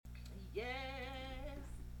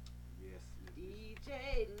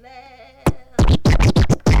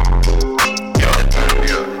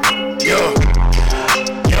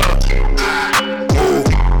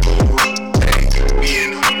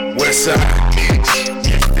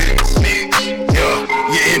Yeah,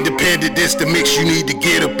 you're independent, this the mix, you need to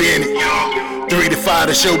get up in it. 3 to 5,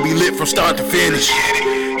 the show be lit from start to finish.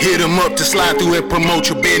 Hit them up to slide through and promote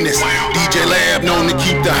your business. DJ Lab known to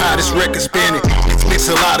keep the hottest record spinning. Mix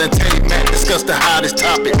a lot of tape, man, discuss the hottest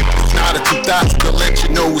topic. Not a 2000 to let you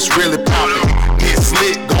know what's really poppin'. Get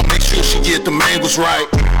slick, gon' make sure she get the angles right.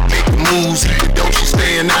 Make the moves, even though she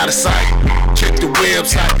staying out of sight. Check the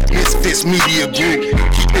website, Misfits Media Group.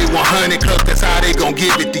 Keep it 100, cause that's how they gon'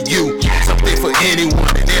 give it to you. Something for anyone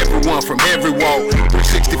and everyone from every walk.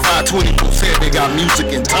 365, 24/7, got music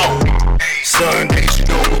and talk. Sundays, you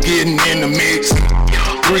know we're getting in the mix.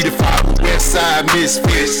 3 to 5 with Westside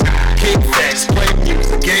Misfits. Kick facts, play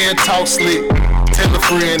music, and talk slick. Tell a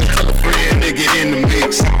friend, they get in the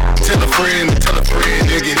mix. Tell a friend,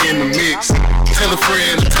 they get in the mix. Tell a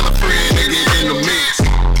friend, they get in the mix.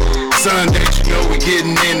 Sundays, you know we're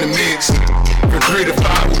getting in the mix. From 3 to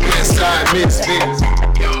 5 with Westside Misfits.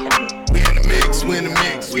 We in the mix, we in the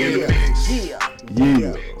mix, we in the mix.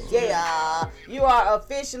 Yeah. Yeah, you are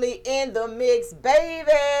officially in the mix,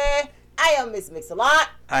 baby. I am Miss Mix-a-Lot.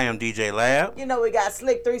 I am DJ Lab. You know we got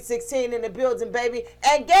Slick 316 in the building, baby.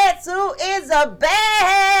 And guess who is a band?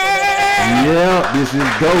 Yeah, this is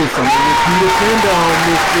Ghost. I'm going to keep Fender on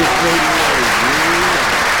Misfits Radio.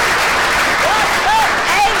 What's up,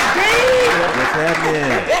 AB? What's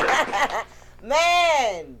happening?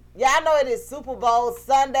 Man, y'all know it is Super Bowl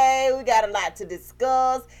Sunday. We got a lot to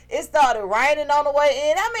discuss. It started raining on the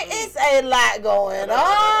way in. I mean, it's a lot going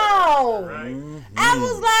on. Right. I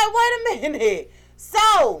was like, wait a minute.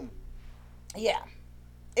 So, yeah,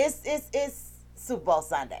 it's Super Bowl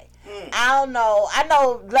Sunday. I don't know. I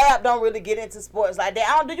know Lab don't really get into sports like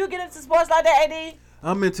that. Do you get into sports like that, AD?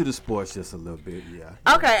 I'm into the sports just a little bit, yeah.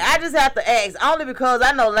 Okay, I just have to ask, only because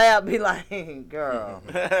I know Lab be like, girl.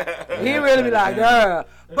 He really be like, girl.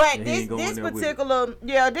 But this particular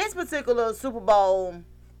Super Bowl,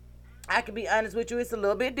 I can be honest with you, it's a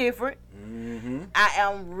little bit different. Mm-hmm. I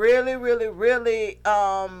am really, really, really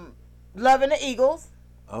loving the Eagles.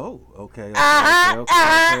 Oh, okay.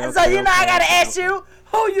 So, you know, I got to ask you,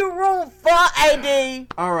 who you rooting for, AD?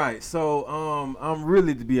 All right, so I'm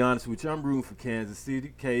really, to be honest with you, I'm rooting for Kansas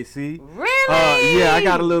City, KC. Really? Yeah, I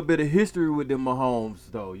got a little bit of history with them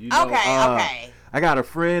Mahomes, though. You know, okay. I got a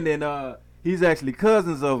friend, and he's actually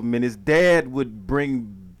cousins of him, and his dad would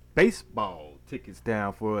bring baseball tickets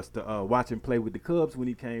down for us to watch him play with the Cubs when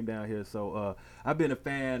he came down here. So I've been a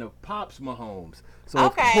fan of Pops Mahomes. So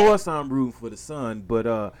of course I'm rooting for the son, but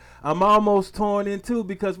I'm almost torn in two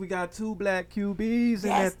because we got 2 black QBs in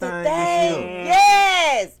that thing this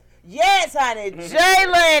year. Yes, honey.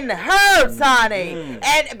 Jalen Hurts, honey.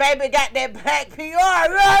 And baby got that black PR.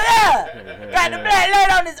 Got the black light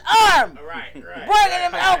on his arm. Right. Bringing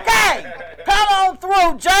him, okay. Come on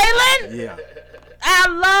through, Jalen. Yeah. I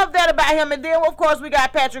love that about him. And then, of course, we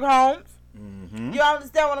got Patrick Holmes. Mm-hmm. You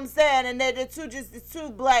understand what I'm saying? And they're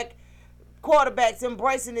two black quarterbacks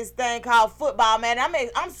embracing this thing called football, man.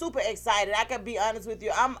 I'm super excited. I can be honest with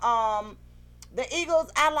you. I'm the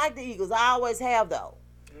Eagles. I like the Eagles. I always have, though.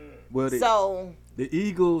 Well, the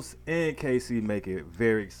Eagles and KC make it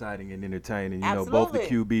very exciting and entertaining. You know, both the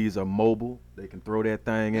QBs are mobile. They can throw that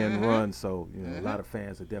thing and run. So, you know, a lot of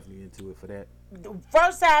fans are definitely into it for that. The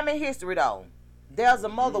first time in history, though, there's a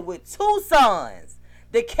mother with 2 sons.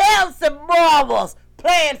 The Kelsey brothers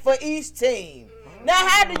playing for each team. Now,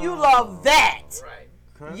 how do you love that? Right.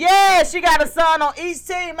 Okay. Yeah, she got a son on each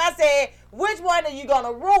team. I said, which one are you going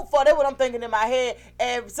to root for? That's what I'm thinking in my head.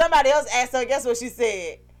 And somebody else asked her, guess what she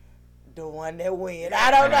said? The one that win.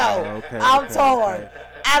 I don't know. I'm torn.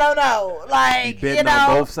 I don't know. Like, you know.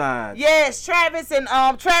 On both sides. Yes, Travis and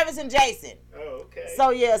Jason. Oh, okay. So,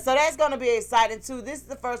 yeah, so that's going to be exciting, too. This is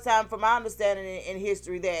the first time, from my understanding in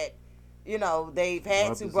history, that, you know, they've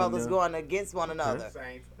had 2 brothers going against one another.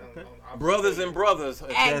 Brothers and brothers.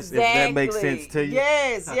 Exactly. If that makes sense to you.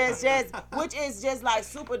 Yes. Which is just, like,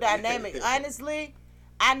 super dynamic. Honestly,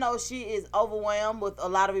 I know she is overwhelmed with a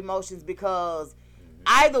lot of emotions because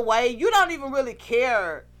either way, you don't even really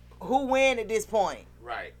care who win at this point.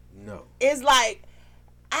 Right. No. It's like,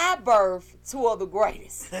 I birthed 2 of the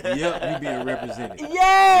greatest. Yep, you being represented.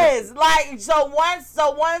 Yes, like so one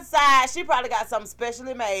side she probably got something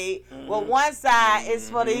specially made. Well, one side is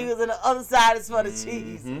for the Eagles and the other side is for the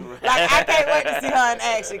Chiefs. Like I can't wait to see her in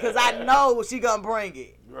action because I know she gonna bring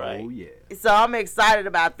it. Right. Oh yeah. So I'm excited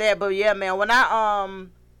about that. But yeah, man, when I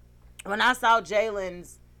saw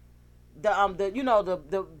Jalen's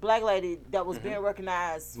the black lady that was being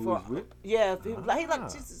recognized Who for was with? yeah,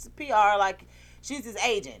 she's PR, like she's his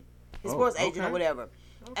agent, his sports agent or whatever.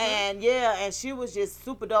 Okay. And yeah, and she was just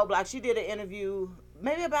super dope. Like she did an interview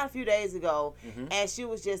maybe about a few days ago, and she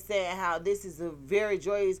was just saying how this is a very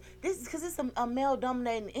joyous. This is because it's a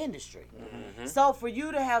male-dominating industry. So for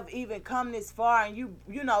you to have even come this far, and you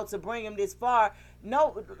know, to bring him this far,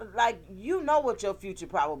 what your future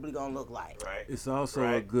probably gonna look like. Right. It's also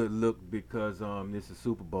a good look because this is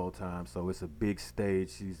Super Bowl time, so it's a big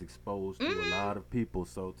stage. She's exposed to a lot of people,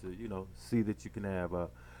 so to see that you can have a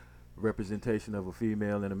representation of a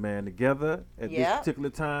female and a man together at this particular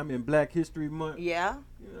time in Black History Month. Yeah.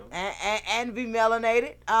 You know. And be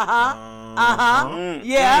melanated.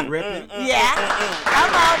 Yeah. Repping. Yeah.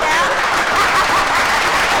 Come on now.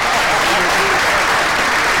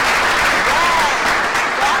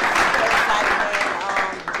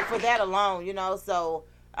 For that alone, so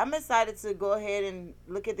I'm excited to go ahead and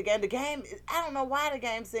look at the game. The game, I don't know why the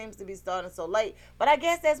game seems to be starting so late, but I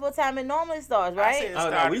guess that's what time it normally starts, right?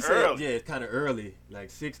 We said it's kind of early, like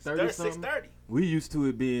 6:30 something. 6:30. We used to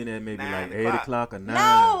it being at maybe 9 like 8 o'clock or 9.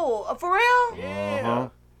 No, for real? Yeah.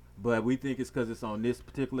 But we think it's because it's on this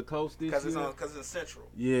particular coast this year. Because it's central.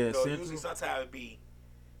 Yeah, central. Usually sometimes it be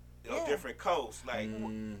different coasts. Like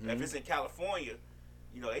if it's in California,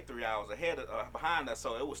 they 3 hours behind us,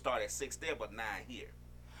 so it would start at 6 there, but 9 here.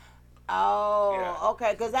 Oh,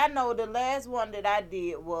 okay. Because I know the last one that I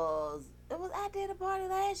did I did a party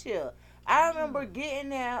last year. I remember getting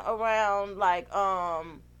there around like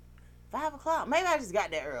 5 o'clock. Maybe I just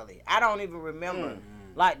got there early. I don't even remember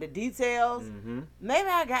like the details. Maybe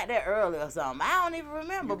I got there early or something. I don't even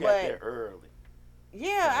remember. You got there early.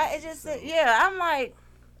 Yeah, I'm like,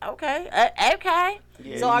 okay.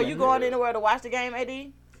 Yeah, so are you going anywhere to watch the game,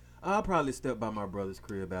 AD? I'll probably step by my brother's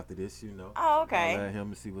crib after this, Oh, okay. I'll let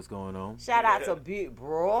him see what's going on. Shout out to Big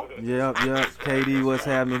Bro. Yep. KD, what's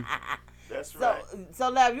happening? That's right. So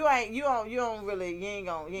Lev, you ain't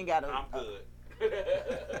gotta. I'm good.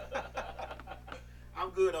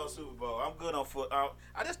 I'm good on Super Bowl. I'm good on foot.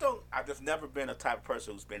 I've just never been a type of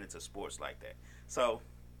person who's been into sports like that. So.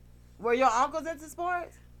 Were your uncles into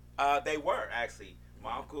sports? They were actually.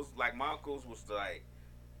 My uncles was like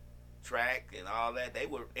track and all that. They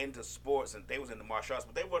were into sports and they was into martial arts,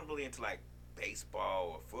 but they weren't really into like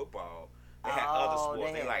baseball or football. They had other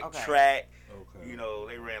sports. They like track. Okay.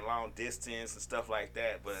 They ran long distance and stuff like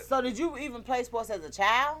that. But so did you even play sports as a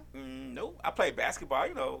child? No, I played basketball.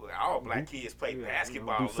 All black kids play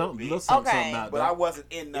basketball a little bit. But I wasn't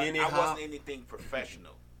in. I wasn't anything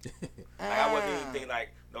professional. I wasn't anything like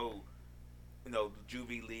no,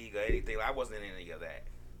 juvie league or anything. I wasn't in any of that.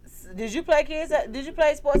 Did you play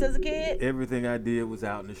sports as a kid? Everything I did was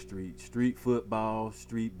out in the street. Street football,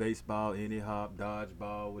 street baseball, any hop,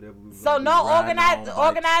 dodgeball, whatever. So no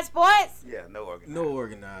organized sports? Yeah, no organized. No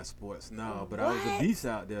organized sports, no. But I was a beast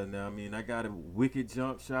out there now. I mean, I got a wicked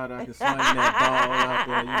jump shot. I can swing that ball out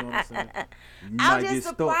there. You know what I'm saying? I'm just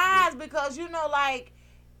surprised because, like,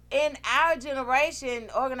 in our generation,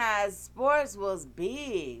 organized sports was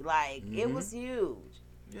big. Like, it was huge.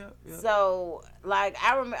 Yeah. So, like,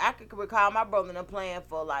 I could recall my brother and them playing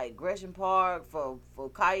for, like, Gresham Park, for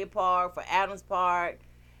Collier Park, for Adams Park,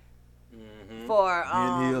 for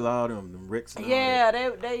Hill, all them Rex. Yeah,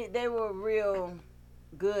 they were real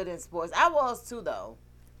good in sports. I was too, though.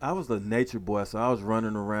 I was a nature boy, so I was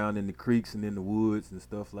running around in the creeks and in the woods and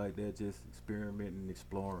stuff like that, just experimenting and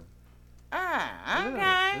exploring. Okay.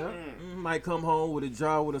 Yeah. Might come home with a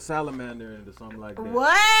jar with a salamander in it or something like that.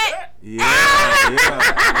 What? Yeah.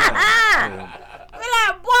 We're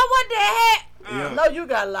like, boy, what the heck? Yeah. No, you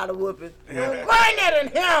got a lot of whooping. Granddad and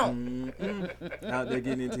him. Out there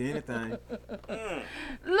getting into anything.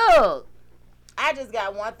 Look, I just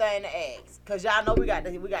got one thing to ask, cause y'all know we got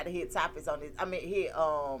to hit topics on this. I mean,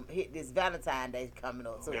 hit this Valentine's Day coming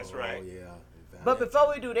up too. That's right. Oh yeah. But before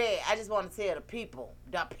we do that, I just want to tell the people,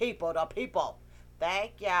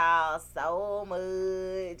 thank y'all so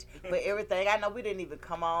much for everything. I know we didn't even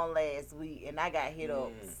come on last week, and I got hit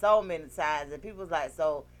up so many times, and people was like,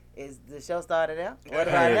 so is the show started now? What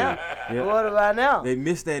about now? Yep. What about now? They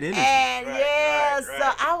missed that energy. And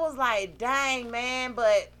so I was like, dang, man,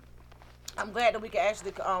 but I'm glad that we can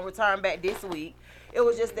actually return back this week. It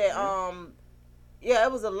was just that, yeah,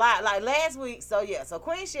 it was a lot. Like last week, so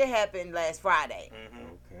Queen shit happened last Friday.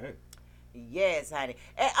 Okay. Yes, honey.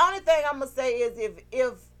 And only thing I'm gonna say is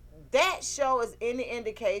if that show is any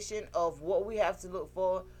indication of what we have to look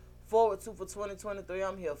forward to for 2023,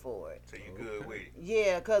 I'm here for it. So you good with it?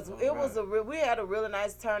 Yeah, because it was we had a really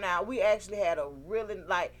nice turnout. We actually had a really,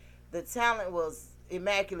 like, the talent was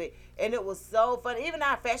immaculate, and it was so funny. Even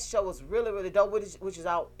our fashion show was really, really dope, which is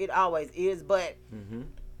it always is, but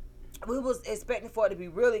we was expecting for it to be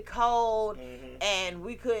really cold, and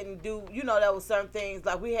we couldn't do, there was certain things,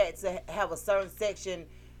 like we had to have a certain section,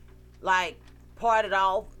 like parted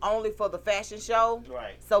off only for the fashion show.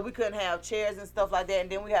 Right. So we couldn't have chairs and stuff like that. And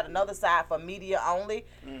then we had another side for media only.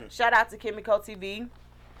 Shout out to Kimiko TV.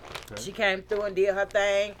 Okay. She came through and did her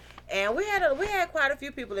thing. And we had quite a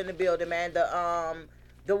few people in the building, man.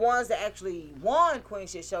 The ones that actually won Queen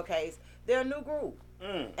Shit Showcase, they're a new group.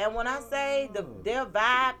 And when I say their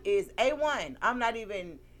vibe is A1, I'm not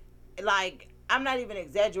even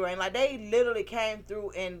exaggerating. Like, they literally came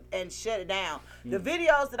through and shut it down. The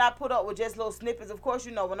videos that I put up were just little snippets. Of course,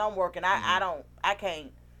 you know, when I'm working, I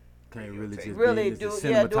can't really just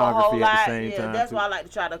do a whole lot. At the same time. That's why I like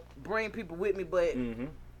to try to bring people with me, but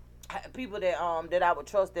people that I would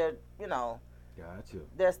trust their, you know,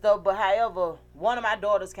 their stuff. But however, one of my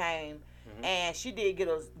daughters came and she did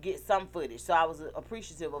get some footage, so I was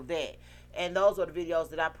appreciative of that. And those were the videos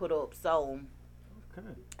that I put up. So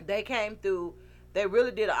they came through. They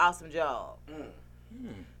really did an awesome job.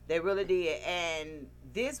 They really did. And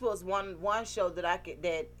this was one show that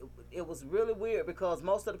it was really weird because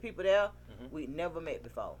most of the people there we never met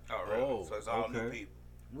before. Oh, really? So it's all new people.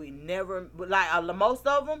 We never, like most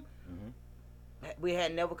of them, we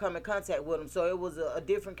had never come in contact with them. So it was a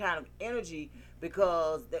different kind of energy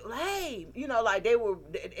because they, hey, you know, like they were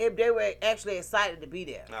actually excited to be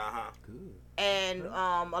there. Good. And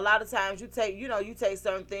a lot of times you take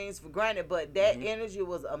certain things for granted, but that energy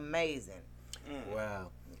was amazing.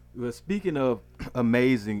 Wow. Well, speaking of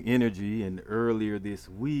amazing energy, and earlier this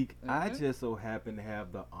week, I just so happened to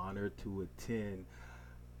have the honor to attend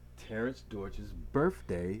Terrence Dortch's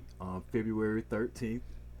birthday on February 13th.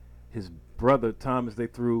 His brother Thomas, they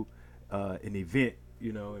threw an event,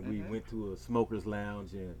 you know, and we went to a smoker's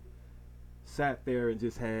lounge and sat there and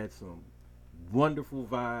just had some wonderful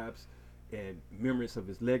vibes and memories of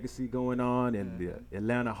his legacy going on. And the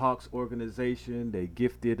Atlanta Hawks organization, they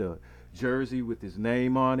gifted a jersey with his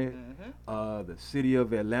name on it. The city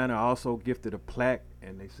of Atlanta also gifted a plaque,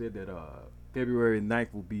 and they said that February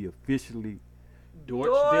 9th will be officially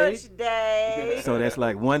Dortch Day. So that's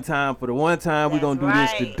like one time. For the one time, we're going to do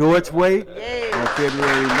this the Dortch way on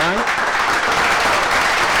February 9th.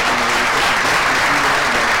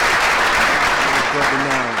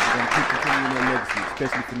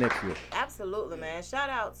 Especially for next year. Absolutely, man. Shout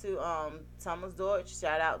out to Thomas Dortch.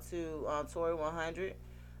 Shout out to Tori 100.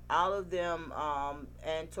 All of them,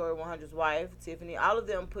 and Tori 100's wife, Tiffany, all of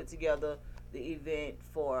them put together the event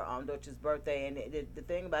for Dortch's birthday. And the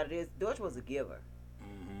thing about it is, Dortch was a giver.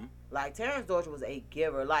 Like, Terrence Dortch was a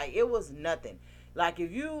giver. Like, it was nothing. Like,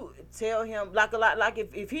 if you tell him,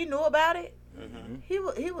 if he knew about it, he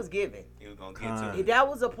was giving. He was gonna get to it. That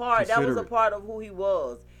was a part of who he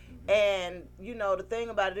was. And you know, the thing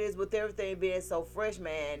about it is, with everything being so fresh,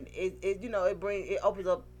 man, it opens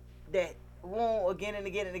up that room again and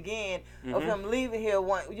again and again of him leaving here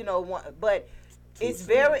but it's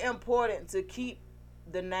very important to keep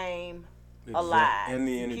the name alive and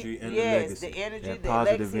the energy and the legacy. The energy, the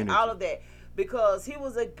positive legacy, all of that, because he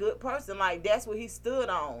was a good person. Like, that's what he stood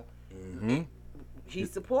on.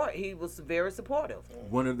 He was very supportive.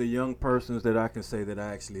 One of the young persons that I can say that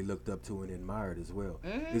I actually looked up to and admired as well.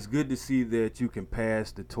 It's good to see that you can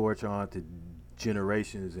pass the torch on to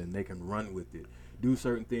generations and they can run with it. Do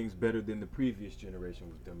certain things better than the previous generation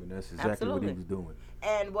was doing, and that's exactly what he was doing.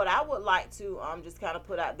 And what I would like to just kind of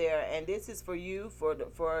put out there, and this is for you,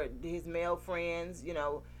 for his male friends, you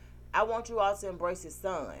know, I want you all to embrace his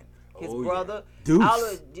son. His brother,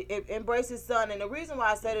 embrace his son. And the reason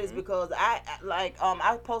why I said it is because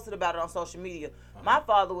I posted about it on social media. My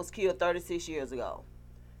father was killed 36 years ago,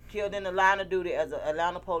 killed in the line of duty as an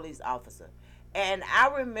Atlanta police officer. And I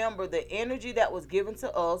remember the energy that was given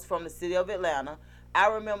to us from the city of Atlanta. I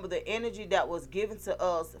remember the energy that was given to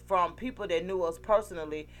us from people that knew us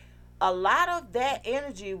personally. A lot of that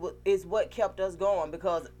energy is what kept us going,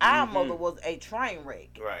 because our mother was a train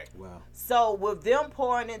wreck. Right. Wow. So with them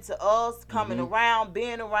pouring into us, coming around,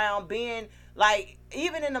 being like,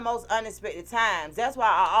 even in the most unexpected times, that's why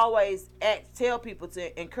I always tell people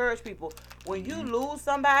to encourage people, when you lose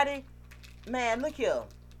somebody, man, look here.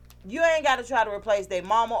 You ain't got to try to replace their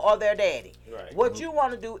mama or their daddy. Right. What you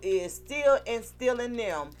want to do is still instill in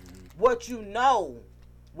them what you know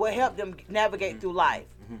will help them navigate through life.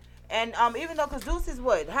 And even though, because Deuce is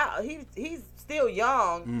he's still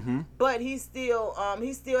young, but he still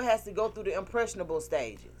has to go through the impressionable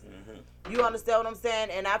stages. You understand what I'm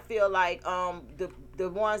saying? And I feel like the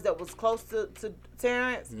ones that was close to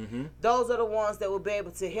Terrence, those are the ones that will be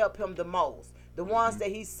able to help him the most. The ones that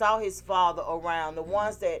he saw his father around, the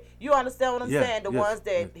ones that, you understand what I'm saying? The ones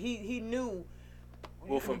that he knew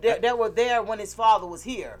that were there when his father was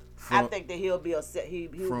here. I think that he'll be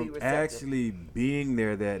receptive. Actually being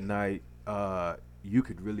there that night, you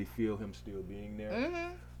could really feel him still being there.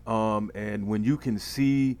 Mm-hmm. And when you can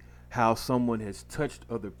see how someone has touched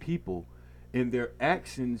other people in their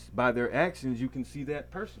actions, by their actions, you can see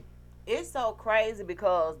that person. It's so crazy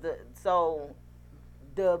because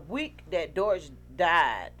the week that George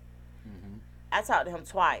died, I talked to him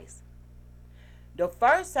twice. The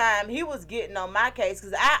first time he was getting on my case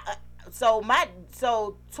because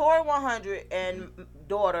Tori 100 and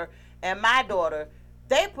daughter and my daughter,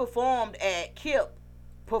 they performed at KIP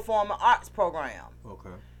Performing Arts Program. Okay.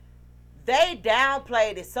 They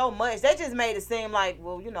downplayed it so much. They just made it seem like,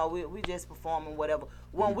 well, we just performing whatever.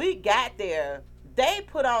 When we got there, they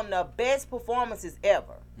put on the best performances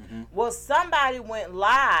ever. Well, somebody went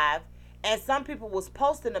live and some people was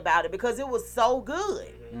posting about it because it was so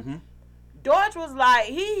good. George was like,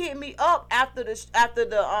 he hit me up after the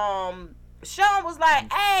Sean was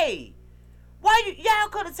like, hey, why y'all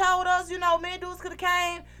could have told us, me and dudes could have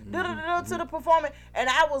came to the performance. And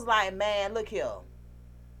I was like, man, look here.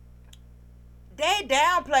 They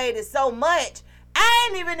downplayed it so much. I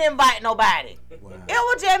ain't even invite nobody. Wow. It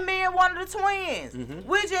was just me and one of the twins.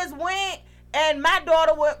 We just went, and my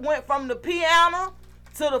daughter went from the piano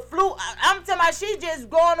to the flute. I'm talking about she just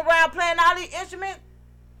going around playing all these instruments.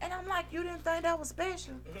 And I'm like, you didn't think that was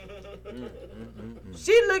special?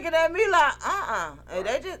 She looking at me like,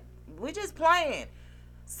 we just playing.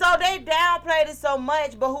 So they downplayed it so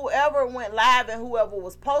much, but whoever went live and whoever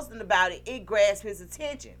was posting about it, it grasped his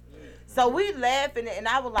attention. So we laughing, and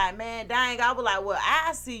I was like, man, dang. I was like, well,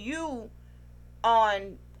 I see you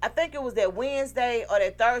on, I think it was that Wednesday or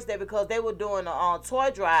that Thursday because they were doing a toy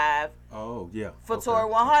drive. Oh, yeah. For Tori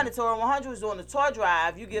 100. Tori 100 was doing the toy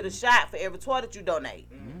drive. You get a shot for every toy that you donate.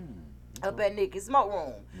 Up at Nikki's Smoke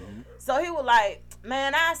Room. So he was like,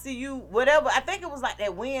 man, I see you, whatever. I think it was like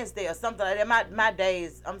that Wednesday or something like that. My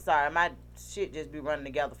days, I'm sorry, my shit just be running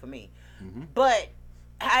together for me. But,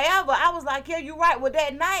 however, I was like, yeah, you're right. Well,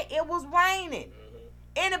 that night, it was raining.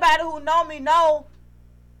 Anybody who know me know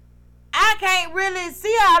I can't really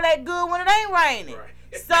see all that good when it ain't raining.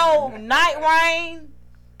 Right. So, night rain,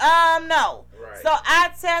 no. Right. So,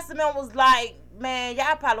 I texted him and was like, man,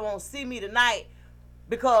 y'all probably won't see me tonight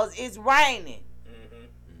because it's raining.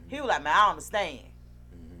 He was like, man, I understand.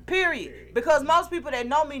 Period. Because most people that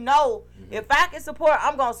know me know if I can support,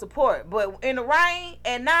 I'm going to support. But in the rain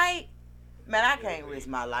at night, man, I can't risk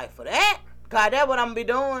my life for that. God, that's what I'm going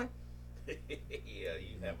to be doing. Yeah,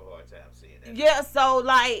 you have a hard time seeing that. Yeah, so,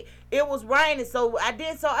 like, it was raining. So, I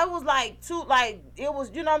did. So, it was like it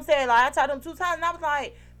was, you know what I'm saying? Like, I talked to him 2 times, and I was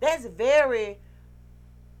like, that's very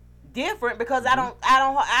different because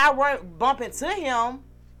I weren't bumping to him.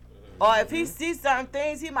 Or if he sees certain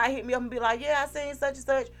things, he might hit me up and be like, yeah, I seen such and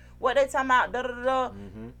such. What they talking about, da-da-da-da.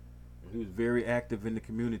 He was very active in the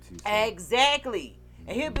community. So. Exactly.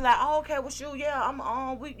 And he'll be like, oh, okay, well, shoot, yeah, I'm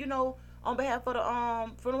on behalf of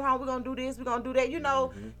the funeral home, we're going to do this, we're going to do that,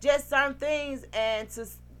 just certain things. And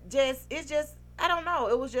it's just, I don't know,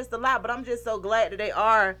 it was just a lot. But I'm just so glad that they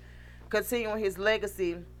are continuing his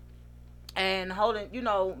legacy and holding,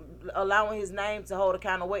 allowing his name to hold the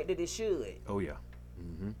kind of weight that it should. Oh, yeah.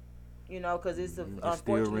 Because it's an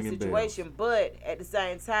unfortunate situation. Bells. But at the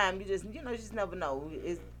same time, you just never know.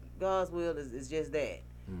 It's God's will is just that.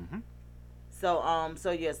 So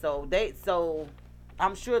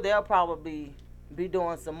I'm sure they'll probably be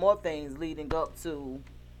doing some more things leading up to.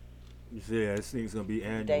 Yeah, this thing's gonna be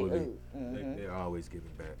annually. They're always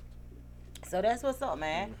giving back. So that's what's up,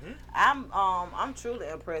 man. I'm truly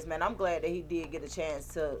impressed, man. I'm glad that he did get a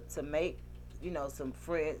chance to make. Some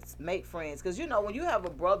friends, make friends. Because, when you have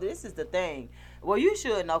a brother, this is the thing. Well, you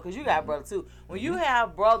should know because you got a brother, too. When you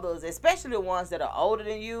have brothers, especially the ones that are older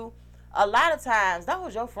than you, a lot of times, that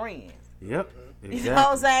was your friends. Yep. Exactly. You know what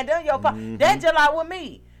I'm saying? They're your That's just like with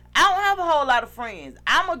me. I don't have a whole lot of friends.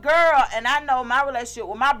 I'm a girl, and I know my relationship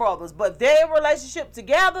with my brothers, but their relationship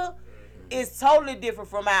together is totally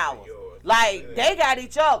different from ours. Like, they got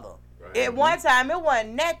each other. Right. At one time, it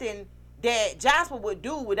wasn't nothing that Jasper would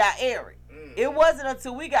do without Eric. It wasn't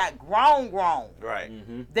until we got grown, right?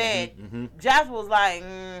 That Jasper was like,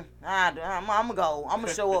 I'm gonna go. I'm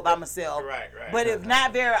gonna show up by myself. Right. But if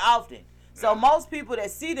not very often. So most people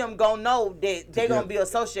that see them gonna know that they're gonna be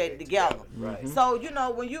associated together. Right. So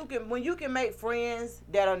when you can make friends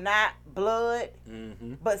that are not blood,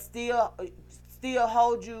 but still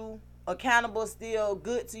hold you accountable, still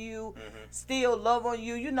good to you, still love on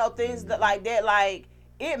you. Things like that. Like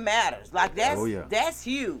it matters. Like that's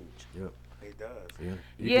huge. Yep. It does.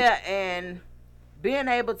 Yeah, and being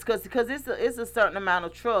able to, because it's a certain amount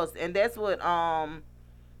of trust, and that's what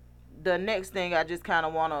the next thing I just kind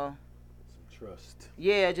of want to trust.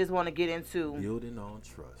 Yeah, just want to get into building on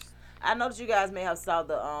trust. I know that you guys may have saw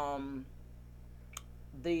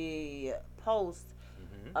the post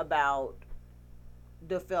about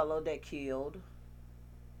the fellow that killed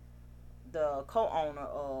the co-owner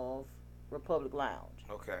of Republic Lounge.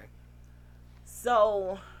 Okay.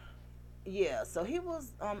 So, yeah, so he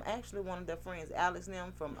was actually one of their friends, Alex and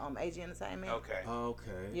them from AG Entertainment. Okay.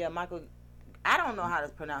 Okay. Yeah, Michael. I don't know how to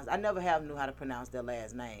pronounce. I never have knew how to pronounce their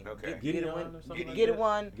last name. Okay. Get it one or something like Get it that?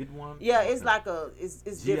 one. Get one. Yeah, it's like it's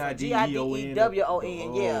different. Gideon. Yeah,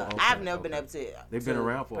 okay, I've never been okay. able to. They've been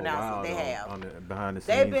around for a while. They have. Behind the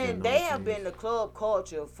scenes. They have been the club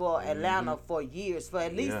culture for Atlanta for years, for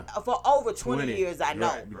at least for over 20 years. I know.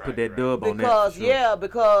 Right. You put that dub on that. Because for sure.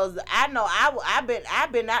 because I know I've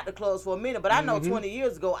been out the clubs for a minute, but I know 20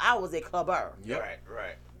 years ago I was a clubber. Yep.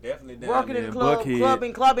 Right. Definitely down Working there in the club,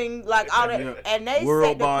 Buckhead. clubbing, like all that, Yeah. and they World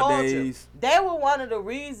set the Bar culture. Days. They were one of the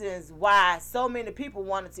reasons why so many people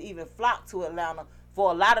wanted to even flock to Atlanta for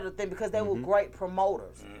a lot of the things, because they were great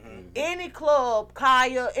promoters. Any club,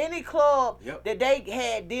 Kaya, any club that they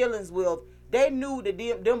had dealings with, they knew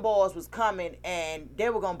that them boys was coming and they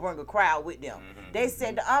were gonna bring a crowd with them. They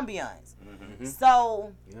set the ambiance.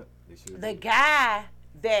 So the guy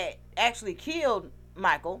that actually killed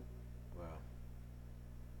Michael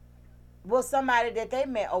was somebody that they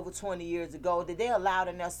met over 20 years ago that they allowed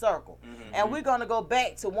in their circle. And we're going to go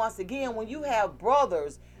back to, once again, when you have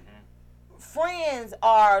brothers, friends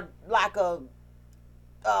are like a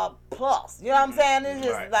plus. You know what I'm saying? It's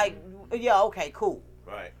just like, yeah, okay, cool.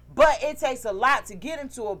 Right. But it takes a lot to get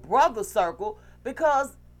into a brother circle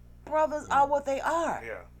because brothers are what they are.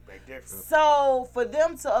 Yeah, they different. So for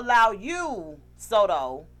them to allow you,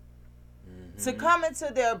 Soto, to come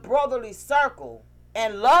into their brotherly circle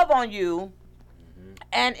and love on you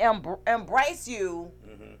and embrace you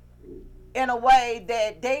in a way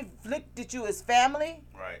that they looked at you as family.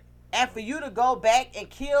 Right. And for you to go back and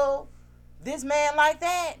kill this man like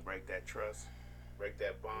that. Break that trust. Break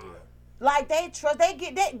that bond. Like they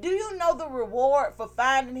get that. Do you know the reward for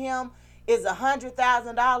finding him is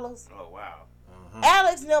 $100,000? Oh, wow.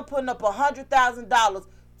 Alex and them putting up $100,000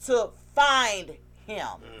 to find him.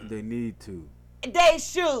 They need to. They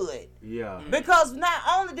should. Yeah. Because not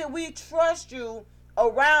only did we trust you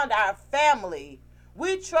around our family,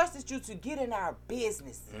 we trusted you to get in our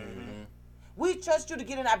business. We trust you to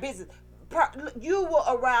get in our business. You were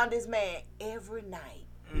around this man every night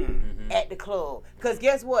at the club. Because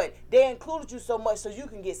guess what? They included you so much so you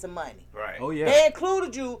can get some money. Right. Oh, yeah. They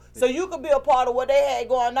included you so you could be a part of what they had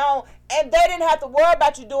going on. And they didn't have to worry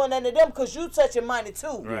about you doing anything to them because you touching money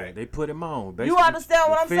too. Right. They put him on. You understand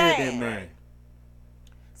what I'm They fed saying? that man.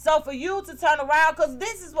 So for you to turn around, because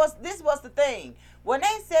this was the thing. When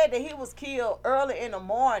they said that he was killed early in the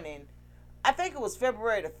morning, I think it was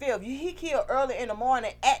February the 5th. He killed early in the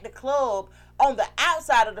morning at the club, on the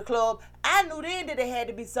outside of the club. I knew then that it had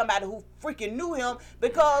to be somebody who freaking knew him,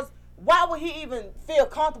 because why would he even feel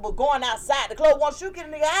comfortable going outside the club? Once you get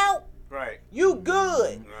a nigga out, right, you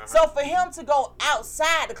good. So for him to go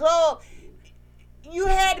outside the club, you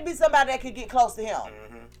had to be somebody that could get close to him.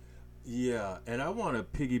 Yeah, and I want to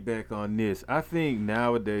piggyback on this. I think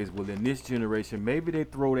nowadays, well, in this generation, maybe they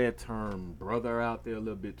throw that term brother out there a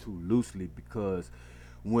little bit too loosely, because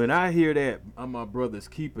when I hear that I'm my brother's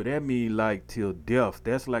keeper, that mean like till death.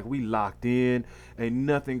 That's like we locked in. Ain't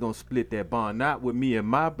nothing gonna split that bond. Not with me and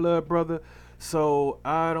my blood brother. So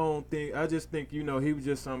I just think, he was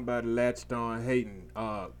just somebody latched on hating.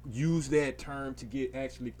 Use that term to get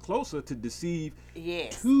actually closer to deceive.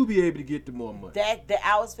 Yes. To be able to get the more money. That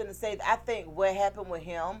I was finna say, I think what happened with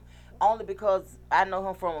him, only because I know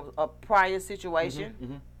him from a prior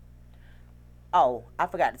situation. Oh, I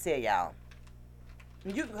forgot to tell y'all.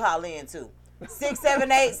 You can call in too.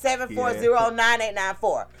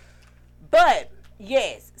 678-740-9894. But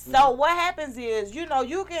yes, so what happens is, you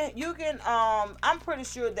can I'm pretty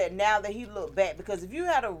sure that now that he looked back, because if you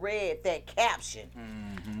had read that caption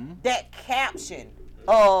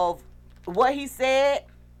of what he said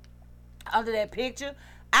under that picture,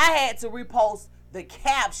 I had to repost the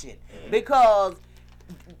caption because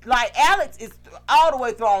like Alex is all the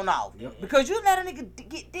way thrown off because you let a nigga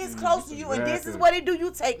get this close to you, and this is what he do.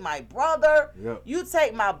 You take my brother, you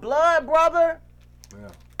take my blood brother.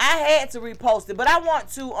 I had to repost it, but I want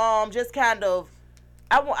to just kind of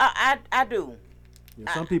I do.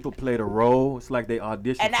 Yeah, some people play the role. It's like they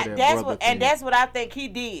audition for their brother. And that's what I think he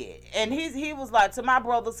did. And he was like, to my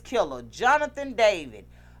brother's killer, Jonathan David,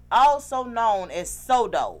 also known as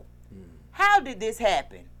Sodo. How did this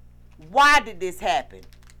happen? Why did this happen?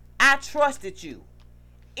 I trusted you.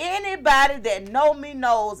 Anybody that know me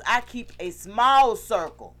knows I keep a small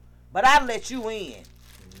circle, but I let you in.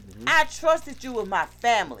 I trusted you with my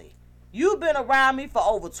family. You've been around me for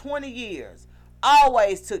over 20 years.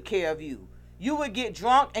 Always took care of you. You would get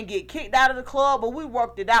drunk and get kicked out of the club, but we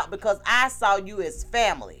worked it out because I saw you as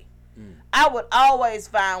family. I would always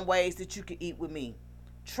find ways that you could eat with me.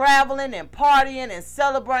 Traveling and partying and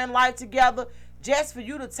celebrating life together just for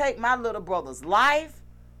you to take my little brother's life?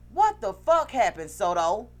 What the fuck happened,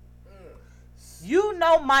 Soto? You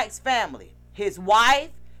know Mike's family, his wife,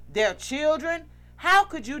 their children. How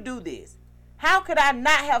could you do this? How could I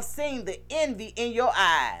not have seen the envy in your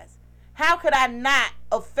eyes? How could I not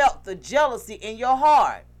have felt the jealousy in your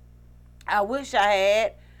heart? I wish I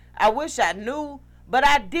had. I wish I knew, but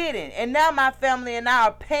I didn't. And now my family and I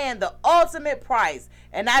are paying the ultimate price,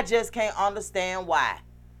 and I just can't understand why.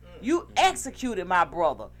 You executed my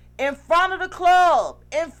brother in front of the club,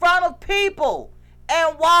 in front of people,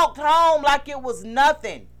 and walked home like it was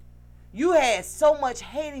nothing. You had so much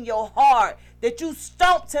hate in your heart that you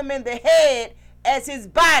stomped him in the head as his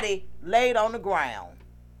body laid on the ground.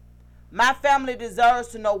 My family deserves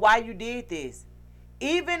to know why you did this.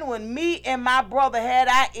 Even when me and my brother had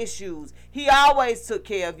our issues, he always took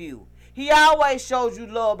care of you. He always showed you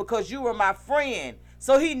love because you were my friend,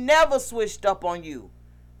 so he never switched up on you.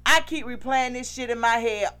 I keep replaying this shit in my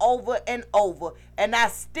head over and over, and I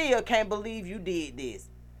still can't believe you did this.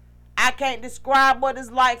 I can't describe what it's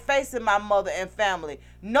like facing my mother and family,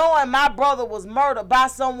 knowing my brother was murdered by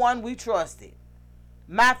someone we trusted.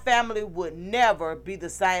 My family would never be the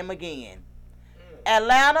same again.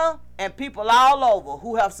 Atlanta and people all over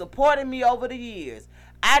who have supported me over the years,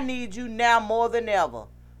 I need you now more than ever.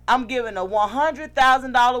 I'm giving a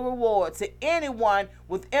 $100,000 reward to anyone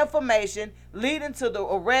with information leading to the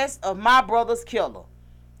arrest of my brother's killer.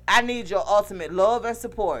 I need your ultimate love and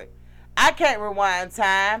support. I can't rewind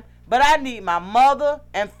time, but I need my mother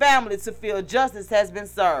and family to feel justice has been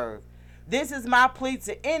served. This is my plea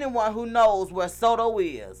to anyone who knows where Soto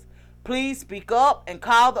is. Please speak up and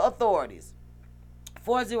call the authorities.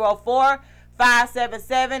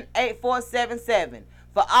 404-577-8477.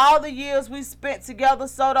 For all the years we spent together,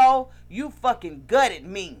 Soto, you fucking gutted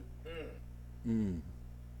me. Do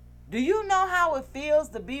you know how it feels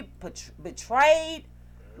to be betrayed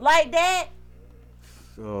like that?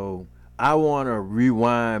 So I want to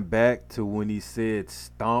rewind back to when he said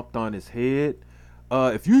stomped on his head.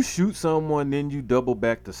 If you shoot someone, then you double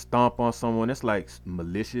back to stomp on someone, that's like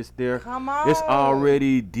malicious there. Come on. It's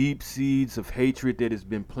already deep seeds of hatred that has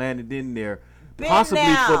been planted in there, Been possibly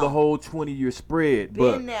now. for the whole 20-year spread. Been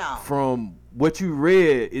But now. from what you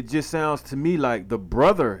read, it just sounds to me like the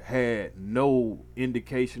brother had no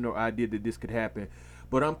indication or idea that this could happen.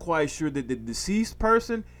 But I'm quite sure that the deceased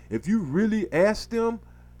person, if you really asked them,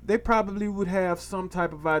 they probably would have some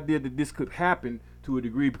type of idea that this could happen to a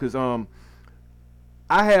degree, because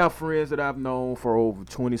I have friends that I've known for over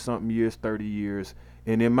 20-something years, 30 years,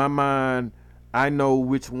 and in my mind, I know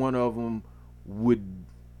which one of them would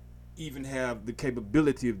even have the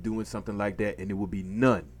capability of doing something like that, and it would be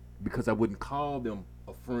none, because I wouldn't call them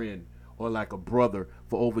a friend or like a brother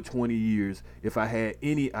for over 20 years if I had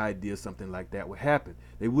any idea something like that would happen.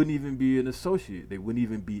 They wouldn't even be an associate. They wouldn't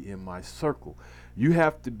even be in my circle. You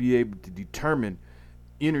have to be able to determine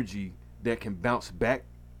energy that can bounce back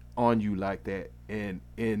on you like that, and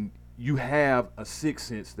you have a sixth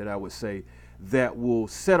sense that I would say that will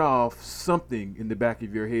set off something in the back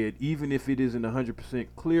of your head, even if it isn't 100%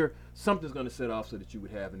 clear. Something's going to set off so that you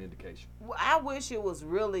would have an indication. Well, I wish it was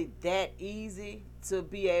really that easy to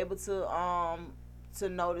be able to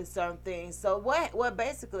notice certain things. So what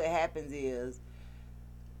basically happens is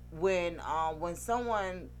when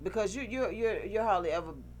someone, because you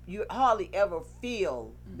hardly ever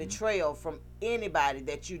feel betrayal from anybody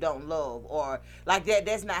that you don't love, or like that.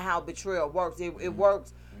 That's not how betrayal works. It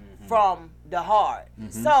works from the heart.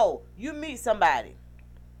 So you meet somebody,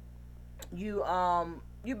 you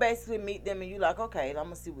basically meet them, and you like, okay, I'm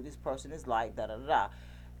gonna see what this person is like. Da da da.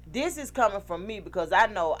 This is coming from me because I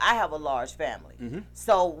know I have a large family.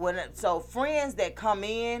 So friends that come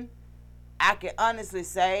in, I can honestly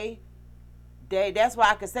say that's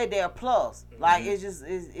why I can say they're a plus. Like it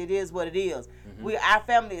is what it is. Our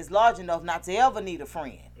family is large enough not to ever need a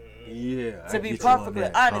friend. Yeah. To be perfectly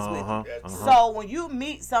honest with you. So when you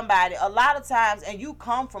meet somebody, a lot of times, and you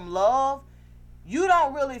come from love, you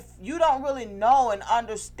don't really know and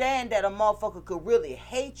understand that a motherfucker could really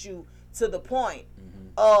hate you to the point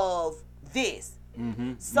of this.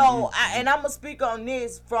 So I'm gonna speak on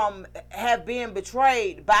this from have been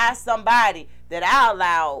betrayed by somebody that I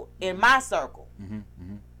allowed in my circle.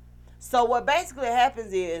 So what basically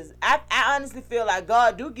happens is I honestly feel like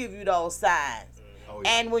God do give you those signs.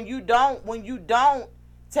 And when you don't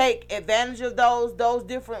take advantage of those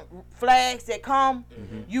different flags that come,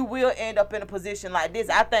 you will end up in a position like this.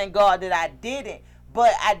 I thank God that I didn't,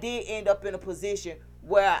 but I did end up in a position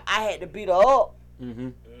where I had to beat her up.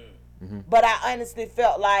 But I honestly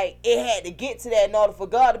felt like it had to get to that in order for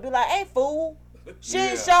God to be like, hey, fool, she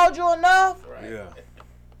ain't showed you enough. Right.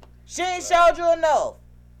 She ain't showed you enough.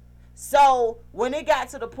 So when it got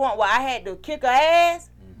to the point where I had to kick her ass,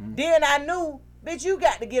 then I knew, bitch, you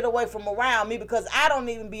got to get away from around me because I don't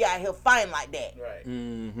even be out here fighting like that.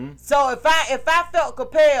 Right. So if I felt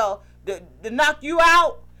compelled to knock you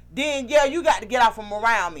out, then yeah, you got to get out from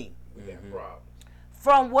around me.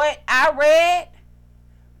 From what I read,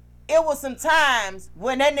 it was some times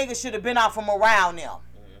when that nigga should have been out from around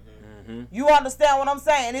them. You understand what I'm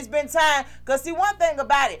saying? It's been time, because see, one thing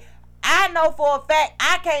about it, I know for a fact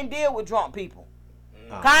I can't deal with drunk people.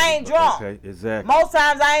 Cause I ain't drunk. Okay, exactly. Most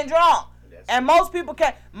times I ain't drunk. And most people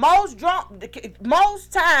can't. Most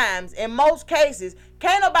times, in most cases,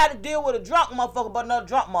 can't nobody deal with a drunk motherfucker but another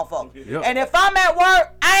drunk motherfucker. Yep. And if I'm at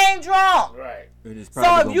work, I ain't drunk. Right.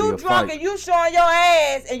 So if you drunk and you showing your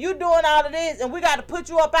ass and you doing all of this and we got to put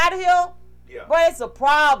you up out of here, bro, it's a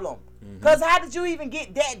problem. Because how did you even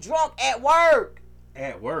get that drunk at work?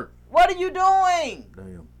 At work. What are you doing?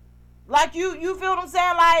 Damn. Like, you feel what I'm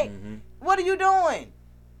saying? Like, what are you doing?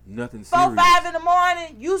 Nothing serious. 4, 5 in the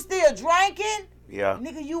morning, you still drinking? Yeah.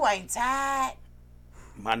 Nigga, you ain't tired.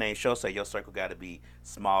 My name show say your circle got to be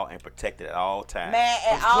small and protected at all times. Man,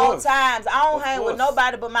 at all times. I don't hang with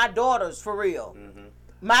nobody but my daughters, for real.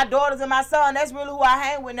 My daughters and my son, that's really who I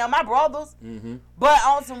hang with now. My brothers. But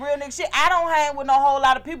on some real nigga shit, I don't hang with no whole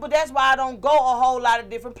lot of people. That's why I don't go a whole lot of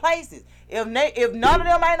different places. If none of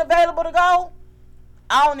them ain't available to go,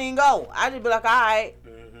 I don't even go. I just be like, all right.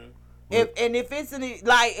 If it's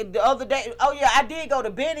like the other day, oh yeah, I did go to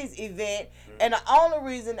Benny's event, and the only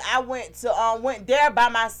reason I went there by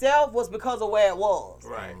myself was because of where it was.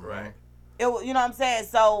 Right. It was, you know what I'm saying?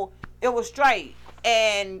 So it was straight,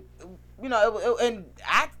 and you know, and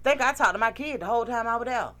I think I talked to my kid the whole time I was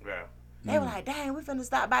there. Yeah. They were like, "Dang, we finna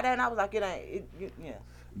stop by there," and I was like, "It ain't, yeah."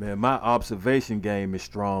 Man, my observation game is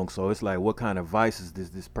strong, so it's like, what kind of vices does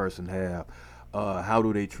this person have? How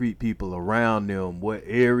do they treat people around them? What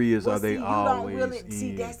areas are they always in?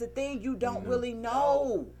 See, that's the thing. You don't really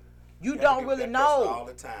know. You don't really know. All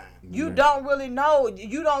the time. You don't really know.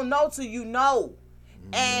 You don't know till you know.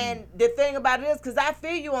 And the thing about it is, because I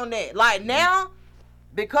feel you on that. Like now,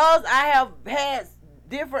 because I have had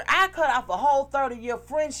I cut off a whole 30-year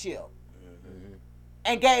friendship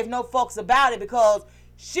and gave no fucks about it because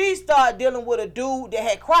she started dealing with a dude that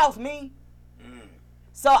had crossed me.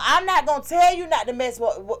 So I'm not gonna tell you not to mess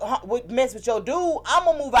with your dude. I'm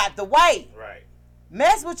gonna move out the way. Right.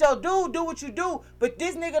 Mess with your dude, do what you do. But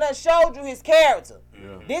this nigga done showed you his character.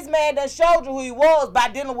 This man done showed you who he was by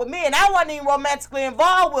dealing with me, and I wasn't even romantically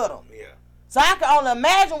involved with him. Yeah. So I can only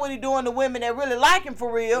imagine what he doing to women that really like him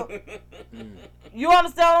for real. You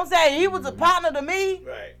understand what I'm saying? He was a partner to me.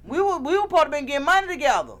 Right. We were supposed to been getting money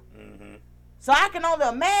together. So I can only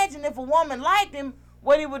imagine if a woman liked him,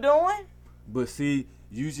 what he was doing. But see,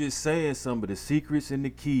 you just saying some of the secrets and the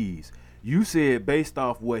keys. You said based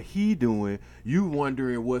off what he doing, you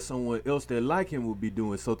wondering what someone else that like him would be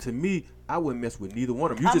doing. So to me, I wouldn't mess with neither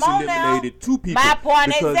one of them. You just eliminated two people. My point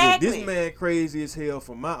because exactly. If this man crazy as hell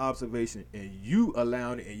from my observation, and you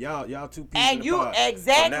allowing it, and y'all two people. And you apart.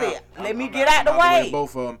 exactly. So now, Let me get out the way.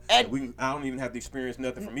 Both of them. And I don't even have to experience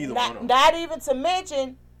nothing from either one of them. Not even to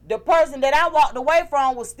mention the person that I walked away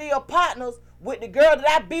from was still partners with the girl that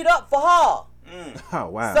I beat up for her. Oh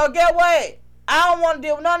wow. So get what? I don't want to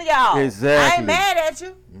deal with none of y'all. Exactly. I ain't mad at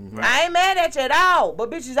you. I ain't mad at you at all. But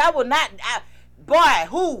bitches, I would not. Boy,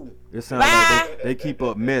 who? It sounds like they keep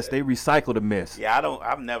up mess. They recycle the mess. Yeah,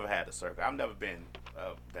 I've never had a circle. I've never been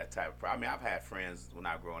that type of. I mean, I've had friends when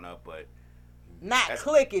I was growing up, but not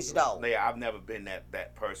cliquish though. Yeah, I've never been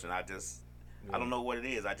that person. I don't know what it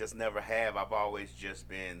is. I just never have. I've always just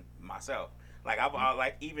been myself. Like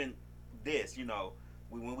like even this, you know.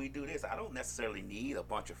 When we do this, I don't necessarily need a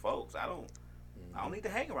bunch of folks. I don't need to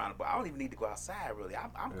hang around, but I don't even need to go outside, really.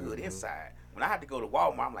 I'm good inside. When I have to go to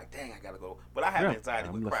Walmart, I'm like, dang, I got to go. But I have anxiety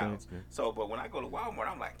with crowds. So, but when I go to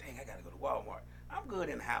Walmart, I'm like, dang, I got to go to Walmart. I'm good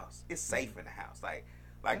in the house. It's safe in the house.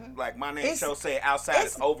 Like my name show said, outside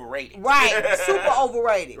is overrated. Right, super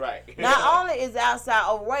overrated. Right. Not only is outside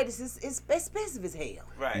overrated, it's expensive as hell.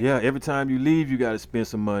 Right. Yeah, every time you leave, you got to spend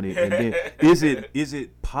some money. And then is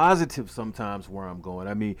it positive sometimes where I'm going?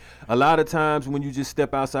 I mean, a lot of times when you just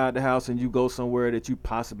step outside the house and you go somewhere that you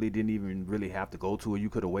possibly didn't even really have to go to, or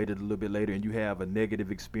you could have waited a little bit later, and you have a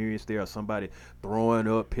negative experience there, or somebody throwing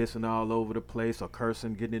up, pissing all over the place, or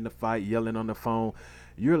cursing, getting in the fight, yelling on the phone.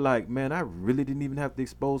 you're like, man, I really didn't even have to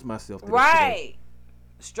expose myself to this Right. today.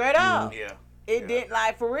 Straight up. Yeah. It didn't,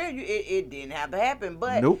 like, for real, it didn't have to happen.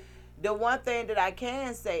 But Nope. the one thing that I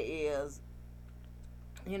can say is,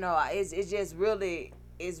 you know, it's just really,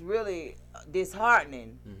 it's really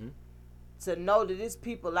disheartening to know that there's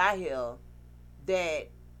people out here that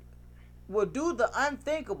will do the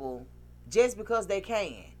unthinkable just because they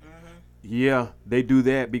can. Yeah, they do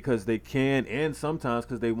that because they can, and sometimes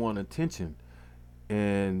because they want attention.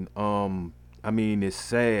 And I mean, it's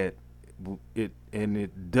sad.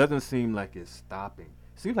 It doesn't seem like it's stopping.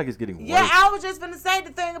 Seems like it's getting worse. Yeah, I was just gonna say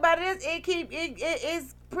the thing about it is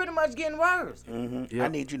it's pretty much getting worse. Yep. I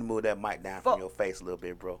need you to move that mic down from your face a little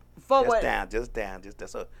bit, bro. For just what? Just down.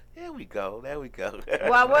 That's a. There we go.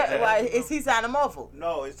 Why is he sounding muffled?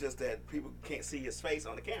 No, it's just that people can't see his face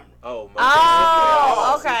on the camera. Oh,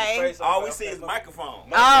 okay. All we see is microphone.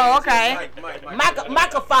 Oh, okay.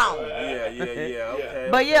 Microphone. Yeah. Okay.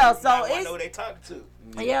 But yeah, so I it's know who they talking to.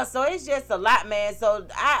 yeah, so it's just a lot, man. So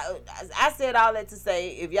I said all that to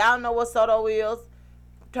say, if y'all know what Soto is,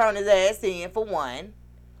 turn his ass in for one.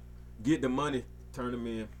 Get the money, turn him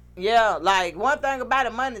in. Yeah, like one thing about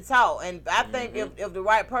it, money talk, and I think if the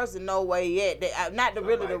right person know where he at, not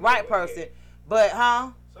really the right person, but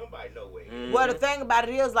somebody know where he Well, the thing about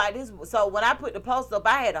it is like this. So when I put the post up,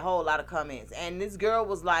 I had a whole lot of comments, and this girl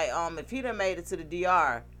was like, if he done made it to the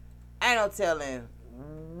DR, ain't no telling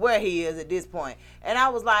where he is at this point. And I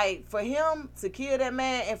was like, for him to kill that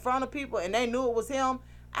man in front of people, and they knew it was him,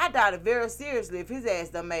 I doubt it very seriously if his ass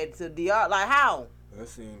done made it to the DR. Like how? That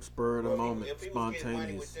seems spur of the moment, if he was getting money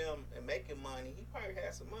spontaneous. with them and making money, he probably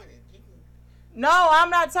had some money. No, I'm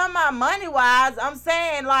not talking about money wise. I'm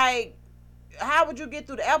saying like, how would you get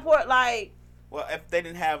through the airport? Like, well, if they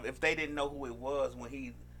didn't know who it was when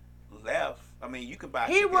he left, I mean, you can buy.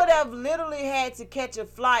 He would have literally had to catch a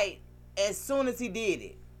flight as soon as he did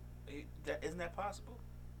it. Isn't that possible?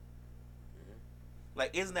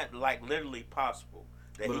 Like, isn't that like literally possible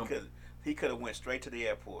that he could have went straight to the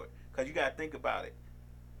airport? Because you got to think about it.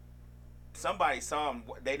 Somebody saw him.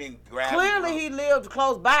 They didn't grab him. Clearly, he lived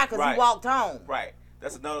close by because he walked home. Right.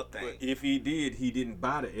 That's another thing. But if he did, he didn't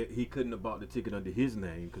buy he couldn't have bought the ticket under his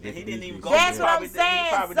name. And he didn't even go. That's what I'm saying. He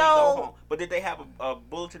probably didn't go home. But did they have a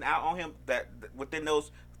bulletin out on him that within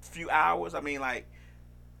those few hours? I mean, like,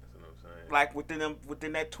 that's what I'm saying. Like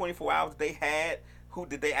within that 24 hours they had. Who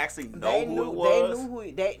did they actually know who it was?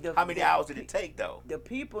 They knew who. How many hours did it take though? The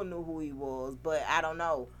people knew who he was, but I don't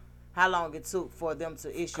know how long it took for them to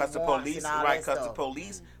issue warrants and all that stuff. Because the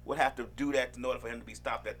police would have to do that in order for him to be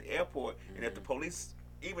stopped at the airport. And if the police,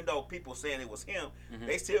 even though people saying it was him,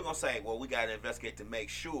 they still gonna say, well, we gotta investigate to make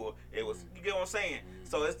sure it was. You get what I'm saying?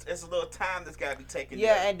 So it's a little time that's gotta be taken.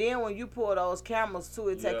 Yeah, and then when you pull those cameras too,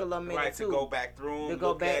 it take a little minute too. To go back through them,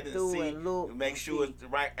 look at it and see, and make sure it's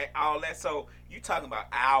right, all that. So you talking about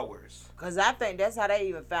hours? Cause I think that's how they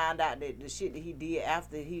even found out that the shit that he did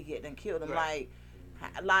after he hit and killed him. Right.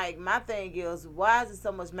 Like my thing is, why is there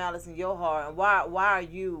so much malice in your heart, and why are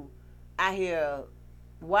you out here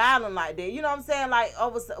wilding like that? You know what I'm saying? Like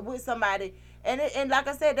over with somebody, and like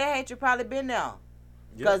I said, that hatred probably been there.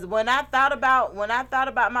 Because when I thought about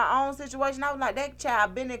my own situation, I was like, that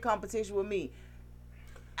child been in competition with me.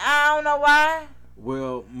 I don't know why.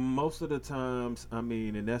 Well, most of the times, I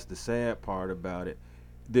mean, and that's the sad part about it.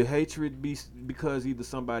 The hatred be because either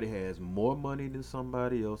somebody has more money than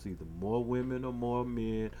somebody else, either more women or more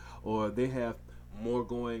men, or they have more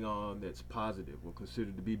going on that's positive or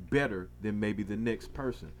considered to be better than maybe the next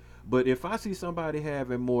person. But if I see somebody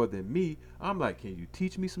having more than me, I'm like, can you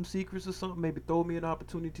teach me some secrets or something? Maybe throw me an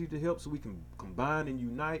opportunity to help so we can combine and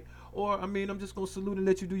unite. Or, I mean, I'm just going to salute and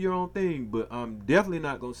let you do your own thing. But I'm definitely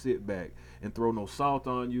not going to sit back and throw no salt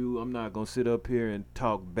on you. I'm not going to sit up here and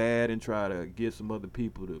talk bad and try to get some other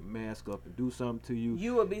people to mask up and do something to you.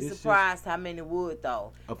 You would be surprised how many would,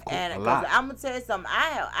 though. Of course, and a lot. I'm going to tell you something.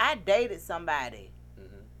 I dated somebody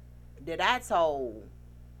that I told,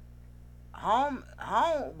 home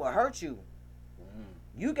will hurt you.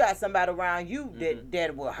 You got somebody around you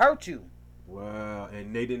that will hurt you. Wow,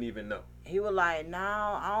 and they didn't even know. He was like, no,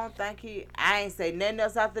 I don't think I ain't say nothing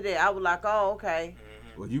else after that. I was like, oh, okay.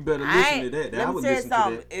 Well, you better listen to that. Let I me would tell you listen to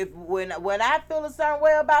something. that. If when I feel a certain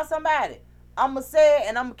way about somebody, I'm going to say it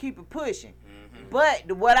and I'm going to keep it pushing.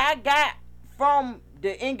 But what I got from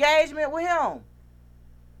the engagement with him,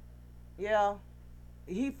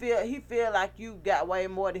 he feel like you got way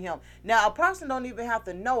more than him. Now, a person don't even have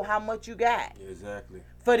to know how much you got. Exactly.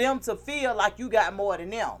 For them to feel like you got more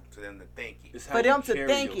than them. For them to think it. For them to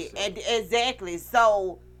think it. And exactly.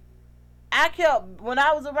 So, I kept, when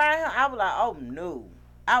I was around him, I was like, oh, no.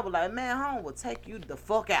 I was like, man, home will take you the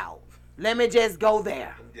fuck out. Let me just go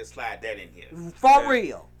there. Let me just slide that in here. For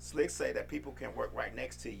real. Slick say that people can work right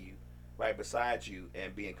next to you, right beside you,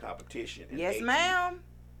 and be in competition. And Yes, hate ma'am.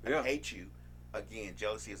 You, and hate you. Again,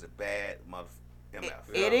 jealousy is a bad MF.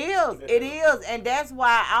 It is, and that's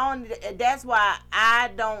why I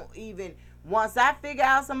don't even, once I figure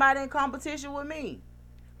out somebody in competition with me,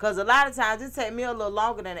 because a lot of times it take me a little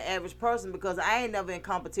longer than the average person because I ain't never in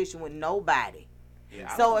competition with nobody.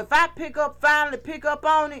 Yeah, so if I finally pick up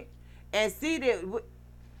on it and see that,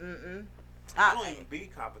 I don't even be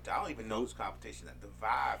competition. I don't even know it's competition. The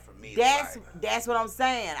vibe for me. That's what I'm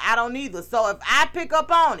saying. I don't either. So if I pick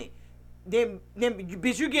up on it, then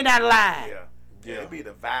bitch, you getting out of line. Yeah, it'd be the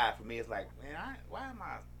vibe for me. It's like, man, why am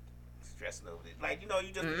I stressing over this? Like, you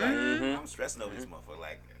just be like, I'm stressing over this motherfucker.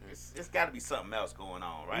 Like, it's got to be something else going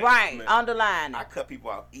on, right? Right, man. Underline it. I cut people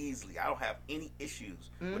off easily. I don't have any issues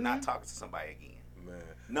with not talking to somebody again. Man.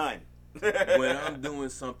 None. When I'm doing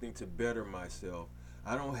something to better myself,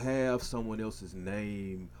 I don't have someone else's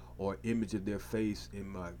name or image of their face in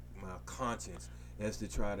my conscience as to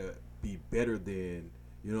try to be better than,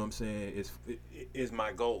 you know what I'm saying? It's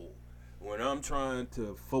my goal. When I'm trying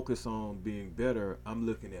to focus on being better, I'm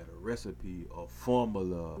looking at a recipe, a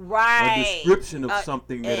formula, a description of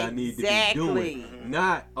something that I need to be doing,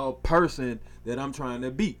 not a person that I'm trying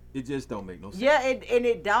to beat. It just don't make no sense. Yeah, and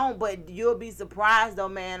it don't, but you'll be surprised though,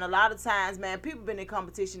 man. A lot of times, man, people been in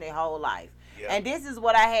competition their whole life. Yeah. And this is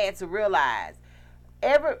what I had to realize.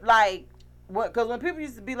 Because when people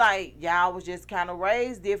used to be like, y'all was just kind of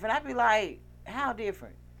raised different, I'd be like, how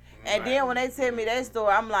different? And then when they tell me their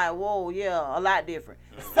story, I'm like, whoa, yeah, a lot different.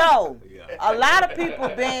 So, a lot of people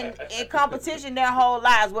been in competition their whole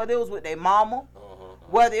lives, whether it was with their mama,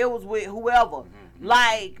 whether it was with whoever.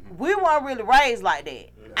 Like, we weren't really raised like that.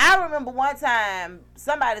 I remember one time,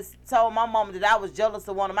 somebody told my mama that I was jealous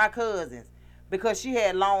of one of my cousins because she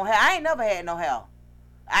had long hair. I ain't never had no hair.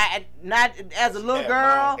 Not as a little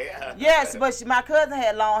girl. Yes, but my cousin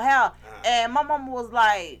had long hair. And my mama was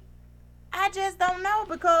like, I just don't know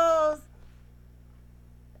because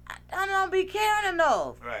I don't be caring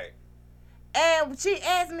enough. Right. And she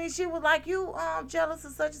asked me, she was like, you jealous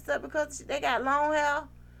of such and such because they got long hair?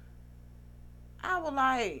 I was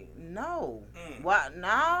like, no. What?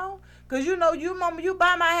 No? Because you mama, you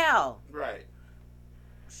buy my hair. Right.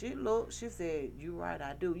 She looked, she said, you right,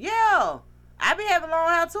 I do. Yeah. I be having long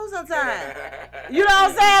hair too sometimes. You know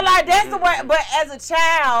what I'm saying? Like, that's the way, but as a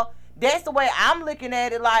child, that's the way I'm looking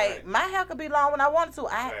at it. Like, my hair could be long when I wanted to.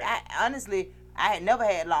 I honestly, I had never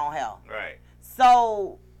had long hair. Right.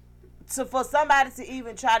 So, for somebody to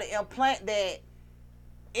even try to implant that,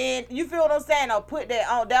 and you feel what I'm saying, or put that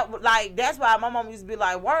on, that's why my mom used to be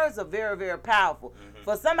like, words are very, very powerful.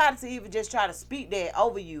 For somebody to even just try to speak that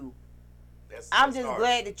over you, I'm just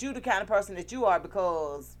glad that you the kind of person that you are,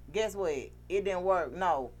 because guess what? It didn't work.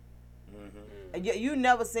 No. You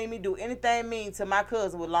never seen me do anything mean to my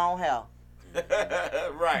cousin with long hair.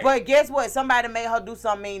 Right. But guess what? Somebody made her do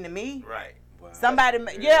something mean to me. Right. Wow. Somebody,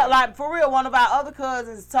 like for real, one of our other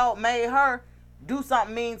cousins made her do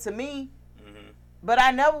something mean to me. But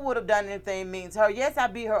I never would have done anything mean to her. Yes, I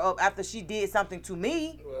beat her up after she did something to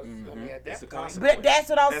me. Well, I mean, that's but that's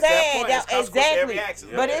what I'm saying. Exactly.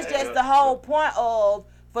 But it's just the whole point of,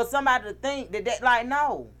 for somebody to think that like,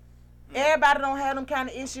 no. Everybody don't have them kind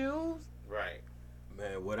of issues. Right.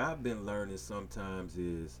 Man, what I've been learning sometimes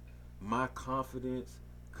is my confidence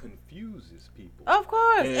confuses people. Of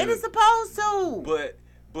course, it is supposed to.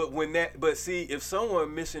 But see, if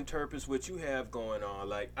someone misinterprets what you have going on,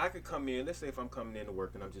 like I could come in, let's say if I'm coming in to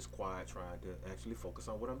work and I'm just quiet trying to actually focus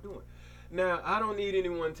on what I'm doing. Now, I don't need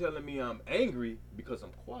anyone telling me I'm angry because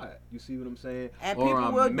I'm quiet. You see what I'm saying? And people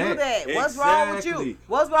will do that. What's wrong with you?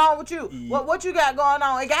 What's wrong with you? What you got going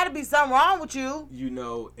on? It got to be something wrong with you. You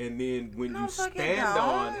know, and then when you stand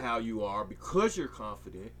on how you are because you're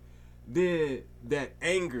confident, then that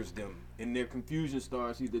angers them. And their confusion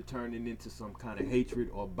starts either turning into some kind of hatred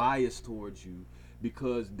or bias towards you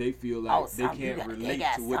because they feel like they can't relate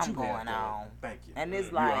to what you have going on. Thank you. And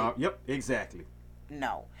it's like... Yep, exactly.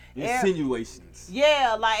 No. Insinuations.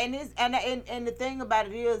 Yeah, like, and the thing about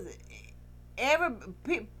it is,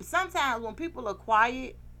 sometimes when people are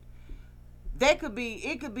quiet, it could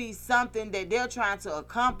be something that they're trying to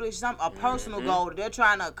accomplish, a personal goal that they're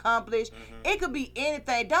trying to accomplish. It could be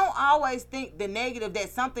anything. Don't always think the negative, that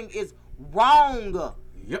something is wrong.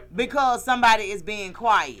 Yep. Because somebody is being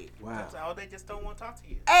quiet. Wow. Sometimes they just don't want to talk to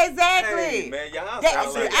you. Exactly. Hey, man,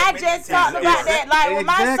 I just talked about that. Like, when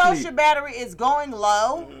my social battery is going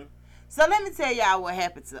low. So let me tell y'all what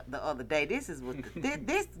happened the other day. This is what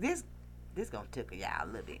this gonna tickle y'all a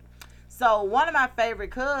little bit. So one of my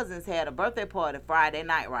favorite cousins had a birthday party Friday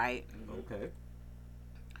night, right? Okay.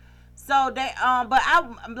 So they but I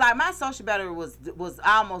like my social battery was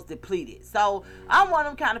almost depleted. So I'm one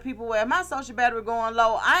of them kind of people where if my social battery going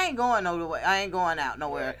low, I ain't going nowhere. I ain't going out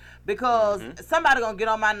nowhere because somebody gonna get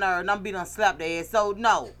on my nerve and I'm be done slap their ass. So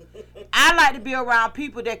no, I like to be around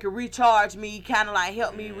people that can recharge me, kind of like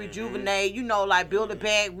help me rejuvenate. You know, like build it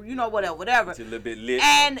back. You know, whatever. It's a little bit lit.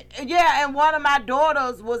 And yeah, and one of my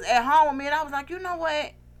daughters was at home with me, and I was like, you know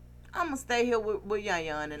what, I'm gonna stay here with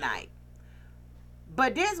Young tonight.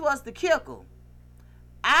 But this was the kicker.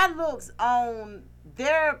 I looked on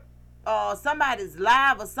their somebody's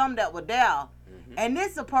live or something that were there, and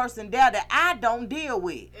this a person there that I don't deal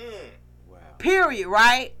with. Wow. Period,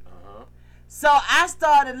 right? So I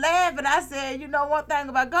started laughing. I said, you know one thing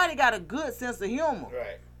about God, he got a good sense of humor.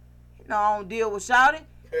 Right. You know, I don't deal with shouting.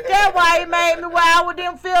 That's why he made me where I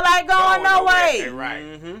didn't feel like going no way.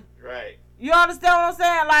 Right. Right. You understand what I'm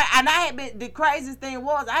saying? Like, and I had been, the craziest thing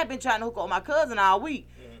was, I had been trying to hook up with my cousin all week.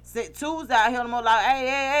 Tuesday, I hit him up like,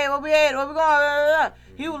 hey, where we at? Where we going?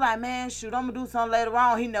 He was like, man, shoot, I'm going to do something later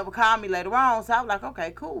on. He never called me later on. So I was like,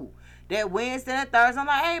 okay, cool. That Wednesday and Thursday, I'm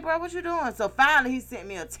like, hey, bro, what you doing? So finally, he sent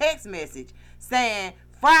me a text message saying,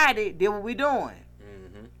 Friday, did what we doing.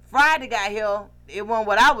 Friday got here, it wasn't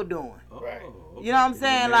what I was doing. Right. You know what I'm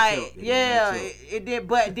saying? Like, yeah, it did.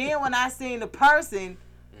 But then when I seen the person,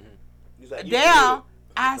 Like, there,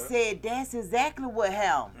 I said, that's exactly what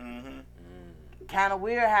happened. Kind of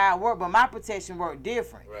weird how it worked, but my protection worked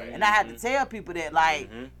different. Right. And I had to tell people that, like,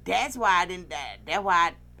 that's why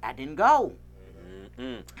I didn't go.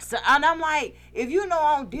 So, and I'm like, if you know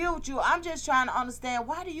I don't deal with you, I'm just trying to understand,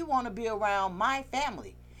 why do you want to be around my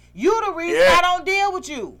family? You the reason I don't deal with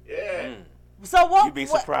you. Yeah. So what? You'd be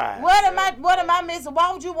surprised. What am I missing?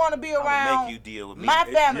 Why would you want to be around make you deal with me. my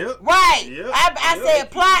family? Yep. Right. Yep. I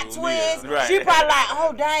said plot twist. Right. She probably like,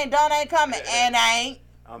 oh dang, Don ain't coming, and I ain't.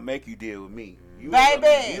 I'll make you deal with me.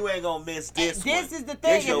 Baby. You ain't gonna miss this one. This is the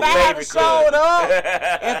thing. This If your I had favorite showed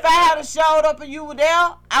cousin. up and you were there,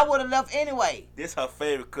 I would have left anyway. This her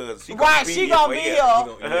favorite cousin. She Right, be she here gonna for be you.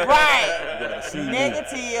 here. Right.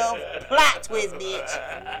 Negative plot twist,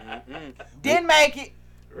 bitch. Didn't make it.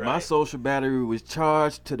 My social battery was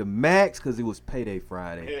charged to the max because it was payday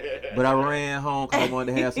Friday. But I ran home because I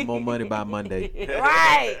wanted to have some more money by Monday.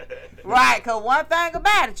 Right. Because one thing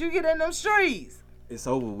about it, you get in them streets. It's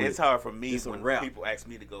over with. It's hard for me It's a when wrap. people ask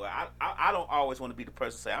me to go. I don't always want to be the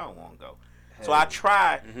person to say I don't want to go. So I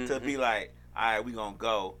try to be like, all right, we gonna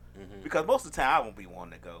go. Because most of the time I won't be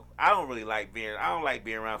wanting to go. I don't like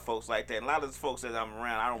being around folks like that. And a lot of the folks that I'm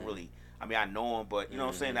around, I don't really. I mean, I know them, but you know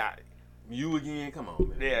what I'm saying. You again? Come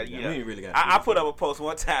on, man. Yeah. We ain't really got. I put up a post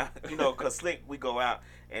one time, cause Slick, we go out,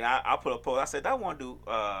 and I put up a post. I said I want to do.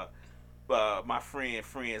 My friend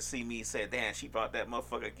see me said, damn, she brought that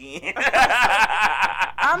motherfucker again.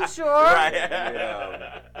 I'm sure. Right.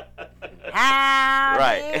 How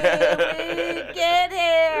Right. did we get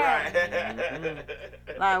here?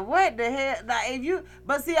 Right. Like, what the hell? Like, if you,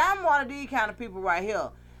 but see, I'm one of these kind of people right here.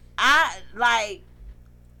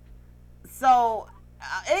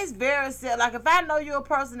 It's very sad. Like, if I know you're a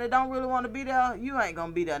person that don't really want to be there, you ain't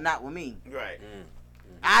gonna be there, not with me. Right.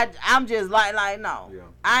 I'm just like no. Yeah.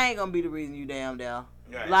 I ain't gonna be the reason you damn there.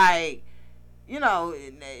 Right. Like,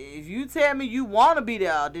 if you tell me you want to be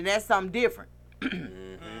there, then that's something different.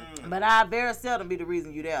 But I very seldom be the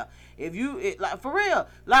reason you there. If you like for real,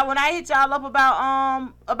 like when I hit y'all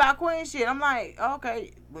up about Queen shit, I'm like,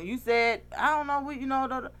 okay. When you said I don't know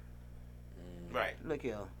what Right. Look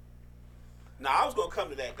here. No, I was gonna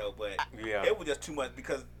come to that though, but it was just too much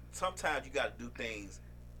because sometimes you gotta do things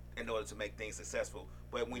in order to make things successful.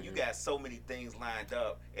 But when you got so many things lined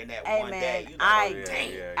up in that one day, you know,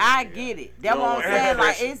 I get it. That's what I'm saying.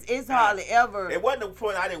 Like it's hardly ever. It wasn't the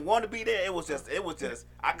point I didn't want to be there. It was just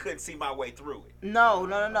I couldn't see my way through it. No.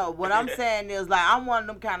 What I'm saying is like I'm one of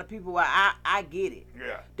them kind of people where I get it.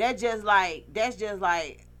 Yeah. That's just like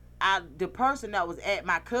the person that was at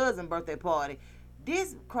my cousin's birthday party.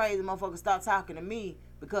 This crazy motherfucker stopped talking to me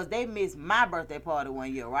because they missed my birthday party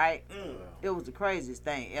one year, right? It was the craziest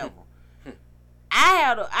thing ever.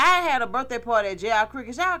 I had a birthday party at JR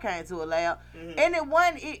Cricket. Y'all came to a lab, and I'm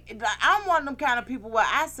one of them kind of people where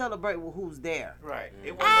I celebrate with who's there. Right.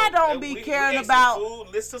 I don't be caring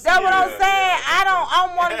about. That's what I'm saying.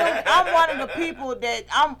 I'm one of the people that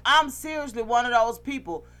I'm seriously one of those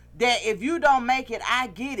people that if you don't make it, I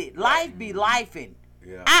get it. Life be lifing.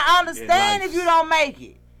 Yeah. I understand if you don't make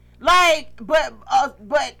it. Like, but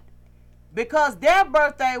because their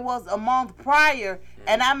birthday was a month prior,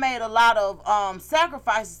 and I made a lot of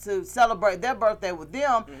sacrifices to celebrate their birthday with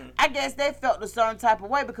them. I guess they felt a certain type of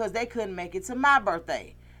way because they couldn't make it to my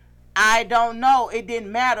birthday. I don't know. It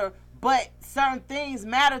didn't matter. But certain things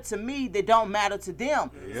matter to me that don't matter to them.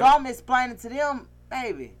 Yep. So I'm explaining to them,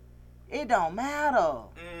 baby, it don't matter.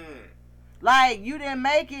 Like, you didn't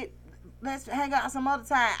make it. Let's hang out some other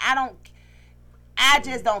time. I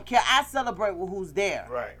just don't care. I celebrate with who's there.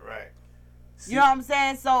 Right. You know what I'm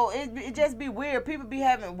saying? So it just be weird. People be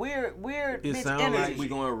having weird it bitch sounds energy. like we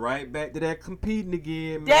going right back to that competing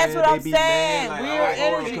again, man. That's what I'm be saying. Mad, like, Weird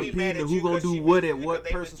energy. Competing who gonna do what at what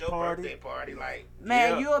person's party. Like,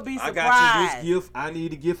 man, you'll be surprised. I got you this gift. I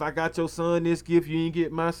need a gift. I got your son this gift. You ain't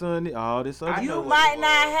get my son all this other. You might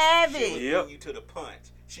not have it. She was you to the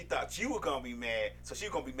punch. She thought you were gonna be mad, so she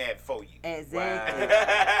was gonna be mad before you. Exactly.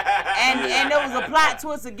 and there was a plot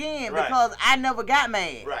twist again because I never got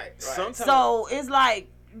mad. Right. So it's like,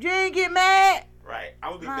 you ain't get mad. Right.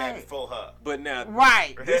 I'm gonna be mad before her. But now,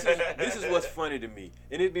 this is what's funny to me,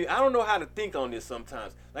 and I don't know how to think on this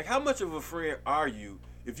sometimes. Like, how much of a friend are you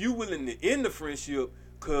if you willing to end the friendship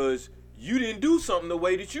because you didn't do something the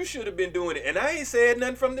way that you should have been doing it? And I ain't said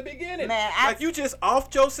nothing from the beginning. Man, you just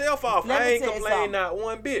offed yourself off. I ain't complaining not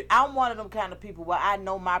one bit. I'm one of them kind of people where I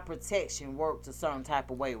know my protection works a certain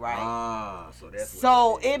type of way, right? So that's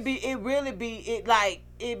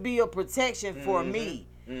it be a protection for me.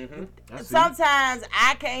 Sometimes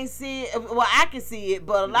I can't see it. Well, I can see it,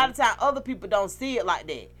 but a lot of times other people don't see it like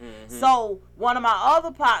that. So one of my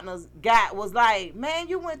other partners was like, man,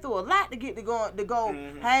 you went through a lot to get to go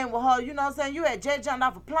hang with her. You know what I'm saying? You had just jumped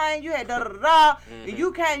off a plane. You had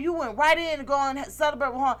and you went right in to go and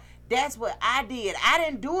celebrate with her. That's what I did. I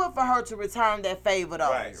didn't do it for her to return that favor, though.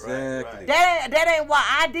 Right. That ain't why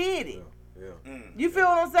I did it. You feel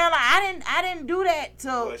what I'm saying? Like, I didn't do that to.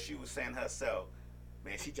 Well, she was saying herself.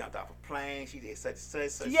 Man, she jumped off a plane. She did such and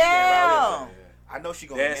such. Yeah. I know she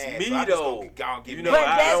gonna be mad. Me, so I though. You know,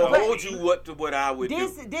 I don't hold you what I would do.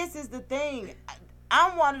 This is the thing.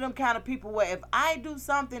 I'm one of them kind of people where if I do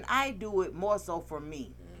something, I do it more so for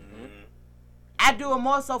me. I do it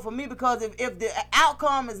more so for me because if the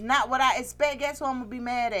outcome is not what I expect, guess who I'm gonna be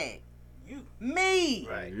mad at? You. Me.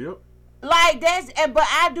 Right. Yep. Like but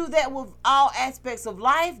I do that with all aspects of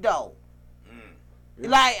life, though.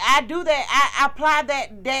 Like, I do that. I apply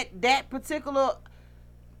that particular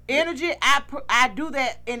energy. I do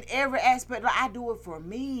that in every aspect. Like, I do it for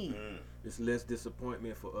me. It's less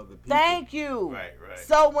disappointment for other people. Thank you. Right.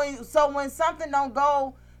 So when something don't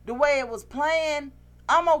go the way it was planned,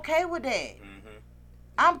 I'm okay with that.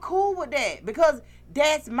 I'm cool with that because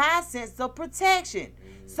that's my sense of protection.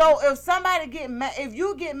 So if somebody if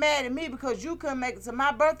you get mad at me because you couldn't make it to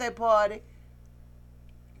my birthday party,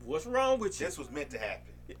 what's wrong with you? This was meant to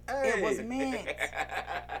happen. Hey. It was meant.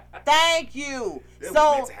 Thank you. Was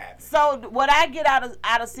meant to happen. So what I get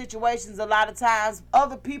out of situations a lot of times,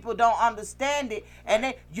 other people don't understand it,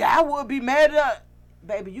 and I would be mad at.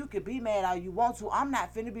 Baby, you could be mad all you want to. I'm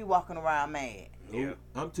not finna be walking around mad. Yeah.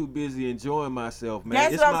 I'm too busy enjoying myself, man.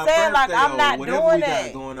 That's it's what I'm saying. Like, I'm not doing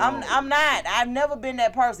that. I'm not. I've never been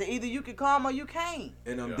that person. Either you can come or you can't.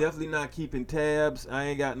 And I'm definitely not keeping tabs. I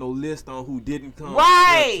ain't got no list on who didn't come.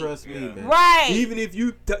 Right. Trust me, man. Right. Even if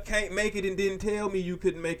you can't make it and didn't tell me you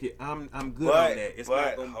couldn't make it, I'm good on that. It's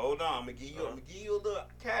not gonna... hold on. I'm gonna give you a little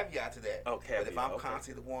caveat to that. Okay. But if I'm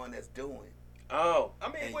constantly the one that's doing. Oh, I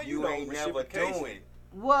mean, and you ain't never doing.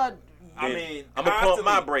 What? I mean, I'm gonna pump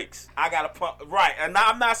my brakes. I gotta pump, right? And now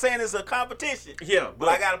I'm not saying it's a competition. Yeah, but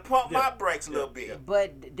I gotta pump my brakes a little bit.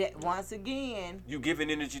 But once again, you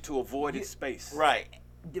giving energy to avoid its space, right?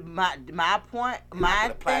 My point,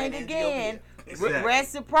 my thing again. Exactly.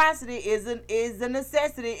 Reciprocity is a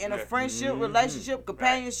necessity in a friendship, relationship,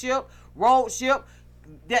 companionship, roadship.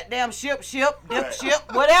 That damn ship,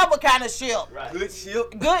 whatever kind of ship. Right. Good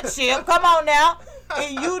ship. Come on now.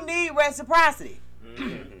 And you need reciprocity.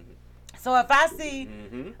 So if I see,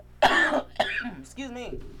 excuse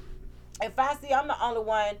me, if I see I'm the only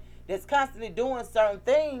one that's constantly doing certain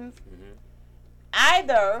things,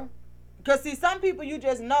 either, because see, some people you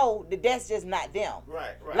just know that's just not them.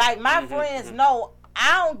 Right. Like my friends know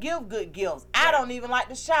I don't give good gifts. I don't even like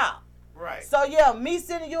to shop. Right. So yeah, me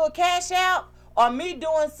sending you a cash out or me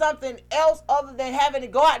doing something else other than having to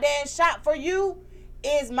go out there and shop for you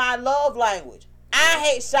is my love language. I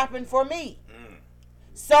hate shopping for me.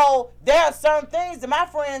 So there are certain things that my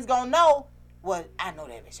friends gonna know. Well, I know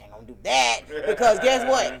that bitch ain't gonna do that because guess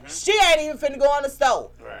what? She ain't even finna go in the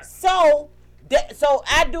store. Right. So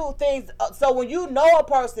I do things. So when you know a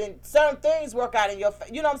person, certain things work out in your.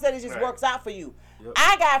 You know what I'm saying? It just works out for you. Yep.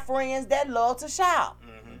 I got friends that love to shop.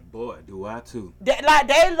 Boy, do I too. They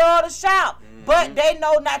love to shop, but they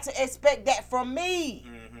know not to expect that from me.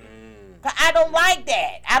 Cause I don't like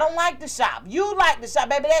that. I don't like to shop. You like to shop,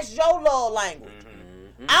 baby. That's your love language.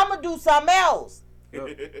 I'ma do something else.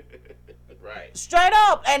 Right. Straight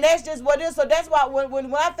up, and that's just what it is. So that's why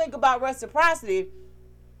when I think about reciprocity,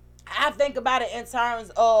 I think about it in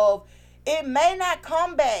terms of it may not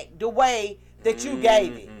come back the way that you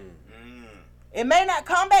gave it. It may not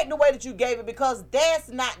come back the way that you gave it because that's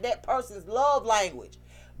not that person's love language.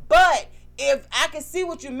 But if I can see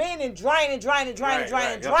what you mean in draining,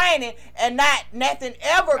 and not nothing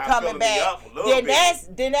ever coming back, then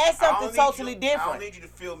that's something totally different. I don't need you to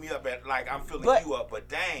fill me up like I'm filling you up, but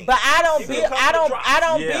dang. But I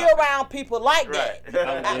don't be around people like that.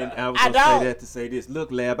 And I was gonna say that to say this. Look,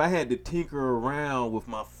 Lab, I had to tinker around with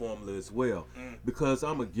my formula as well because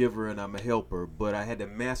I'm a giver and I'm a helper, but I had to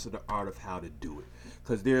master the art of how to do it.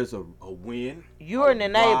 Because there's a when, you're an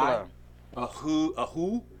enabler, a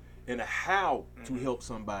who, and a how to help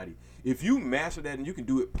somebody. If you master that and you can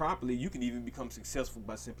do it properly, you can even become successful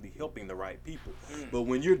by simply helping the right people. But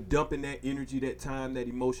when you're dumping that energy, that time, that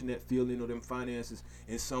emotion, that feeling, or them finances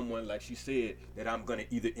in someone, like she said, that I'm going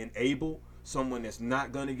to either enable, someone that's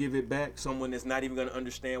not going to give it back, someone that's not even going to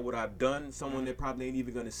understand what I've done, someone that probably ain't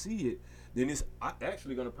even going to see it, then it's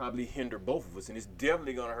actually going to probably hinder both of us, and it's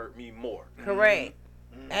definitely going to hurt me more. Correct.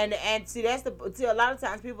 And see, a lot of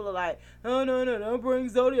times people are like, oh no, don't bring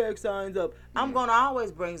zodiac signs up. I'm gonna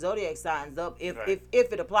always bring zodiac signs up if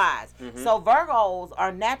it applies. So Virgos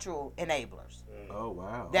are natural enablers. Oh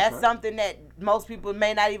wow. That's something that most people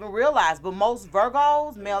may not even realize, but most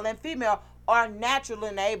Virgos, male and female, are natural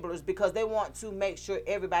enablers because they want to make sure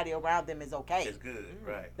everybody around them is okay. It's good,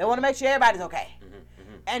 right? They want to make sure everybody's okay,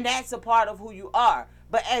 and that's a part of who you are.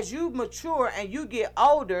 But as you mature and you get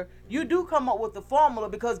older, you do come up with the formula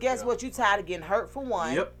because guess what? You're tired of getting hurt for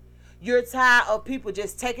one. Yep. You're tired of people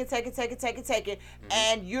just taking,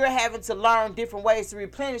 and you're having to learn different ways to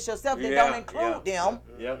replenish yourself that don't include them.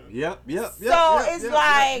 Yep. So it's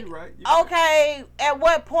like, okay, at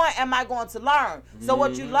what point am I going to learn? So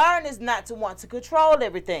what you learn is not to want to control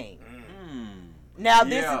everything. Now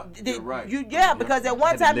because at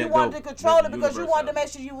one time you wanted to control it because you wanted to make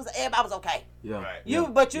sure everybody was okay.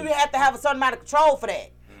 But you have to have a certain amount of control for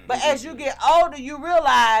that. But as you get older, you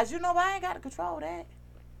realize, I ain't got to control that.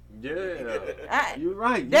 Yeah, you're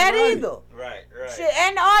right. Either. Right. Shit,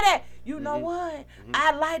 and all that. You know what?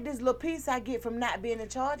 I like this little piece I get from not being in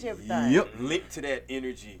charge of everything. Yep. Link to that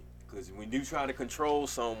energy. Because when you try to control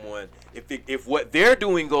someone, if what they're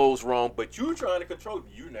doing goes wrong, but you're trying to control,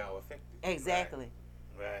 you're now affected. Exactly.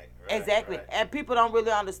 Right. Exactly. And people don't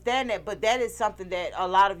really understand that, but that is something that a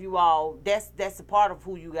lot of you all, that's a part of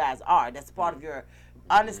who you guys are. That's a part of your,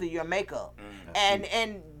 honestly, your makeup.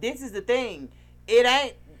 And this is the thing. It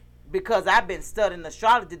ain't because I've been studying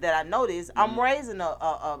astrology that I know this. I'm raising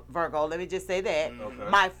a Virgo. Let me just say that. Okay.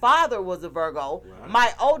 My father was a Virgo. Right.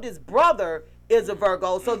 My oldest brother is a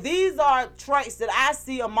Virgo. So these are traits that I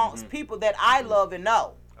see amongst people that I love and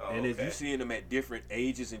know. And as you seeing them at different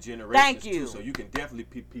ages and generations too, so you can definitely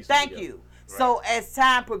piece them together. Thank you. Right. So as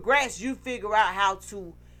time progresses, you figure out how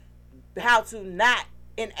to not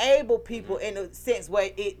enable people in a sense where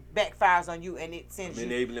it backfires on you and it sends you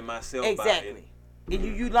enabling myself exactly. And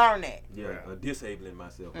you learn that. Yeah, disabling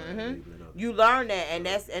myself. You learn that, and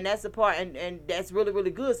that's the part, and that's really,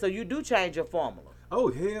 really good. So you do change your formula. Oh,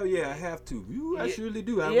 hell yeah, I have to. I surely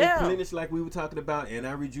do. I replenish like we were talking about, and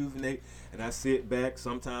I rejuvenate, and I sit back.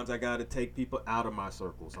 Sometimes I got to take people out of my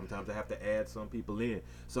circle. Sometimes I have to add some people in.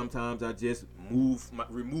 Sometimes I just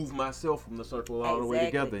remove myself from the circle all the way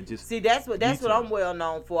together. And just see, that's what I'm well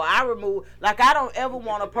known for. I don't ever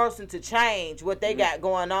want a person to change what they got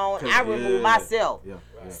going on. I remove myself. Yeah.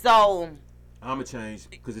 Right. So I'm a change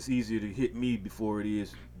because it's easier to hit me before it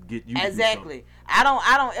is get you. Exactly. I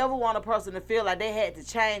don't ever want a person to feel like they had to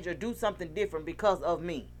change or do something different because of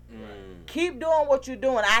me. Keep doing what you're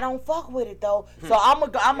doing. I don't fuck with it though. So I'm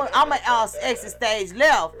exit stage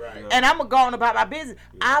left, and I'm gonna go on about my business.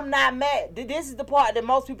 I'm not mad. This is the part that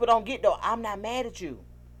most people don't get though. I'm not mad at you.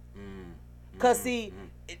 Cause see,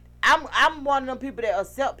 I'm one of them people that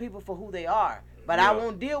accept people for who they are, but I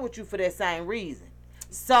won't deal with you for that same reason.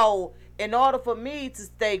 So in order for me to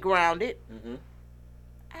stay grounded,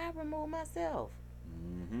 I remove myself.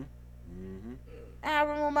 I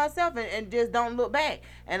remove myself and just don't look back.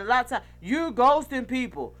 And a lot of times, you're ghosting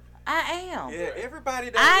people. I am. Yeah,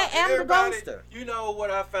 everybody. I am the ghoster. You know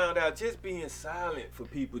what I found out? Just being silent for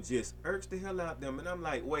people just irks the hell out of them. And I'm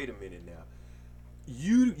like, wait a minute now.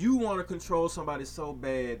 you want to control somebody so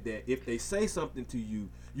bad that if they say something to you,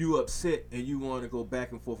 you upset and you want to go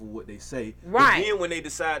back and forth with what they say. Right. And then when they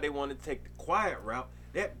decide they want to take the quiet route,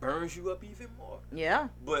 that burns you up even more. Yeah.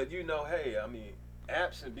 But hey, I mean,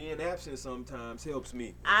 being absent sometimes helps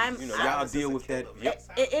me. I'm y'all deal with that. Yep.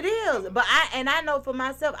 It is, but I know for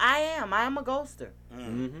myself, I am a ghoster.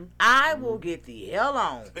 Mm-hmm. I will get the hell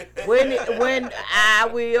on when I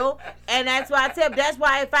will, and that's why I tell. That's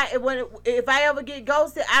why if I ever get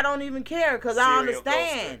ghosted, I don't even care because I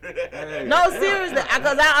understand. No, seriously,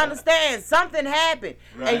 because I understand something happened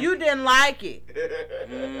and you didn't like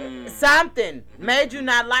it. Something made you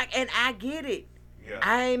not like, and I get it. Yeah.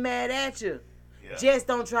 I ain't mad at you. Just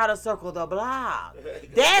don't try to circle the block.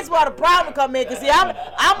 That's where the problem come in. Cause see, I'm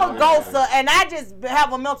a ghoster, and I just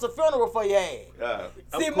have a mental funeral for your ass.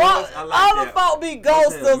 See, other folk be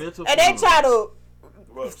ghosters, and they try to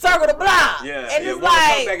circle the block. Yeah, and it's come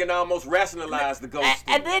like back and almost rationalize the ghost.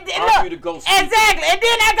 and then argue the look, ghost. exactly. And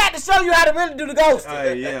then I got to show you how to really do the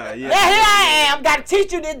ghosting. Yeah. Now here I am, got to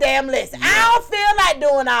teach you this damn lesson. I don't feel like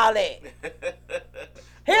doing all that.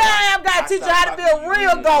 Here I am, got to teach you how to be a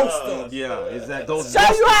real ghoster. Yeah, is that ghost? Show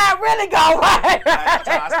you how it really go, right? I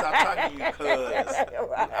stopped talking to you, cuz.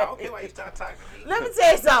 I don't care why you start talking to me. Let me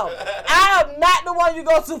tell you something. I am not the one you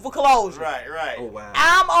go to for closure. Right. Oh, wow.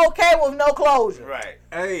 I'm okay with no closure. Right.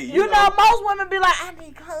 Hey, You know, most women be like, I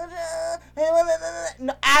need closure.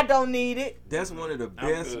 No, I don't need it. that's one of the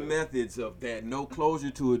best methods of that. No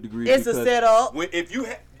closure to a degree. It's a setup. If you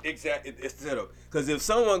have exactly, it's set up. Because if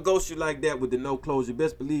someone ghosts you like that with the no closure,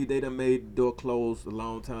 best believe they done made the door closed a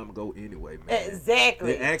long time ago anyway, man.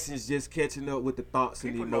 Exactly. The actions just catching up with the thoughts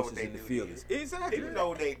and the People know what emotions they and the do, feelings. yeah. Exactly. People know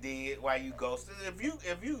what they did, why you ghosted.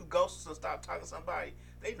 If you ghosted and stop talking to somebody,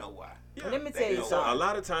 they know why. Let me tell you know something. A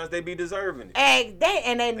lot of times they be deserving it. And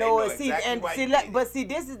they know it. See, exactly and why see, you did it. but see,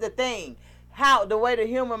 this is the thing. How the way the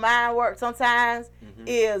human mind works sometimes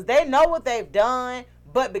is they know what they've done,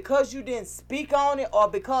 but because you didn't speak on it or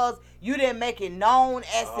because you didn't make it known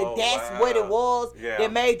as to that's what it was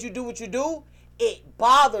that made you do what you do, it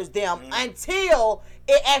bothers them until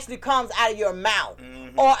it actually comes out of your mouth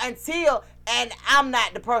or until. And I'm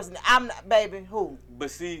not the person. I'm not, baby. Who?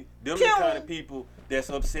 But see, them the kind of people that's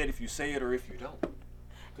upset if you say it or if you don't.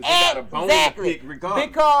 Because they got a bone to pick regardless.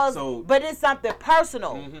 Because, but it's something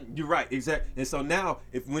personal. You're right, exactly. And so now,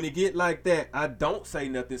 when it get like that, I don't say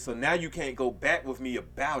nothing. So now you can't go back with me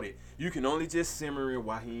about it. You can only just simmer in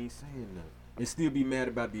why he ain't saying nothing, and still be mad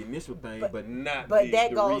about the initial thing, but not. But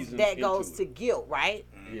that goes to guilt, right?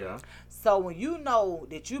 Yeah. So when you know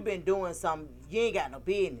that you've been doing something, you ain't got no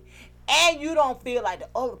business, and you don't feel like the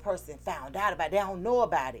other person found out about it, they don't know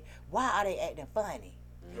about it. Why are they acting funny?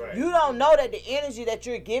 Right. You don't know that the energy that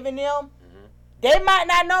you're giving them, they might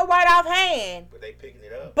not know right offhand. But they picking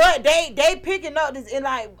it up. But they picking up this, and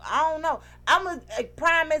like, I don't know. I'm a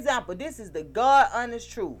prime example. This is the God honest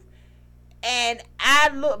truth. And I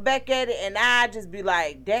look back at it and I just be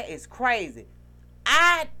like, that is crazy.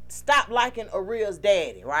 I stopped liking Aria's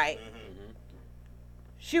daddy, right?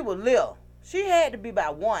 She was little. She had to be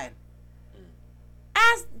about 1.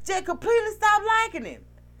 I just completely stopped liking him.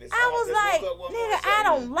 I was like, nigga, I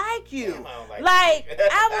don't like you.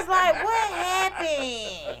 I was like, what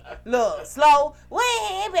happened? Look, slow.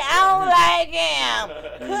 What happened? I don't like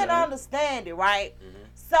him. Couldn't understand it, right?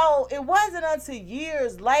 So it wasn't until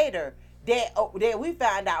years later that we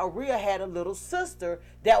found out Aria had a little sister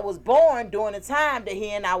that was born during the time that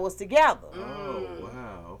he and I was together. Oh,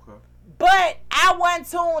 wow, okay. But I wasn't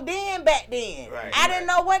tuned in back then. Right, I didn't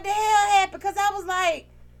know what the hell happened because I was like,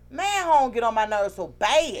 man, home get on my nerves so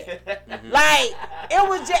bad. Like, it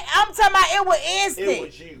was just, I'm talking about it was instant. It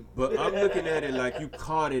was you. But I'm looking at it like you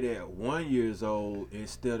caught it at 1 year old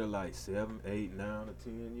instead of like 7, 8, 9, or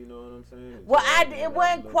 10. You know what I'm saying? Well, it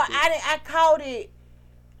wasn't quite. I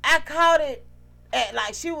caught it at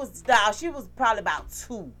like she was probably about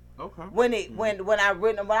 2. Okay. When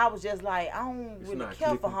I was just like, I don't really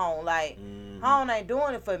care for home. Like, home ain't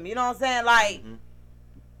doing it for me. You know what I'm saying? Like,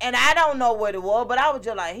 and I don't know what it was, but I was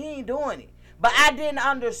just like, he ain't doing it. But I didn't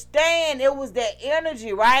understand it was that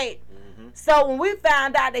energy, right? So when we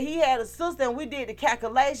found out that he had a sister and we did the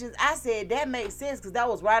calculations, I said that makes sense because that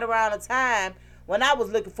was right around the time when I was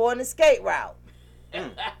looking for an escape route.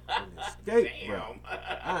 Escape route.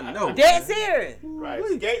 I know. Dead serious. Right,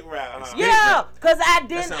 skate route, huh? Yeah, because I That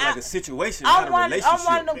didn't. sounds like a situation, I'm not a relationship.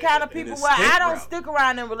 one of them kind of people where I don't stick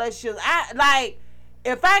around in relationships.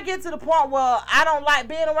 If I get to the point where I don't like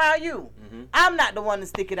being around you, I'm not the one to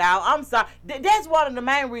stick it out. I'm sorry. That's one of the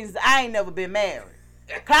main reasons I ain't never been married.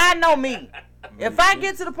 Cause I know me. If I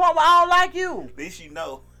get to the point where I don't like you, At least you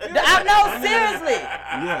know. I know, seriously.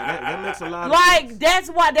 Yeah, that makes a lot of Like, sense.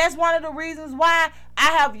 that's one of the reasons why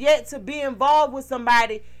I have yet to be involved with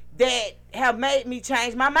somebody that have made me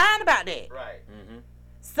change my mind about that. Right.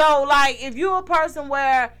 So, like, if you're a person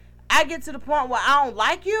where I get to the point where I don't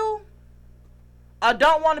like you or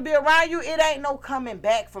don't want to be around you, it ain't no coming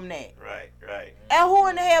back from that. Right. And who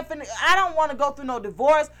in the hell I don't want to go through no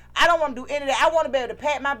divorce. I don't want to do any of that. I want to be able to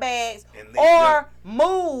pack my bags or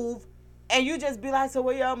move, and you just be like, so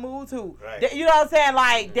where y'all move to? Right. You know what I'm saying?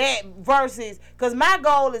 Like that versus, because my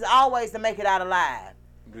goal is always to make it out alive.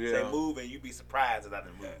 Yeah. Say move and you be surprised that I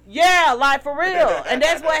didn't move. Yeah, like for real. And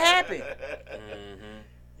that's what happened.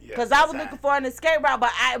 Because I was looking for an escape route,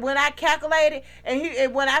 but when I calculated,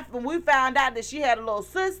 and when we found out that she had a little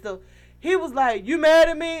sister, he was like, you mad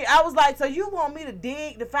at me? I was like, so you want me to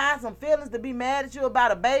dig to find some feelings to be mad at you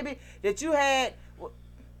about a baby that you had?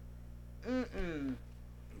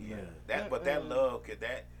 Yeah. But that love,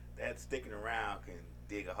 that sticking around can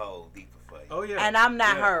dig a hole deeper for you. Oh yeah. And I'm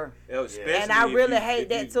not her. And I really hate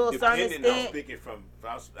that to a certain extent. Speaking from,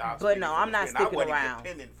 but no, I'm not sticking around. I wasn't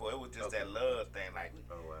dependent for it. It was just that love thing, like,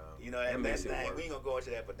 you know, that thing. We ain't gonna go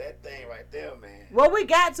into that, but that thing right there, man. Well, we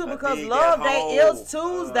got to, because Love Day is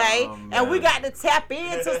Tuesday, and we got to tap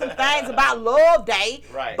into some things about Love Day.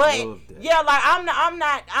 Right. But Love Day. yeah, like I'm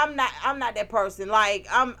not that person. Like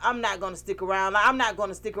I'm not gonna stick around. Like I'm not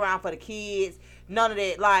gonna stick around for the kids. None of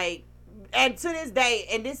that. Like, and to this day,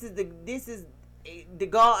 and this is the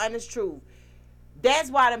God honest truth.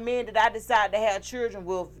 That's why the men that I decided to have children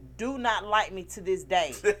with do not like me to this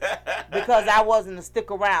day, because I wasn't a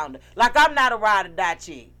stick around. Like, I'm not a ride or die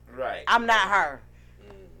chick. Right. I'm not her.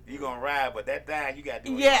 You gonna ride, but that thing you got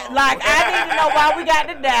to do. Yeah, like I need to know why we got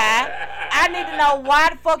to die. I need to know why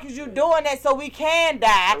the fuck is you doing that so we can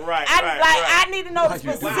die. Right. I need to know the Why you do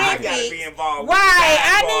specifics. that? I gotta be involved. Right.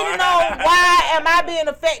 I need to know why am I being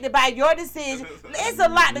affected by your decision. It's a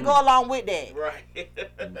lot to go along with that. Right.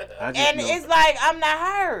 And it's like I'm not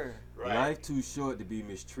her. Right. Life too short to be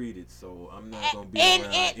mistreated, so I'm not gonna be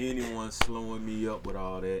around anyone slowing me up with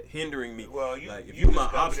all that, hindering me. Well, if you my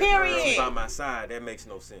option Period. by my side, that makes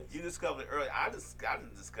no sense. You discovered it early. I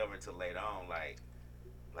didn't discover it till later on. Like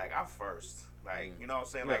I'm first. Like, you know what I'm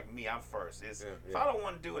saying? Like me, I'm first. If I don't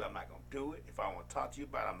want to do it, I'm not gonna do it. If I want to talk to you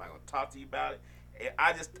about it, I'm not gonna talk to you about it.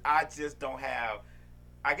 I just don't have.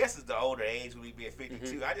 I guess it's the older age when we being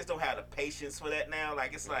 52. I just don't have the patience for that now.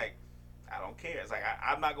 Like, it's like, I don't care. It's like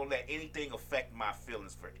I'm not gonna let anything affect my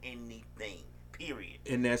feelings for anything. Period.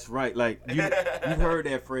 And that's right. Like you heard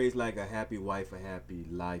that phrase, like a happy wife, a happy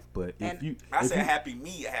life. But I say happy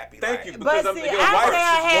me, a happy Thank life. you. But Because see, your I wife say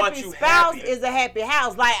a just wants happy you spouse happy. is a happy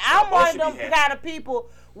house. Like, I'm both one of should them be happy. kind of people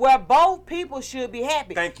where both people should be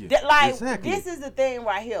happy. Thank you. Like, Exactly. this is the thing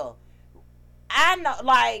right here. I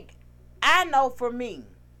know for me,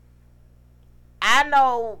 I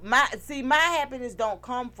know my happiness don't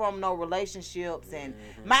come from no relationships, and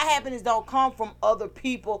my happiness don't come from other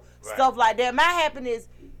people, stuff like that. My happiness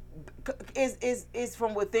is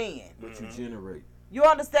from within. what you generate. You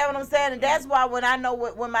understand what I'm saying? And that's why when I know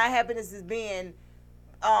when my happiness is being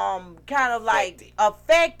kind of like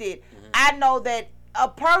affected, I know that a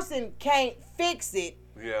person can't fix it,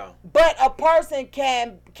 but a person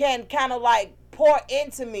can kind of like pour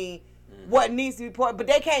into me what needs to be poured, but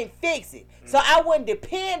they can't fix it. So I wouldn't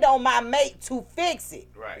depend on my mate to fix it.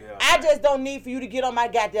 Right. Yeah. I just don't need for you to get on my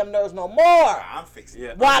goddamn nerves no more. I'm fixing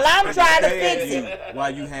it. While I'm trying to fix it.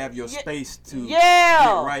 While you have your space to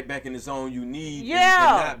get right back in the zone you need,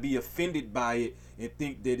 and not be offended by it and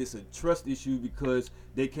think that it's a trust issue because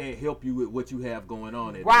they can't help you with what you have going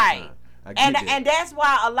on at Right. that time. And that's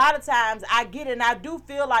why a lot of times I get it, and I do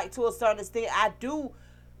feel like to a certain extent I do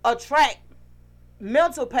attract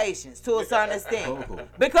mental patients to a certain extent.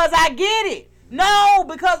 Because I get it.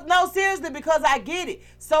 Seriously, because I get it.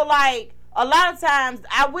 So like a lot of times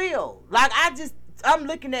I will. Like I'm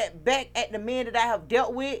looking back at the men that I have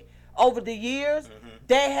dealt with over the years.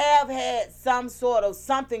 They have had some sort of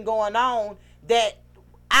something going on that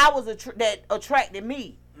that attracted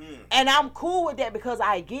me. And I'm cool with that because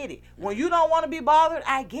I get it. When you don't want to be bothered,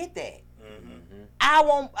 I get that. I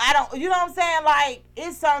don't, you know what I'm saying? Like,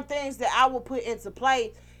 it's some things that I will put into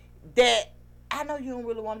play that I know you don't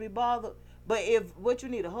really want to be bothered, but if what you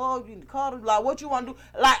need a hug, you need to cuddle, like what you want to do,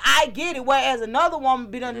 like I get it. Whereas another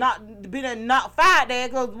woman be done not fired there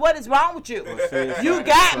because what is wrong with you? You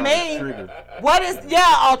got me. What is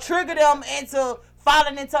or trigger them into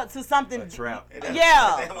falling into something. A trap.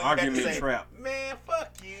 Yeah. Argument trap. Man,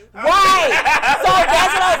 fuck you. Right. So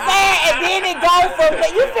that's what I'm saying. And then it goes from,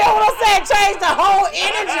 you feel what I'm saying? Change the whole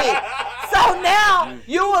energy. So now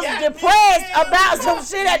you was depressed about some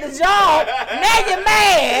shit at the job. Now you're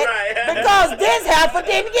mad because this heifer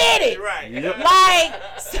didn't get it. Right. Yep. Like,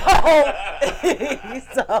 so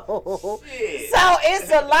it's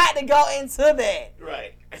a lot to go into that.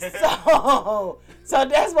 Right. So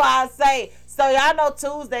that's why I say. So y'all know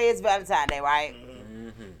Tuesday is Valentine's Day, right?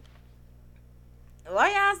 Mm-hmm. Why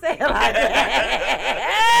y'all say it like that?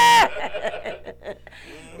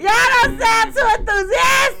 Y'all don't sound too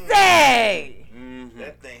enthusiastic.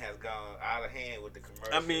 That thing has gone out of hand with the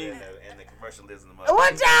commercial and the commercialism of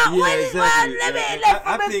What y'all? Yeah, exactly.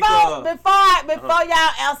 Before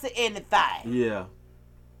y'all answer anything, Yeah.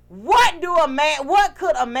 what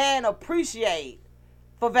could a man appreciate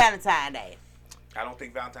for Valentine's Day? I don't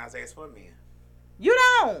think Valentine's Day is for men. You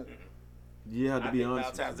don't. Yeah, to I be think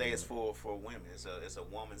honest. Valentine's Day is for women. It's a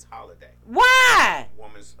woman's holiday. Why?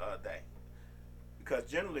 Woman's day. Because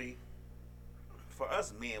generally, for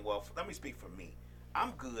us men, well, let me speak for me.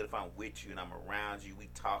 I'm good if I'm with you and I'm around you. We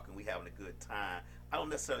talking, we having a good time. I don't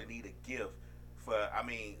necessarily need a gift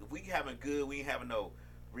if we having good, we ain't having no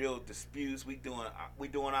real disputes. We doing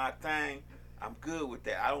our thing. I'm good with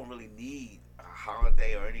that. I don't really need a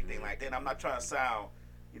holiday or anything like that. I'm not trying to sound,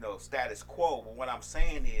 status quo. But what I'm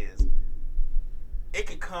saying is, it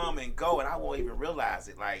can come and go, and I won't even realize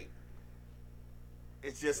it. Like,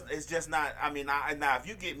 it's just not. I mean, now if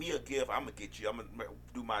you get me a gift, I'm gonna get you. I'm gonna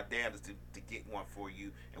do my damnedest to get one for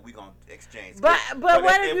you, and we gonna exchange. But what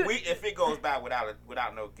if it goes by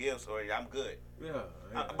without no gifts, I'm good. Yeah.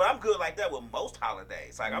 But I'm good like that with most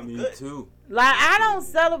holidays. Like, I'm good. Me too. Like, I don't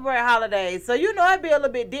celebrate holidays, so it'd be a little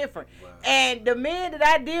bit different. Wow. And the men that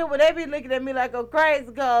I deal with, they be looking at me like I'm crazy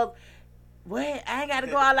because, I ain't got to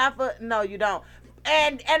go all out for. No, you don't.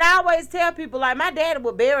 And I always tell people, like, my daddy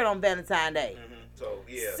was buried on Valentine's Day. Mm-hmm. So,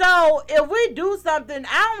 yeah. So if we do something,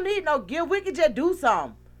 I don't need no gift. We can just do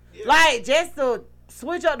something, like just to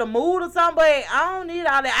switch up the mood or something. But I don't need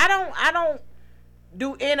all that. I don't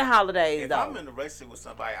do any holidays though. If I'm in a relationship with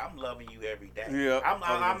somebody, I'm loving you every day. Yeah.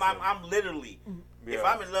 I'm literally. Yeah. If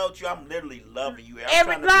I'm in love with you, I'm literally loving you.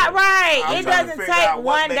 Right. I'm It trying to doesn't figure take out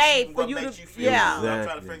what one makes day you- for what you makes to. you feel Yeah. good. I'm trying to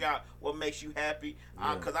Exactly. figure out what makes you happy.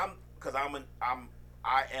 Yeah.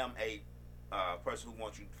 I am a person who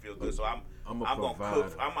wants you to feel good. So I'm gonna provider.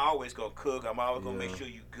 cook. I'm always gonna cook. I'm always gonna make sure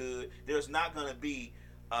you good. There's not gonna be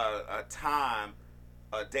a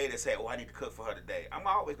day that say, "Oh, I need to cook for her today." I'm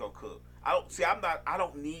always gonna cook. I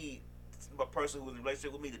don't need a person who's in a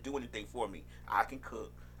relationship with me to do anything for me. I can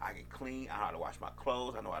cook. I can clean. I know how to wash my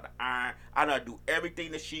clothes. I know how to iron. I know how to do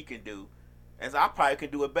everything that she can do, and so I probably can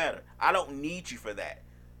do it better. I don't need you for that.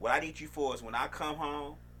 What I need you for is when I come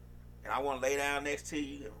home and I want to lay down next to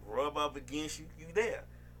you and rub up against you, you there.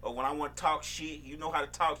 Or when I want to talk shit, you know how to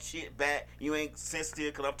talk shit back. You ain't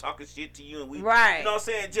sensitive because I'm talking shit to you, and we, Right. You know what I'm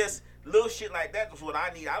saying? Just little shit like that is what I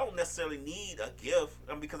need. I don't necessarily need a gift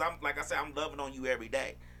because like I said, I'm loving on you every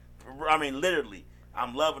day. I mean, literally,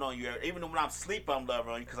 I'm loving on you. Even when I'm asleep, I'm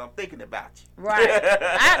loving on you because I'm thinking about you. Right.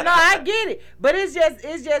 I get it. But it's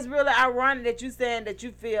just really ironic that you saying that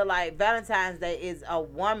you feel like Valentine's Day is a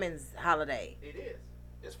woman's holiday. It is.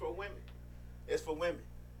 It's for women. It's for women.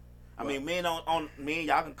 I mean, men on men,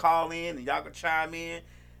 y'all can call in and y'all can chime in.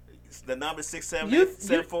 It's the number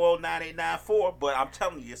 678-740-9894. But I'm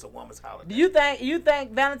telling you, it's a woman's holiday. Do you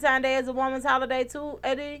think Valentine's Day is a woman's holiday too,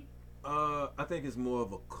 Eddie? I think it's more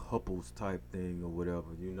of a couples type thing or whatever,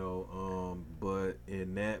 but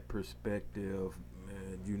in that perspective,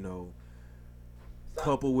 man,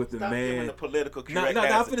 couple with the Stop man. giving the political No, correct I'm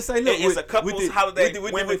answer. finna say, look, it's a couple's holiday.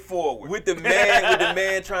 Women forward. With the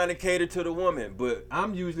man trying to cater to the woman, but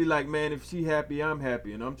I'm usually like, man, if she happy, I'm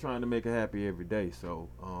happy, and I'm trying to make her happy every day. So,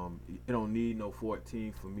 it don't need no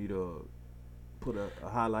 14 for me to put a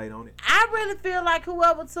highlight on it. I really feel like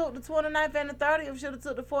whoever took the 29th and the 30th should have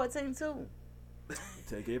took the 14th too.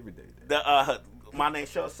 Take every day. Then. My name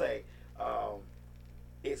shall say,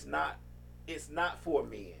 it's not for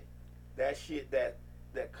men. That shit that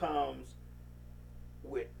comes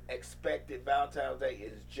with expected Valentine's Day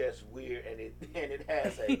is just weird, and it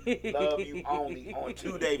has a love you only on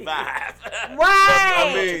 2-day vibe.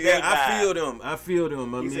 Right. I feel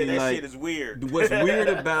them. He said that shit is weird. What's weird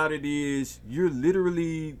about it is you're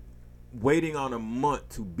literally waiting on a month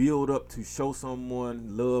to build up to show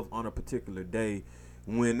someone love on a particular day,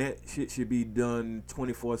 when that shit should be done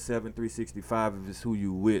 24/7, 365 if it's who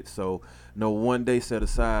you with. So no one day set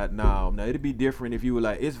aside. Now it'd be different if you were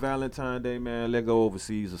like, it's Valentine's Day, man, let's go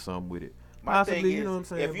overseas or something with it. My thing Possibly, is, you know what I'm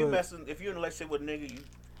saying? if you're in a relationship with a nigga, you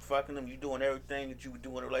fucking him, you doing everything that you would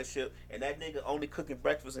do in a relationship, and that nigga only cooking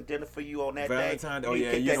breakfast and dinner for you on that Valentine's day. Day. Oh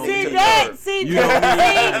yeah, you kick don't that need nigga to to the that- curb. see You don't need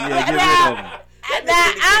that- get rid of them. I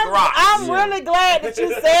I'm really glad that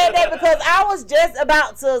you said that because I was just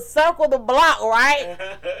about to circle the block, right?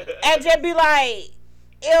 And just be like,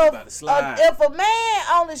 if a man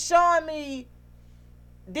only showing me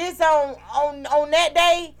this on that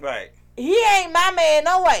day, right? He ain't my man,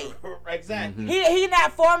 no way. Exactly. He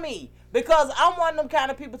not for me because I'm one of them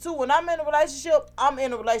kind of people too. When I'm in a relationship, I'm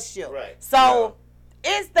in a relationship. Right. So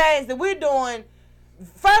it's things that we're doing.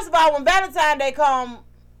 First of all, when Valentine's Day come,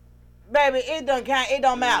 baby, it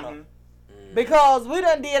don't matter. Because we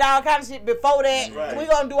done did all kind of shit before that. Right. We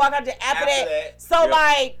gonna do all kind of shit after that. So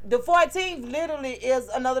like the 14th literally is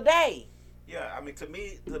another day. Yeah, I mean to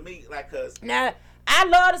me, like, cause now I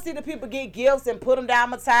love to see the people get gifts and put them down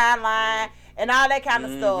my timeline and all that kind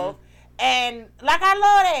of stuff. And like I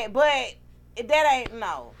love that, but that ain't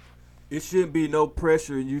no. It shouldn't be no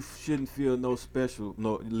pressure. You shouldn't feel no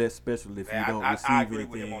less special if you don't receive I agree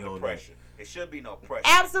anything with him on the pressure. It should be no pressure.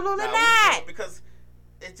 Absolutely not. Because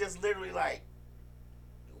it's just literally like,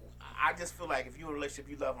 I just feel like if you're in a relationship,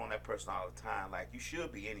 you love on that person all the time. Like you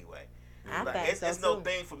should be anyway. It's no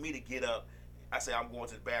thing for me to get up. I say I'm going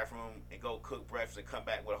to the bathroom and go cook breakfast and come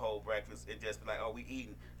back with a whole breakfast and just be like, oh, we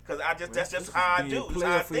eating. Because that's just how I do. That's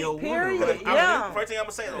how I think. Period. First thing I'm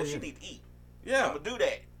gonna say, oh, she need to eat. Yeah. I'm gonna do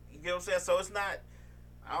that. You get what I'm saying? So it's not.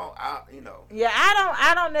 Yeah,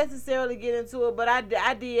 I don't necessarily get into it, but I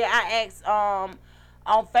asked on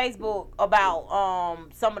Facebook about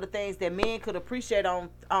some of the things that men could appreciate on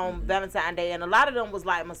Valentine's Day, and a lot of them was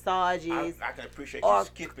like massages. I can appreciate you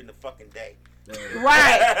skipping the fucking day.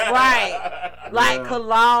 Right. Like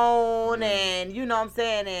cologne and you know what I'm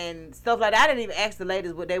saying and stuff like that. I didn't even ask the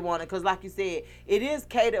ladies what they wanted because like you said, it is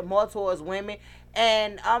catered more towards women.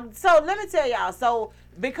 And so let me tell y'all, so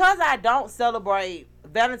because I don't celebrate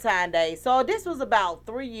Valentine's Day, so this was about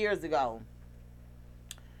 3 years ago.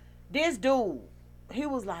 This dude, he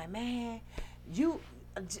was like, man,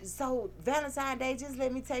 so Valentine's Day, just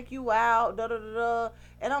let me take you out, da da da da.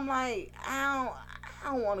 And I'm like, I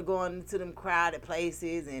don't want to go into them crowded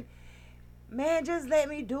places, and man, just let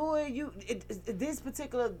me do it. This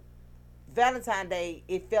particular Valentine's Day,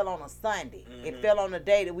 it fell on a Sunday. It fell on the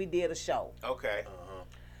day that we did a show. Okay.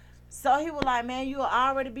 So he was like, man, you'll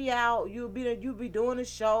already be out. You'll be doing a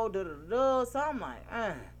show, da da da. So I'm like,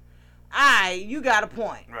 all right, you got a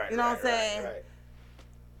point. Right. You know what I'm saying? Right.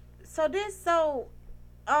 So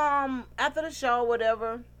after the show,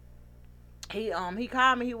 whatever, he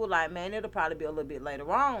called me. He was like, man, it'll probably be a little bit later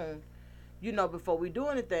on, you know, before we do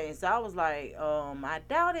anything. So I was like, I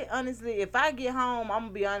doubt it, honestly. If I get home, I'm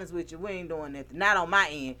gonna be honest with you, we ain't doing nothing. Not on my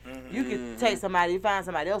end. You can take somebody, find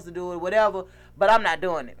somebody else to do it, whatever, but I'm not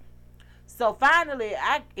doing it. So finally,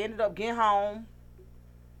 I ended up getting home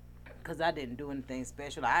because I didn't do anything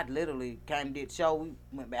special. I literally came and did the show. We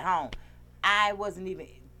went back home. I wasn't even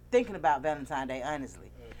thinking about Valentine's Day, honestly.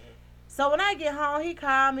 So when I get home, he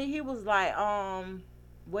called me. He was like,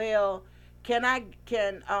 well, can I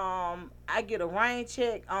get a rain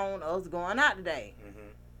check on us going out today?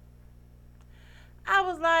 I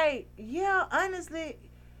was like, yeah, honestly.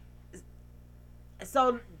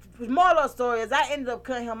 So moral of the story is I ended up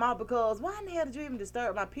cutting him off because why in the hell did you even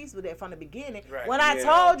disturb my peace with that from the beginning? Right. When I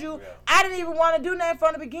told you I didn't even want to do nothing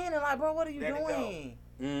from the beginning. Like, bro, what are you doing?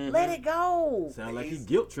 Let it go. Sound like he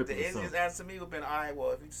guilt tripping or something. The easiest answer to me would have been, all right,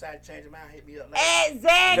 well, if you decide to change your mind, hit me up later.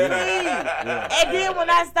 Exactly. And then when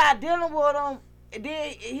I started dealing with him,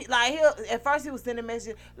 then at first he was sending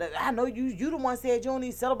messages like, I know you the one said you don't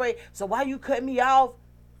need to celebrate, so why you cut me off?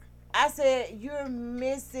 I said, you're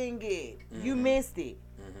missing it. You missed it.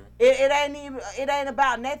 It ain't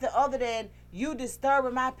about nothing other than you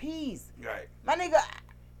disturbing my peace. Right. My nigga,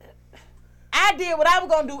 I did what I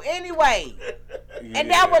was gonna do anyway.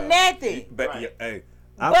 And that was nothing. But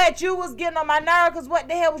but you was getting on my nerve because what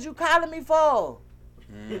the hell was you calling me for?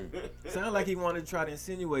 Sound like he wanted to try to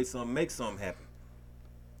insinuate something, make something happen.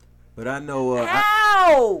 But I know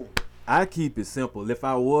how? I keep it simple. If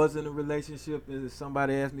I was in a relationship and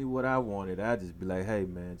somebody asked me what I wanted, I'd just be like, hey,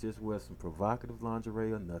 man, just wear some provocative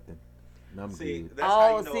lingerie or nothing. And I'm good. That's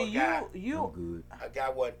how you know I'm good. A guy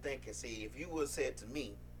wasn't thinking, see, if you would have said to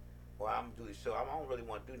me, well, I'm going to do the show, I don't really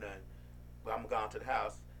want to do nothing, but I'm going to the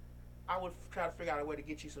house, I would try to figure out a way to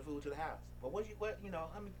get you some food to the house. But let me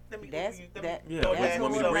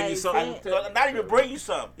bring you something. Not even bring you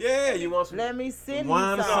some. Yeah, you want some. Let me send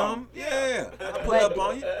wine you some. Yeah, I'll put up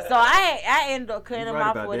on you. So I ended up cutting him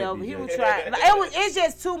off or whatever. He was trying. It's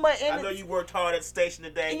just too much. I know you worked hard at the station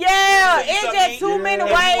today. Yeah, it's just too many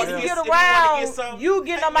ways to get around. You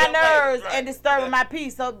getting on my nerves and disturbing my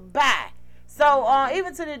peace. So bye. So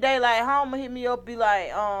even to the day, like Homer hit me up, be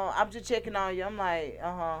like, I'm just checking on you. I'm like,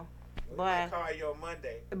 boy. I call you on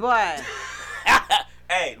Monday. Boy.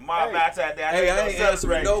 Hey, tomorrow Valentine's Day. Hey, I ain't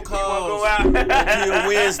answering no calls until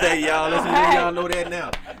Wednesday, y'all. Let's let y'all know that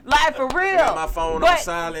now. Like for real. I got my phone on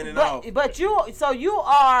silent and all. But you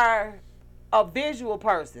are a visual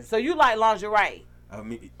person, so you like lingerie. I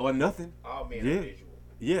mean, or nothing. All men are visual.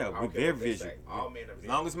 Yeah, we're very visual. All men are visual. As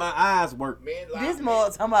long as my eyes work. This more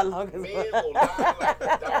talking about long as men will lie like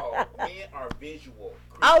a dog. Men are visual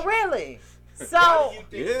creatures. Oh, really? So why do you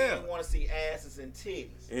think men want to see asses and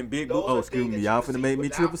titties? And big booty. Oh, excuse me. Y'all finna make me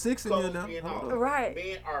 666 in here now. Right.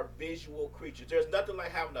 Men are visual creatures. There's nothing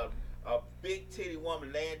like having a big titty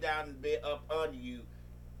woman laying down in bed up under you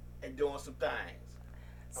and doing some things.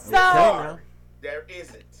 So there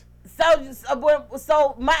isn't.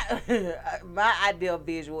 So my ideal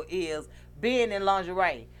visual is being in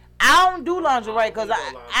lingerie. I don't do lingerie because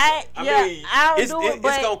I don't do it.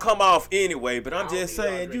 It's gonna come off anyway. But I'm just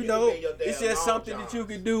saying, it's just something that you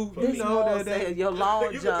can do. Your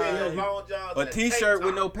long john, a t-shirt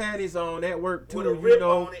with no panties on, that work too. Them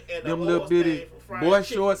little bitty boy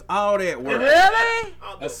shorts, all that work. Really?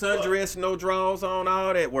 A sundress, no drawers on,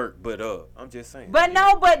 all that work. But I'm just saying. But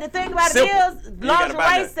the thing about it is,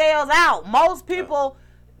 lingerie sells out. Most people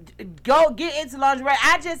go get into lingerie.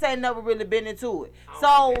 I just ain't never really been into it.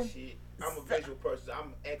 So I'm a visual person.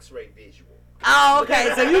 I'm X-ray visual. Oh,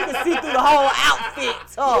 okay. So you can see through the whole outfit.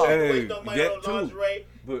 Hey, that too.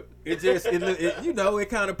 But it just, it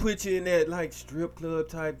kind of puts you in that like strip club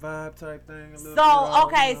type vibe type thing. My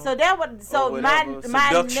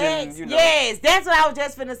next, yes, that's what I was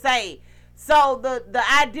just finna say. So the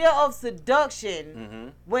idea of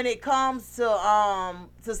seduction when it comes to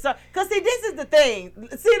cause see, this is the thing.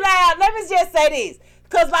 See, like, let me just say this,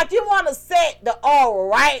 cause like you want to set the aura,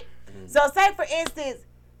 right? So say for instance,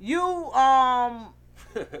 you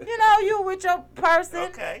you with your person.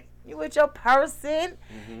 Okay. You with your person.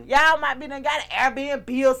 Y'all might be done got an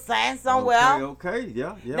Airbnb or something somewhere. Okay,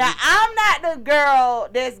 yeah. Now I'm not the girl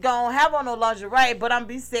that's gonna have on no lingerie, but I'm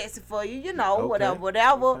be sexy for you, whatever.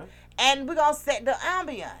 Okay. And we're going to set the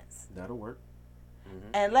ambience. That'll work.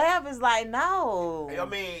 And Lav is like, no. I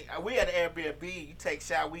mean, we at an Airbnb. You take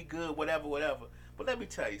shower, we good, whatever. But let me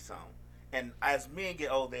tell you something. And as men get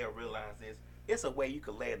older, they'll realize this. It's a way you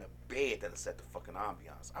can lay in a bed that'll set the fucking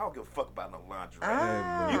ambiance. I don't give a fuck about no lingerie.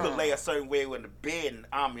 You can lay a certain way in the bed and the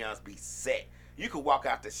ambiance be set. You can walk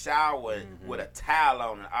out the shower with a towel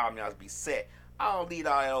on and the ambiance be set. I don't need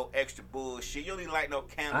all that old extra bullshit. You don't need like no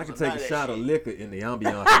candles. I can take a shot of liquor in the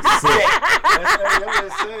ambiance. I'm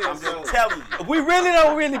just telling you. We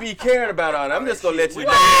don't really be caring about all that. I'm just gonna let you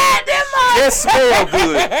know. Just smell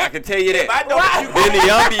good. I can tell you that. If I know that then the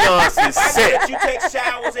ambiance is set. You take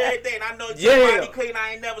showers every day, and I know your body clean.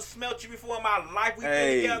 I ain't never smelt you before in my life. We've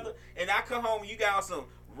been together, and I come home and you got some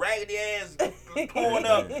raggedy ass torn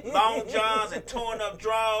up long johns and torn up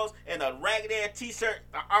drawers and a raggedy ass t-shirt.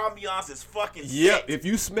 The ambiance is fucking set. Yep, if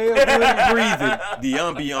you smell good and breathing, the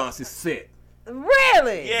ambiance is set.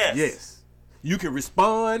 Really? Yes. You can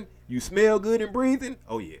respond. You smell good and breathing.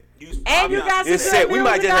 Oh yeah. And you got some it's set. We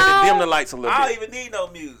might just have to dim the lights a little bit. I don't even need no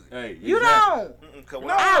music. Hey, you don't.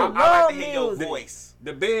 I like to hear your voice.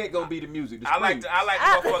 The bed gonna be the music. I like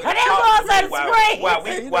motherfuckers talk to me while we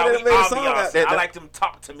ambiance. I like them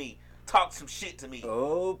talk to me. Talk some shit to me.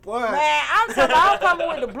 Oh boy. Man, I'm coming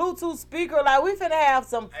with the Bluetooth speaker. Like, we finna have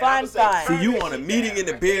some fun. See, you want a meeting in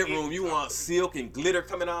the bedroom. You want silk and glitter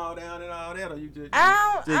coming all down and all that, or you just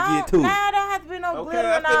get to it? Nah, I don't have to be no glitter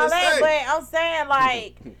and all that. But I'm saying,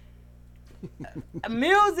 like,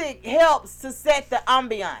 music helps to set the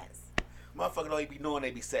ambiance. Motherfucker don't even be knowing they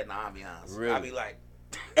be setting the ambiance. Really? I be like.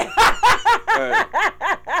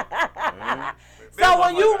 So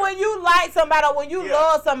when you like somebody or when you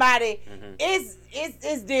love somebody,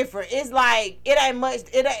 it's different. It's like it ain't much.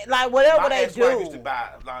 It ain't like whatever they do. My ex-wife used to buy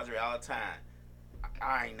lingerie all the time.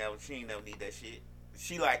 She ain't never need that shit.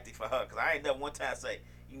 She liked it for her because I ain't never one time say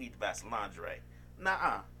you need to buy some lingerie.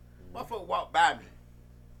 Motherfucker walk by me.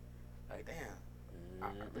 Like damn.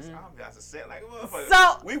 This ambiance is set like a motherfucker.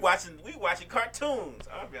 So we watching cartoons.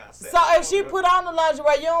 So if she put on the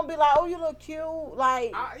lingerie, you don't be like, oh, you look cute,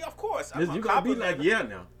 like. Of course, you gonna be like, yeah,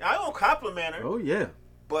 now. I don't compliment her. Oh yeah.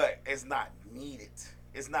 But it's not needed.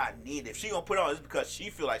 It's not needed. If she gonna put on, it's because she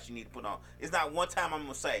feel like she need to put on. It's not one time I'm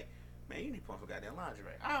gonna say, man, you need to put on some goddamn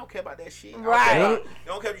lingerie. I don't care about that shit. Right. You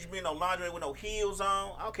don't care if you be no lingerie with no heels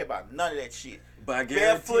on. I don't care about none of that shit. But I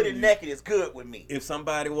barefoot and naked is good with me. If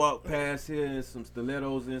somebody walked past here in some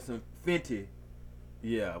stilettos and some Fenty,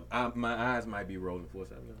 yeah, my eyes might be rolling for a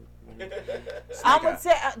second. I'm gonna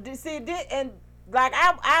tell. See, and like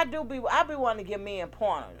I be wanting to give men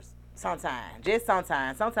pointers sometimes, just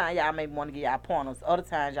sometimes. Sometimes y'all make me want to give y'all pointers. Other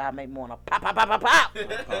times y'all make me want to pop.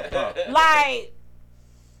 Like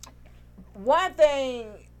one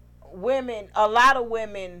thing a lot of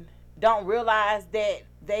women don't realize that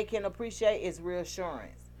they can appreciate is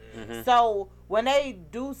reassurance. Mm-hmm. So when they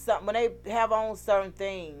do something, when they have on certain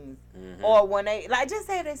things, or when they, like, just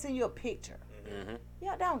say they send you a picture. Mm-hmm.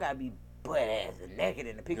 Yeah, they don't gotta be butt ass and naked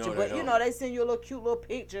in the picture, no, but you know, they send you a little cute little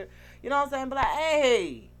picture. You know what I'm saying? But like,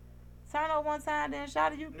 hey, turn up one time, then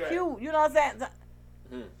shout at you cute. You know what I'm saying?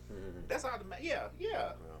 Mm-hmm. That's all. Yeah.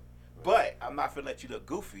 But I'm not finna let you look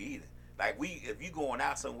goofy either. Like, if you going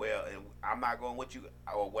out somewhere and I'm not going with you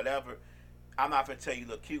or whatever, I'm not finna tell you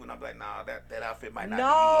look cute, and I'm like, nah, that outfit might not be.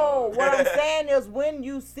 No, what I'm saying is when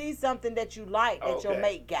you see something that you like that your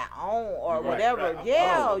mate got on or whatever, you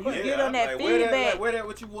get on that feedback. Wear that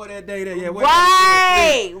what you wore that day. Yeah,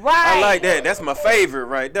 right. I like that. That's my favorite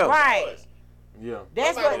right there. Right. Yeah.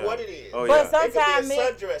 That's what it is. Oh, but sometimes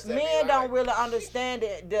men don't really understand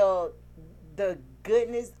the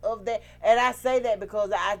goodness of that, and I say that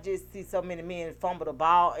because I just see so many men fumble the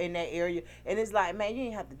ball in that area, and it's like, man, you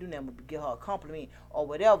ain't have to do nothing but give her a compliment or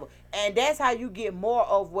whatever, and that's how you get more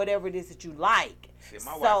of whatever it is that you like. See,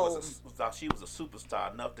 my wife thought she was a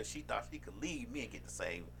superstar enough that she thought she could leave me and get the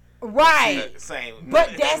same. Right. Same.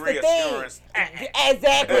 But that's the thing.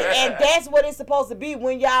 Exactly. And that's what it's supposed to be.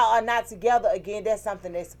 When y'all are not together again, that's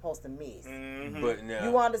something they're supposed to miss. Mm-hmm. But now,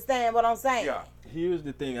 you understand what I'm saying? Yeah. Here's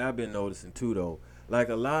the thing I've been noticing too, though. Like,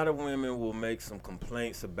 a lot of women will make some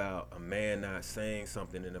complaints about a man not saying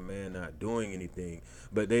something and a man not doing anything,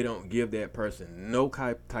 but they don't give that person no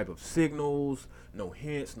type of signals, no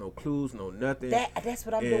hints, no clues, no nothing. That's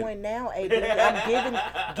what I'm doing now, AD.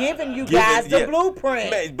 I'm giving you guys the blueprint.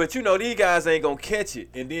 Man, but you know, these guys ain't gonna catch it.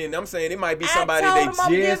 And then I'm saying it might be somebody they just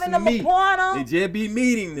meet. They just be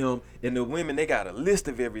meeting them, and the women, they got a list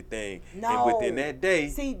of everything. No. And within that day.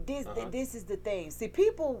 See, this is the thing. See,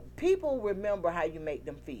 people remember how you make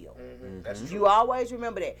them feel. Mm-hmm. That's true. You always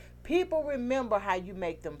remember that. People remember how you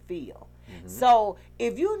make them feel. Mm-hmm. So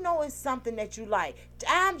if you know it's something that you like,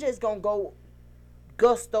 I'm just gonna go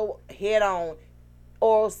gusto head on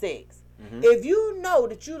oral sex. Mm-hmm. If you know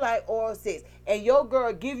that you like oral sex and your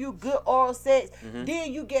girl give you good oral sex,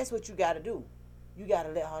 then you guess what you gotta do. You gotta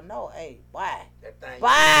let her know, hey, why?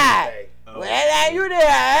 Why? Well, that thing you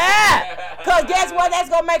did, cause guess what? That's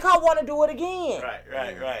gonna make her want to do it again.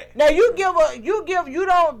 Right. Now you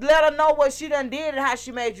don't let her know what she done did and how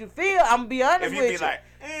she made you feel. I'm gonna be honest with you. If you be like,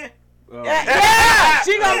 yeah,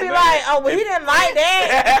 she gonna be like, oh, well, he didn't like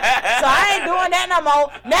that, so I ain't doing that no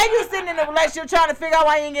more. Now you sitting in a relationship trying to figure out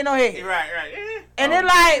why you ain't get no head. Right. And then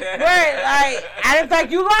like, I didn't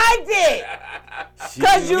think you liked it.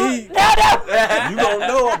 Cause you gonna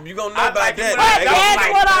know about that. But that's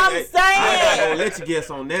what I'm saying. I'm gonna let you guess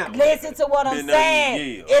on that one. Listen to what I'm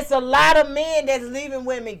saying. It's a lot of men that's leaving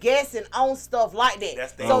women guessing on stuff like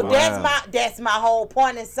that. That's my whole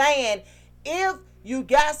point in saying, if you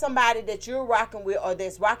got somebody that you're rocking with or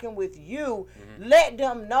that's rocking with you, let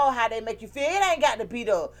them know how they make you feel. It ain't got to be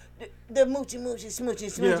the moochie,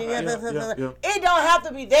 smoochie. Yeah. It don't have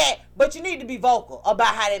to be that, but you need to be vocal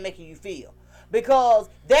about how they making you feel. Because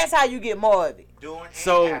that's how you get more of it.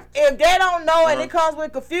 So if they don't know and it comes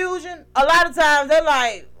with confusion, a lot of times they're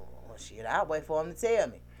like, oh shit, I'll wait for them to tell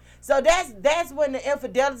me. So that's when the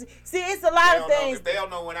infidelity. See, it's a lot of things. They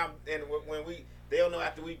don't know they don't know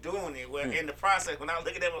after we doing it. When in the process, when I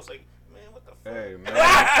look at them, I was like, man, what the fuck? Hey, man.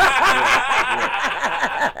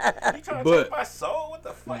 You trying to take my soul? What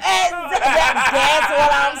the fuck? That's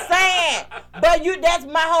what I'm saying. But that's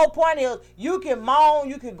my whole point is, you can moan,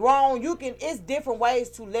 you can groan, it's different ways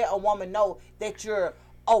to let a woman know that you're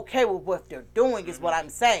okay with what they're doing is what I'm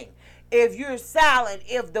saying. If you're silent,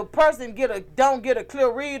 if the person don't get a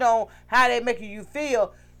clear read on how they making you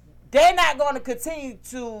feel, they're not going to continue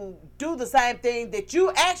to do the same thing that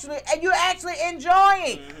you're actually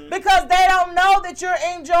enjoying because they don't know that you're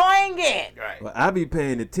enjoying it. Right. Well, I be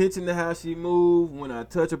paying attention to how she move when I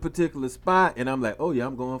touch a particular spot, and I'm like, oh yeah,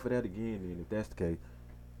 I'm going for that again. Then if that's the case.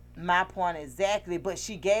 My point exactly, but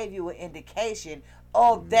she gave you an indication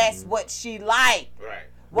of that's what she liked. Right.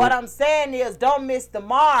 What I'm saying is, don't miss the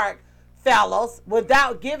mark, fellas,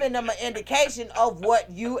 without giving them an indication of what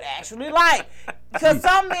you actually like. Because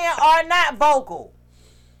some men are not vocal.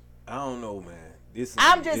 I don't know, man.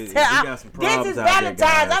 I'm just telling you. This is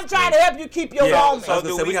Valentine's. I'm trying to help you keep your moment.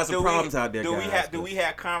 So we got some problems out there, guys. Do we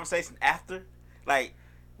have conversation after? Like,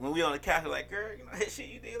 when we on the couch, we're like, girl, you know that shit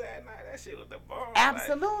you did last night? That shit was the bomb.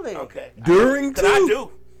 Absolutely. Like, okay. During Because I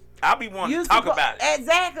do. I'll be wanting to talk about it.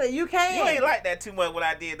 Exactly. You can. You ain't like that too much what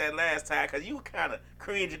I did that last time because you were kind of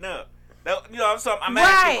cringing up. You know, I'm right,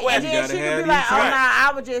 asking and questions. then she have could be like, these "Oh no, right.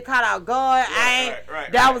 I was just caught out guard.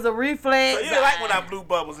 Right. That was a reflex." So you didn't like when I blew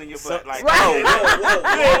bubbles in your butt, like Right.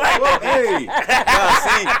 Whoa, hey. Nah,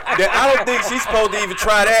 see, I don't think she's supposed to even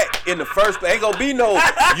try that in the first place. Ain't gonna be no,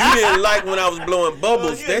 you didn't like when I was blowing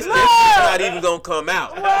bubbles. That's not even gonna come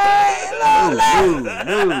out. Right. No.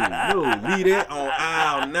 Leave that on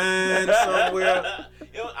aisle 9 somewhere.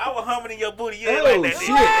 Yo, I was humming in your booty. You ain't like that. Shit.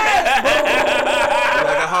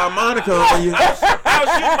 Like a harmonica on you. I was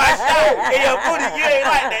shooting my shot in your booty. You ain't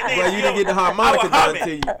like that. Well, you didn't get the harmonica done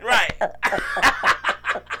to you. Right.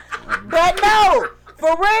 But no,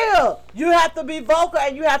 for real, you have to be vocal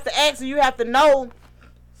and you have to ask and you have to know.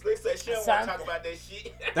 Slick said she don't want to talk about that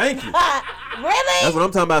shit. Thank you. Really? That's what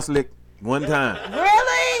I'm talking about, Slick. One time.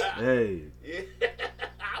 Really? Hey. Yeah.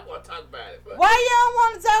 I want to talk about it. But Why you don't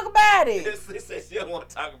want to talk about it? Slick said she don't want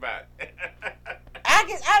to talk about it.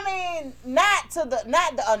 I mean, not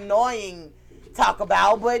the annoying talk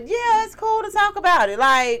about, but yeah, it's cool to talk about it.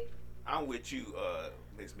 Like, I'm with you,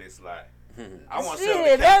 Miss Sly. I want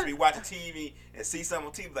Shit, to catch me watching TV and see something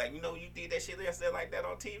on TV like, you know, you did that shit there like that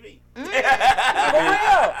on TV. For real.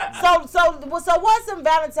 So what's some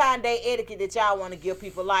Valentine's Day etiquette that y'all want to give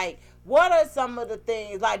people? Like, what are some of the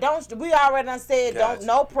things? Like, we already done said, Gotcha.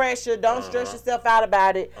 no pressure, don't stress yourself out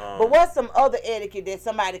about it. But what's some other etiquette that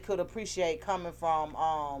somebody could appreciate coming from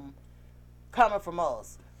us?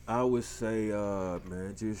 I would say,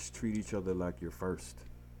 man, just treat each other like you're first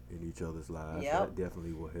in each other's lives. Yep. That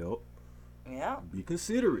definitely will help. Yeah. Be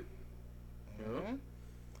considerate. Mm-hmm.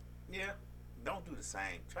 Yeah. Don't do the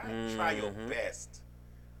same. Try your best.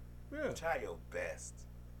 Yeah. Try your best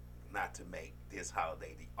not to make this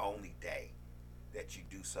holiday the only day that you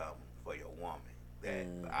do something for your woman that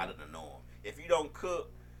out of the norm. If you don't cook,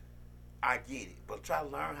 I get it, but try to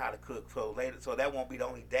learn how to cook for later, so that won't be the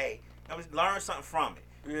only day. I mean, learn something from it.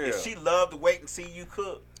 Yeah. If she loved to wait and see you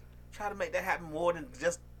cook, try to make that happen more than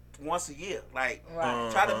just once a year. Like,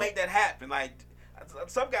 try to make that happen. Like,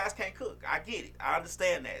 some guys can't cook. I get it. I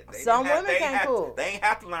understand that. Some women can't cook. They ain't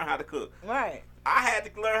have to learn how to cook. Right. I had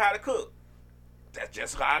to learn how to cook. That's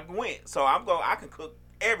just how I went. So I can cook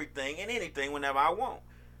everything and anything whenever I want.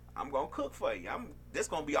 I'm gonna cook for you. This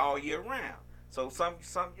gonna be all year round. So some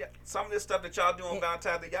of this stuff that y'all do on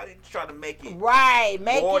Valentine's Day, y'all need to try to make it right.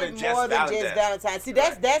 Make more it than more than just just Valentine's. See,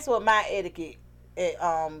 that's what my etiquette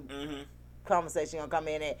Mm-hmm. conversation gonna come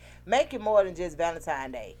in at. Make it more than just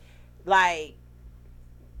Valentine's Day. Like,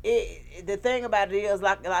 the thing about it is,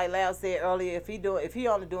 like Lau said earlier, if he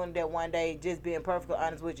only doing that one day, just being perfectly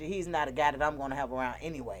honest with you, he's not a guy that I'm gonna have around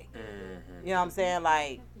anyway. You know what I'm saying?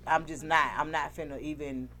 Like, I'm not finna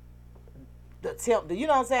even attempt, you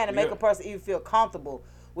know what I'm saying, to make a person even feel comfortable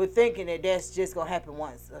with thinking that that's just gonna happen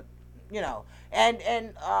once, you know.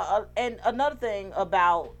 And another thing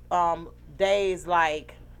about days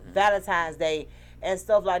like Valentine's Day and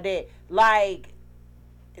stuff like that, like,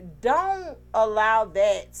 don't allow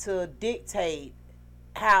that to dictate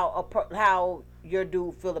how your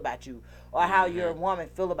dude feel about you or how your woman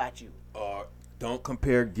feel about you. Or don't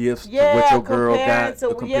compare gifts to what your girl got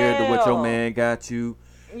compared to what your man got you.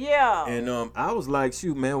 Yeah. And I was like,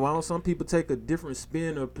 shoot, man, why don't some people take a different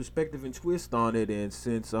spin or perspective and twist on it? And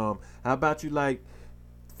since how about you, like,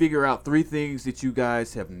 figure out 3 things that you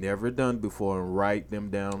guys have never done before and write them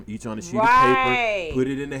down, each on a sheet of paper, put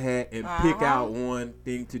it in the hat, and pick out one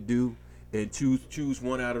thing to do and choose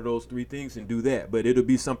one out of those 3 things and do that. But it'll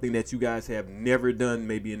be something that you guys have never done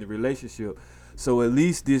maybe in the relationship. So at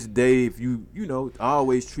least this day, if you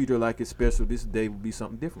always treat her like it's special, this day will be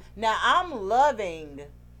something different. Now, I'm loving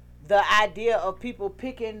the idea of people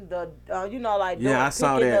picking the, I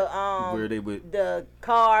saw that where they would the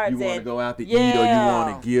cards. You want to go out to eat, or you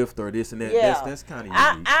want a gift, or this and that. Yeah. That's kind of unique.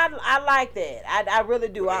 I like that. I really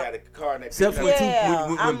do. Except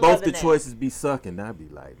when both the choices be sucking, I'd be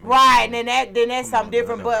like, man, right, and then that's something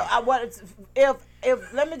different. But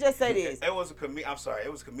if let me just say this, it was a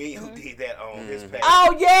comedian who did that on his page.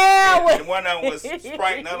 Oh yeah, and one of them was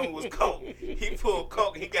Sprite, and the other one was Coke. He pulled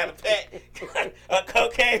Coke, he got a pack of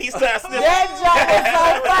cocaine. He started sniffing. That joke was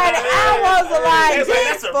so funny. I was like,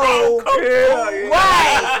 that's a wrong Coke.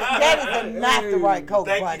 Right, that is not the right Coke,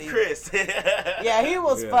 buddy. Thank you, Chris. Yeah, he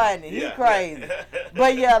was funny. He crazy.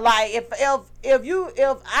 But yeah, like if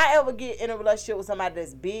I ever get in a relationship with somebody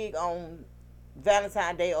that's big on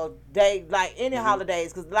Valentine's Day or day, like any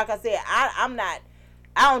holidays, because like I said, I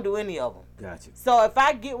don't do any of them. Gotcha. So if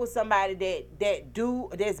I get with somebody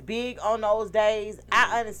that's big on those days,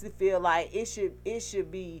 I honestly feel like it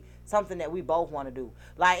should be something that we both want to do.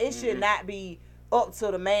 Like, it should not be up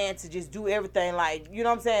to the man to just do everything. Like, you know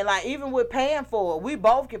what I'm saying? Like, even with paying for it, we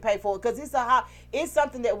both can pay for it because it's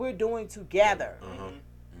something that we're doing together.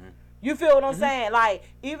 You feel what I'm saying? Like,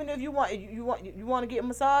 even if you want to get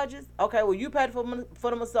massages, okay, well, you pay for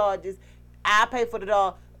the massages, I pay for the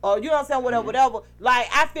dog, or you know what I'm saying, whatever. Like,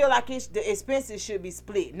 I feel like the expenses should be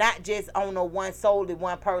split, not just on solely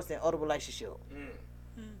one person or the relationship.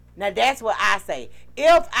 Now that's what I say.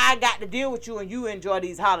 If I got to deal with you and you enjoy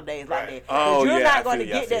these holidays like that, because you're not going to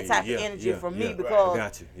get that type of energy from me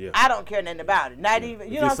because I don't care nothing about it. Not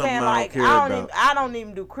even, you know what I'm saying? Like, I don't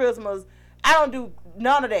even do Christmas. I don't do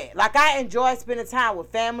none of that. Like, I enjoy spending time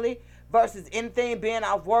with family versus anything, being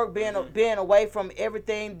off work, being away from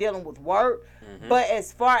everything, dealing with work. But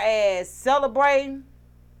as far as celebrating,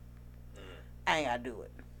 I ain't got to do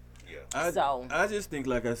it. I just think,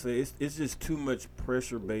 like I say, it's just too much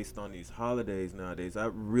pressure based on these holidays nowadays. I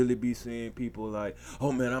really be seeing people like,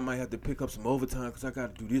 oh man, I might have to pick up some overtime because I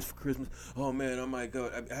got to do this for Christmas. Oh man, I might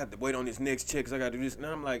go, I have to wait on this next check because I got to do this. And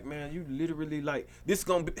I'm like, man, you literally like, this is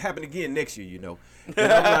going to happen again next year, you know.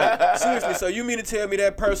 And I'm like, seriously, so you mean to tell me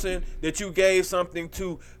that person that you gave something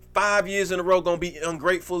to 5 years in a row gonna be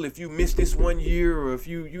ungrateful if you miss this 1 year or if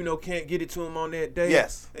you can't get it to them on that day?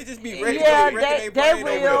 Yes. They just be ready. They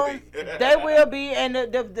will be. And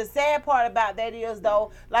the sad part about that is,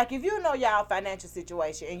 though, like, if you know y'all financial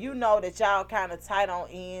situation and you know that y'all kind of tight on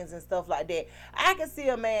ends and stuff like that, I can see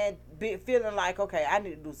a man feeling like, okay, I need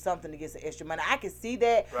to do something to get some extra money. I can see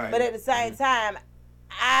that, but at the same time,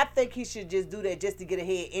 I think he should just do that just to get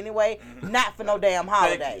ahead anyway, not for no damn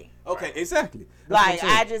holiday. Okay, exactly. Like,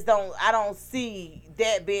 I don't see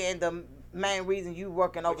that being the main reason you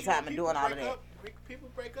working overtime and doing all of that. People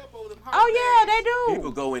break up over them holidays. Oh yeah, they do.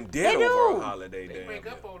 People go in debt over a holiday. They break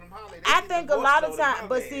up over them holidays. I think a lot of times,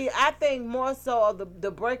 but see, I think more so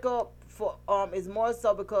the breakup for is more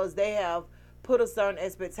so because they have put a certain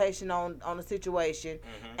expectation on the situation.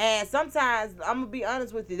 And sometimes, I'm going to be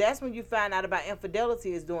honest with you, that's when you find out about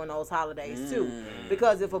infidelity is during those holidays too.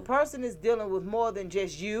 Because if a person is dealing with more than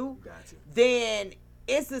just you, then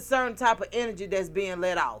it's a certain type of energy that's being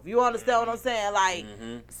let off. You understand what I'm saying? Like,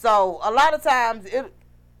 so a lot of times,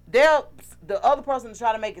 the other person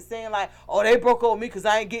try to make it seem like, oh, they broke up with me because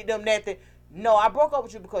I ain't get them nothing. No, I broke up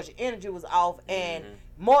with you because your energy was off, and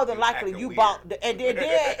more than likely you bought. And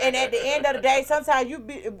at the end of the day, sometimes you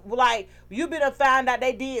been to find out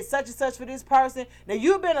they did such and such for this person. Now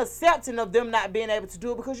you've been accepting of them not being able to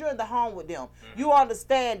do it because you're in the home with them. You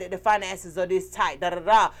understand that the finances are this tight,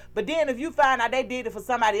 But then if you find out they did it for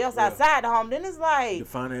somebody else outside the home, then it's like the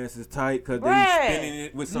finances tight because they spending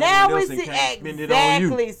it with someone else and can't spend it on you.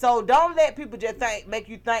 Exactly. So don't let people just make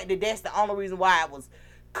you think that that's the only reason why it was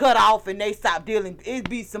cut off and they stopped dealing. It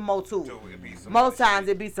be some more to it. Most times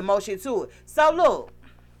it be some more shit to it. So look,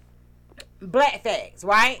 black facts,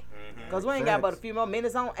 right? Because we ain't got but a few more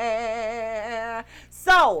minutes on air.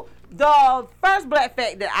 So the first black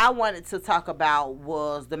fact that I wanted to talk about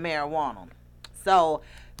was the marijuana. So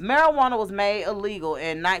marijuana was made illegal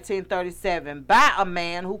in 1937 by a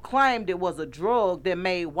man who claimed it was a drug that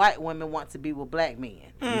made white women want to be with black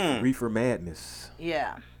men. Reefer madness.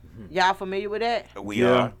 Yeah. Y'all familiar with that? We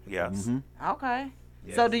are, yes. Okay.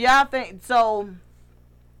 Yes. So do y'all think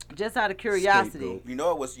just out of curiosity, you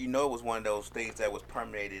know it was one of those things that was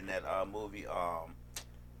permeated in that movie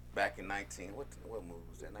back in what movie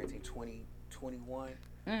was that? 1921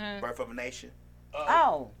 Birth of a Nation.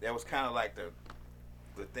 That was kind of like the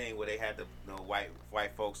thing where they had the white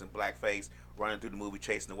folks in blackface running through the movie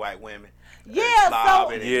chasing the white women. And at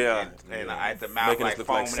the mouth, making like us look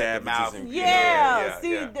foaming like at the mouth. savages.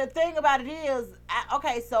 The thing about it is,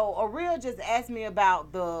 so Ariel just asked me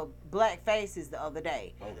about the black faces the other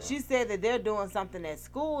day. She said that they're doing something at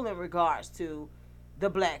school in regards to the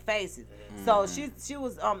black faces. So she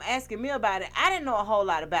was asking me about it. I didn't know a whole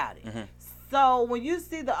lot about it. So when you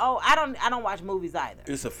see I don't watch movies either.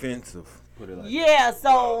 It's offensive. Put it like that.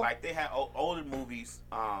 So like they had older movies.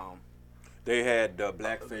 They had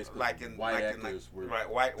blackface, white actors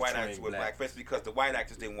with blackface because the white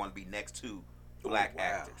actors didn't want to be next to black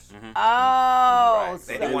actors.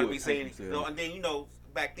 They didn't want to be seen. And then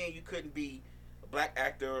back then you couldn't be a black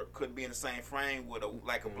actor couldn't be in the same frame with a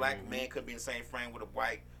black man could be in the same frame with a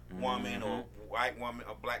white woman or white woman,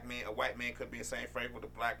 a white man could be in the same frame with a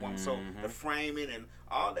black woman. So the framing and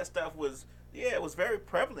all that stuff was. Yeah, it was very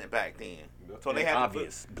prevalent back then. So they had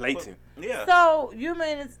obvious, blatant. Yeah. So you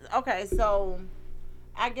mean it's okay? So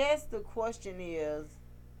I guess the question is,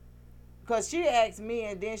 because she asked me,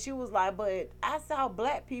 and then she was like, "But I saw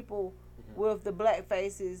black people with the black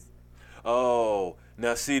faces." Oh,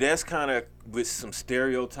 now see, that's kind of with some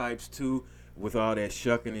stereotypes too. with all that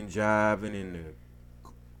shucking and jiving and the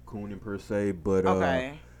cooning per se, but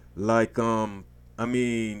like I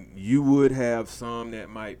mean, you would have some that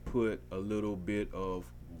might put a little bit of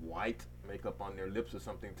white makeup on their lips or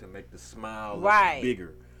something to make the smile look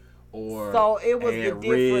bigger, or so it was add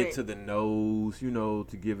red to the nose, you know,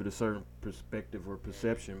 to give it a certain perspective or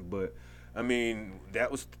perception. But I mean,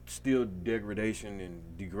 that was still degradation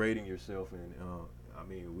and degrading yourself, and I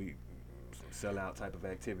mean, we sellout type of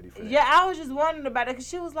activity for that. Yeah, I was just wondering about it because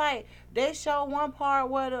she was like, they showed one part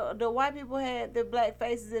where the white people had the black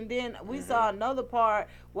faces, and then we saw another part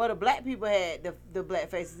where the black people had the black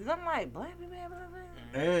faces, and I'm like, black people have black faces?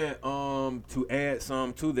 And to add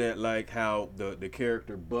some to that, like how the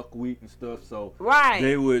character Buckwheat and stuff, so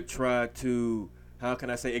they would try to, how can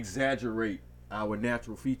I say, exaggerate our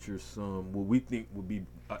natural features, what we think would be,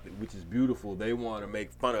 which is beautiful. They want to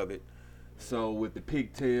make fun of it. So with the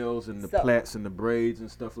pigtails and the plaits and the braids and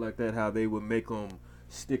stuff like that, how they would make them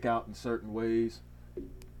stick out in certain ways.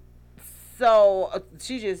 So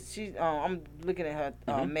I'm looking at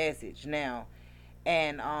her message now,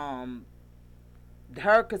 and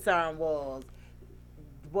her concern was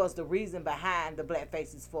the reason behind the black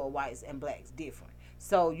faces for whites and blacks different.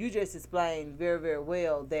 So you just explained very, very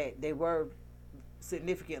well that they were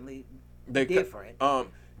significantly different.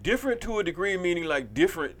 Different to a degree, meaning like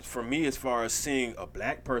different for me as far as seeing a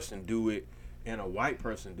black person do it and a white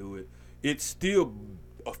person do it. It's still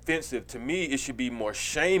offensive to me. It should be more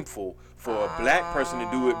shameful for a black person to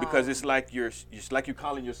do it, because it's like you're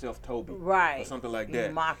calling yourself Toby, or something like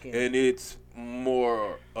that. Mocking. And it's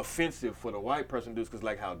more offensive for the white person to do it, because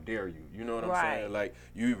like, how dare you? You know what I'm saying? Like,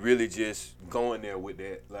 you really just going there with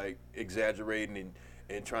that, like exaggerating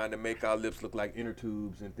and trying to make our lips look like inner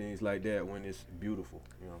tubes and things like that when it's beautiful,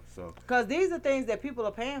 you know. So because these are things that people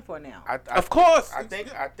are paying for now. Of course, I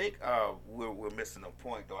think we're missing a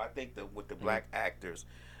point though. I think that with the black actors,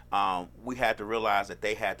 we had to realize that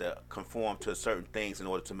they had to conform to certain things in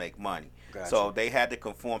order to make money. Gotcha. So they had to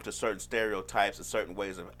conform to certain stereotypes and certain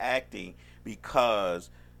ways of acting, because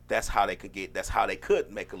that's how they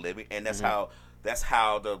could make a living, and that's how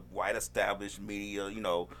the white established media, you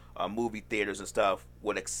know, movie theaters and stuff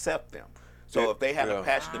would accept them. So if they had a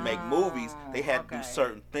passion to make movies, they had to do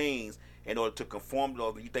certain things in order to conform to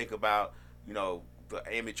those. You think about, you know, the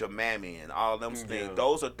image of Mammy and all them things.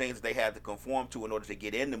 Those are things they had to conform to in order to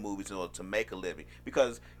get into movies, in order to make a living.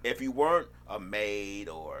 Because if you weren't a maid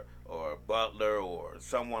or a butler or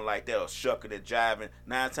someone like that, or shucking and jiving,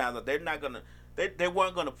 9 times they're not gonna. They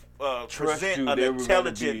weren't going to present an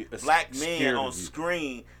intelligent black man on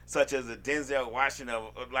screen, such as a Denzel Washington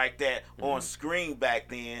like that on screen back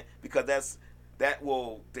then, because that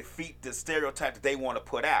will defeat the stereotype that they want to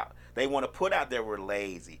put out. They want to put out that we're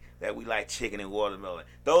lazy, that we like chicken and watermelon.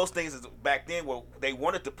 Those things is back then were they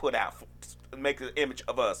wanted to put out, make an image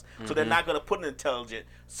of us. So they're not going to put an intelligent.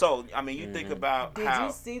 So I mean, you think about Did you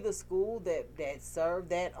see the school that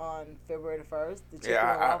served that on February 1st? The chicken and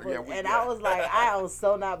waffles? I was like, I was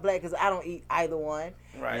so not black because I don't eat either one.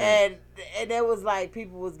 Right. And it was like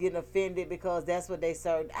people was getting offended because that's what they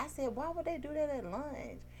served. I said, why would they do that at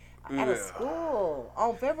lunch? At a school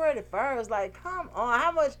on February 1st, like, come on,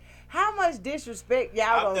 how much disrespect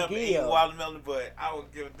y'all gonna give? Eat watermelon, but I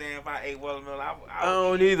don't give a damn if I ate watermelon. I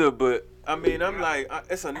don't either, but I mean, I'm like,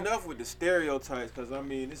 it's enough with the stereotypes, because I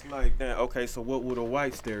mean, it's like that. Okay, so what would a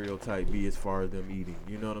white stereotype be as far as them eating?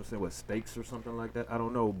 You know what I'm saying? What, steaks or something like that? I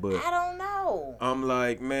don't know, but I don't know. I'm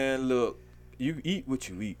like, man, look, you eat what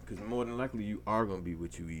you eat, because more than likely you are gonna be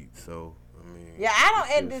what you eat. So. I mean, yeah, I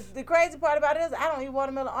don't. And the crazy part about it is, I don't eat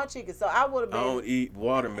watermelon or chicken. So I would have been. I don't eat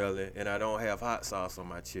watermelon, and I don't have hot sauce on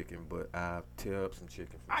my chicken, but I tear up some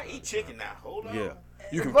chicken. I eat chicken now. Hold on. Yeah,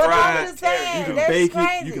 you can but fry it. Saying, you can bake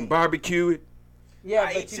it. You can barbecue it. Yeah, I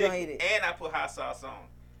but eat you chicken don't eat it. and I put hot sauce on.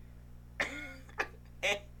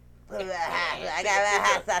 I got a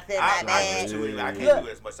hot sauce in my bag. I can't do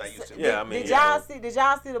it as much as I used to. Yeah, I mean, did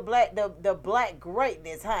y'all see the black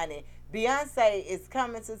greatness, honey? Beyonce is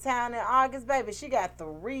coming to town in August, baby. She got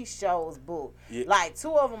 3 shows booked. Yeah. Like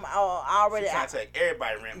 2 of them are already. She's trying to take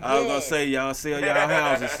everybody around. I was gonna say, y'all sell y'all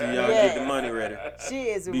houses so y'all get the money ready. She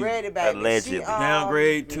is ready, baby. Allegedly. She,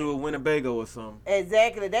 downgrade to a Winnebago or something.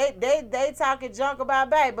 Exactly. They talking junk about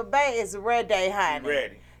baby, but baby, it's ready, honey.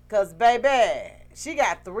 Ready. Cause baby, she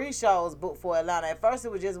got 3 shows booked for Atlanta. At first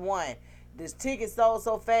it was just 1. The tickets sold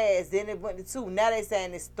so fast, then it went to 2. Now they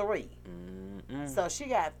saying it's 3. So she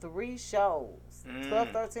got 3 shows,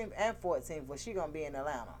 12, 13, and 14. But she gonna be in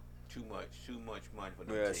Atlanta. Too much money for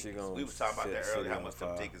them tickets. We was talking about that earlier. How much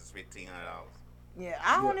them tickets is $1,500. Yeah,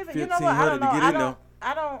 I don't even. You know what?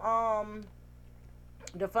 I don't know.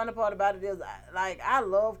 the funny part about it is, I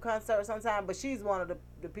love concerts sometimes, but she's one of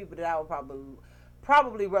the people that I would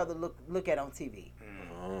probably rather look at on TV.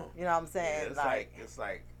 You know what I'm saying? Yeah, it's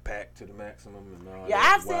like packed to the maximum and all yeah,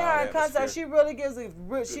 that. I've seen her in concert. She really gives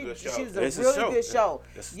she's a really good show.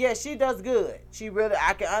 Yeah, she does good. She really,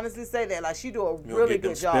 I can honestly say that. Like, she do a really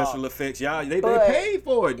good job. Special effects, y'all. They paid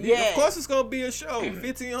for it. Yeah. Of course, it's gonna be a show.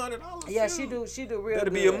 $1,500. Yeah, she do real.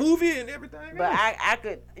 That'll good. be a movie and everything. But I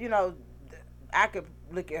could, I could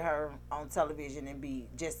look at her on television and be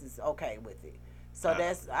just as okay with it. So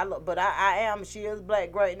but I am. She is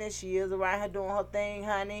black greatness. She is around here doing her thing,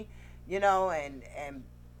 honey. And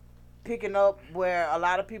picking up where a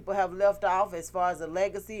lot of people have left off as far as a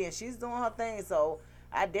legacy, and she's doing her thing. So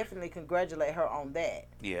I definitely congratulate her on that.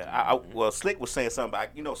 Yeah. Well, Slick was saying something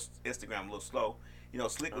about, Instagram a little slow.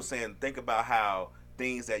 Slick was saying, think about how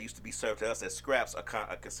things that used to be served to us as scraps are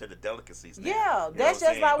considered delicacies now. Yeah, that's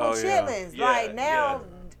just like with chillings. Yeah. Like now,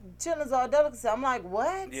 chillings are a delicacy. I'm like,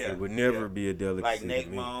 what? Yeah. It would never be a delicacy. Like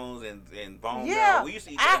neck bones and bone yeah. marrow. We used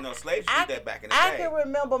to eat that. Slaves used to eat that back in the day. I can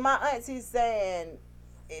remember my auntie saying,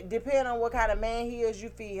 depending on what kind of man he is, you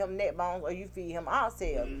feed him neck bones or you feed him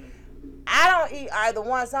oxtails. I don't eat either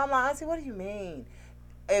one, so I'm like, auntie, what do you mean?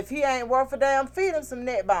 If he ain't worth a damn, feed him some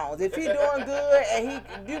neck bones. If he doing good and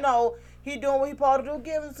he doing what he supposed to do,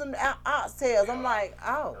 give him some oxtails. I'm like,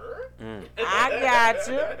 oh, I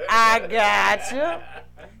got you.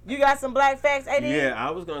 You got some black facts, AD? Yeah,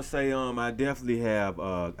 I was gonna say, I definitely have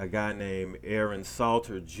a guy named Aaron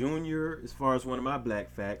Salter Jr. as far as one of my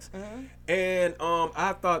black facts, and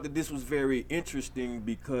I thought that this was very interesting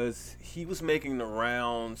because he was making the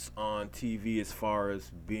rounds on TV as far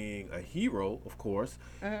as being a hero. Of course,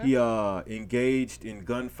 he engaged in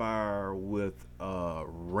gunfire with a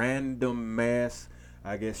random mass,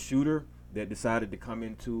 I guess, shooter that decided to come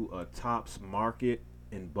into a Tops Market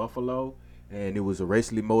in Buffalo. And it was a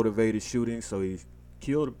racially motivated shooting, so he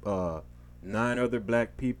killed 9 other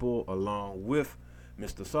black people along with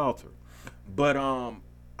Mr. Salter. But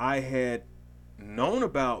I had known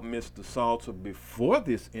about Mr. Salter before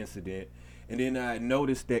this incident, and then I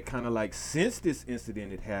noticed that kind of like since this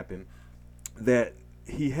incident had happened, that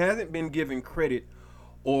he hasn't been given credit,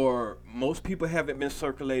 or most people haven't been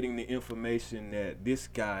circulating the information that this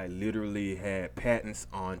guy literally had patents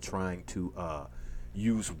on trying to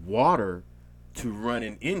use water to run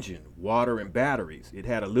an engine, water and batteries. It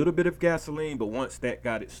had a little bit of gasoline, but once that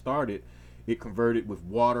got it started, it converted with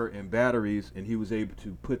water and batteries, and he was able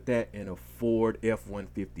to put that in a Ford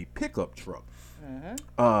F-150 pickup truck.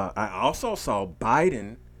 I also saw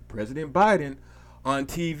President Biden, on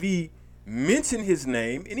TV mention his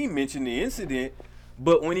name, and he mentioned the incident,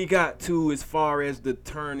 but when he got to as far as the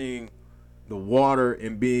turning the water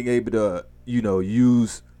and being able to,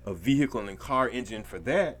 use a vehicle and car engine for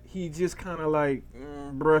that, he just kind of like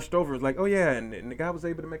brushed over. It's like, oh yeah, and the guy was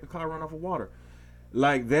able to make a car run off of water.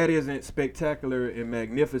 Like, that isn't spectacular and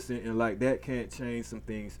magnificent, and like that can't change some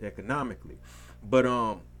things economically. But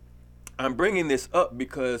I'm bringing this up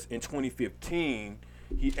because in 2015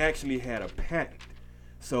 he actually had a patent.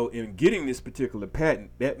 So in getting this particular patent,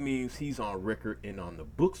 that means he's on record and on the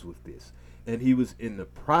books with this, and he was in the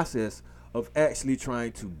process of actually trying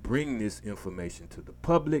to bring this information to the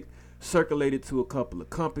public, circulate it to a couple of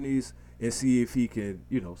companies, and see if he can,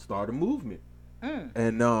 start a movement.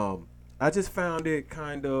 And I just found it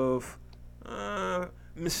kind of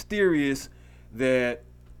mysterious that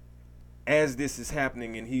as this is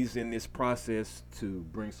happening and he's in this process to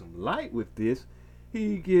bring some light with this,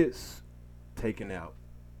 he gets taken out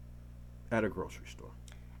at a grocery store.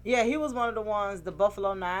 Yeah, he was one of the ones, the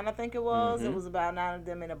Buffalo 9, I think it was. It was about 9 of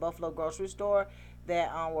them in a Buffalo grocery store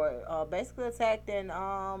that were basically attacked, and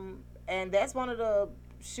that's one of the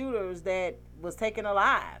shooters that was taken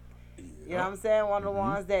alive. You know what I'm saying? One of the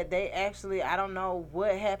ones that they actually, I don't know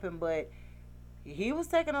what happened, but he was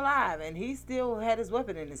taken alive, and he still had his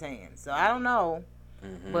weapon in his hand. So I don't know,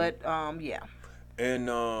 but yeah. And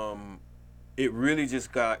it really just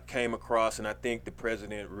came across, and I think the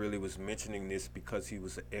president really was mentioning this because he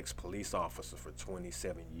was an ex-police officer for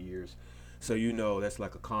 27 years. So, that's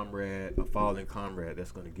like a fallen comrade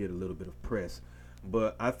that's going to get a little bit of press.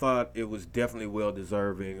 But I thought it was definitely well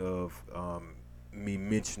deserving of me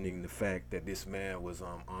mentioning the fact that this man was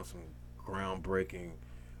on some groundbreaking,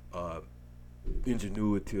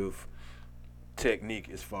 ingenuitive technique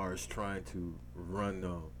as far as trying to run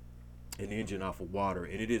an engine off of water,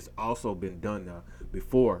 and it has also been done now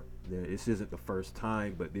before. This isn't the first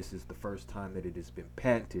time, but this is the first time that it has been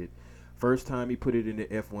patented. First time he put it in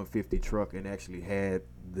the F-150 truck and actually had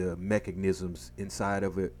the mechanisms inside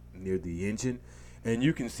of it near the engine, and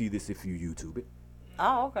you can see this if you YouTube it.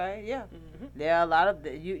 Oh, okay, yeah. There are a lot of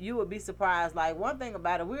you would be surprised. Like one thing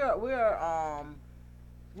about it, we're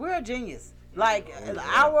a genius. Like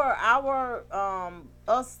our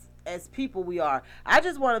us as people, we are. I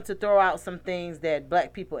just wanted to throw out some things that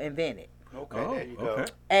black people invented. Okay, there you go.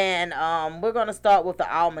 And we're gonna start with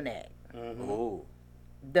the almanac,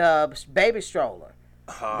 the baby stroller.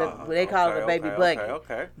 They call it a baby buggy.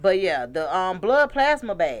 Okay. But yeah, the blood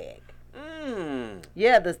plasma bag.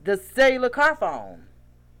 Yeah, the cellular car phone.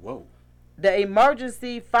 Whoa. The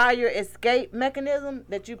emergency fire escape mechanism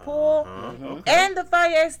that you pull, and the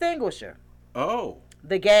fire extinguisher. Oh.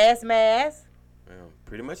 The gas mask.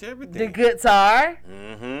 Pretty much everything. The guitar.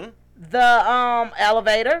 The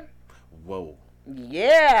elevator. Whoa.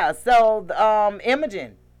 Yeah. So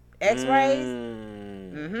imaging, X-rays.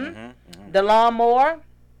 The lawnmower.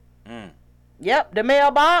 Yep. The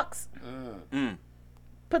mailbox.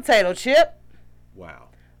 Potato chip. Wow.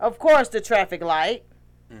 Of course, the traffic light.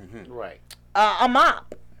 Right. A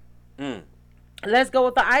mop. Let's go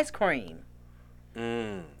with the ice cream.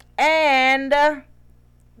 And the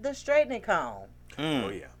straightening comb. Oh,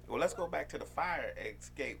 yeah. Well, let's go back to the fire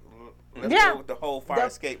escape. Let's go with the whole fire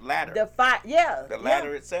escape ladder. The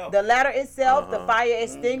ladder itself. The ladder itself, the fire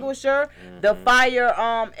extinguisher, the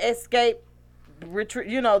fire escape,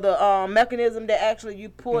 the mechanism that actually you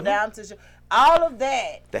pull down to. All of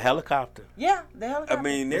that. The helicopter. Yeah, the helicopter. I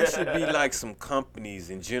mean, there should be like some companies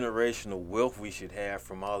and generational wealth we should have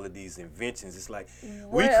from all of these inventions. It's like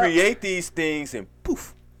we create these things and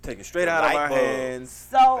poof, take it straight out of our hands.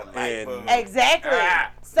 So exactly.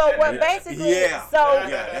 So what basically?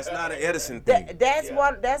 That's not an Edison thing. That's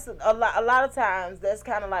a lot of times. That's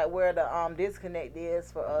kind of like where the disconnect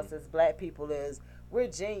is for us as black people is we're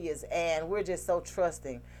genius and we're just so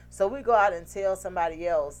trusting. So we go out and tell somebody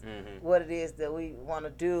else what it is that we want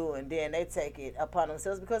to do, and then they take it upon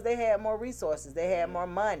themselves because they had more resources, they had more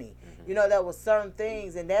money. There was certain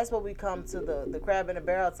things, and that's what we come to the crab in a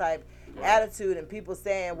barrel type attitude, and people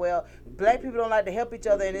saying, well, black people don't like to help each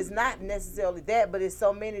other, and it's not necessarily that, but it's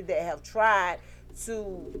so many that have tried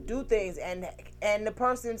to do things, and the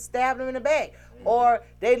person stabbed them in the back. Or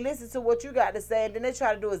they listen to what you got to say, and then they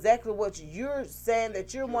try to do exactly what you're saying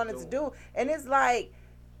that you're wanting to do. And it's like,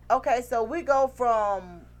 okay, so we go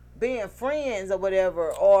from being friends or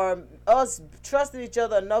whatever, or us trusting each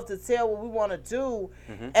other enough to tell what we want to do,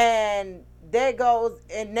 and that goes,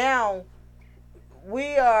 and now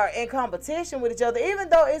we are in competition with each other. Even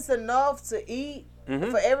though it's enough to eat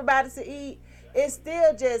for everybody to eat, it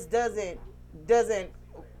still just doesn't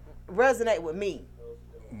resonate with me.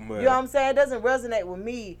 Well, you know what I'm saying? It doesn't resonate with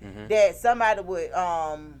me that somebody would,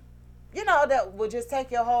 that would just take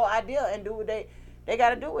your whole idea and do what they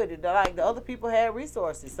got to do with it. Like the other people had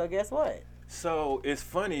resources. So guess what? So it's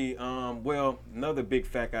funny. Well, another big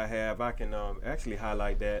fact I have, I can actually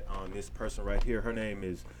highlight that on this person right here. Her name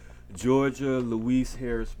is Georgia Louise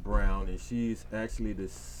Harris Brown, and she's actually the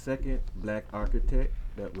second black architect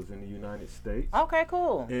that was in the United States. Okay,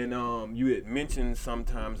 cool. And you had mentioned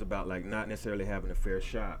sometimes about like not necessarily having a fair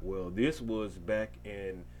shot. Well, this was back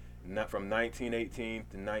in from 1918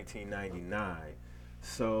 to 1999.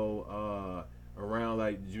 So around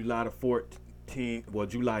like July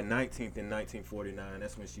 19th in 1949,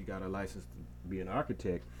 that's when she got a license to be an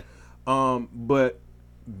architect. But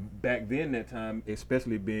back then, that time,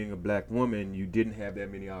 especially being a black woman, you didn't have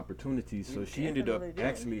that many opportunities. So she ended up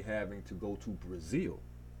actually having to go to Brazil.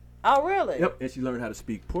 Oh, really? Yep, and she learned how to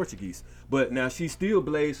speak Portuguese. But now she still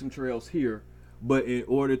blazed some trails here. But in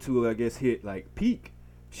order to, I guess, hit like peak,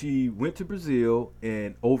 she went to Brazil,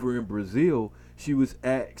 and over in Brazil, she was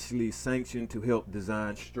actually sanctioned to help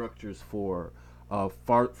design structures for a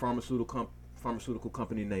pharmaceutical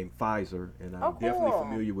company named Pfizer, and I'm definitely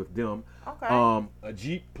familiar with them. Okay. A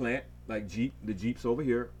Jeep plant, like the Jeeps over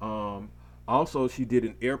here. Also, she did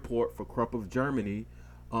an airport for Krupp of Germany.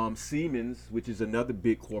 Siemens, which is another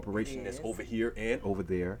big corporation that's over here and over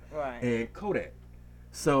there, and Kodak.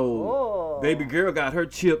 So baby girl got her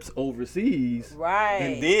chips overseas,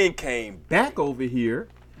 and then came back over here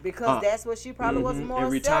because that's what she probably was more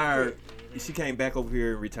and retired. She came back over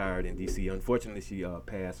here and retired in D.C. Unfortunately, she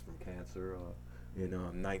passed from cancer in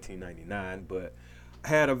 1999, but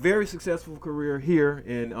had a very successful career here.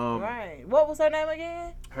 And what was her name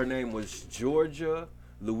again? Her name was Georgia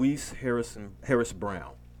Louise Harris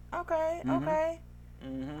Brown. Okay.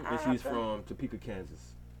 And she's from Topeka,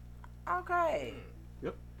 Kansas. Okay.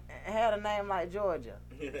 Yep. Had a name like Georgia.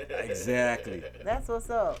 Exactly. That's what's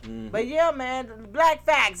up. But yeah, man, black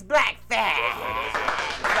facts. I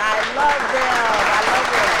love them.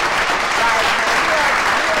 Like, man,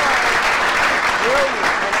 we are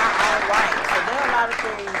brilliant in our own right. So there are a lot of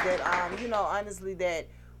things that know, honestly, that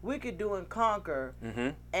we could do and conquer.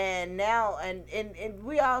 And now, and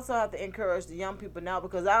we also have to encourage the young people now,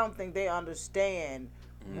 because I don't think they understand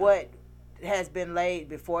what has been laid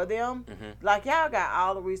before them. Like, y'all got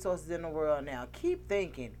all the resources in the world now. Keep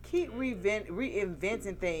thinking. Keep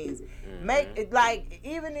reinventing things. Make it, like,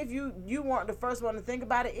 even if you weren't the first one to think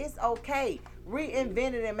about it, it's okay.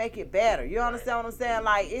 Reinvent it and make it better. You understand what I'm saying?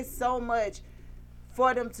 Like, it's so much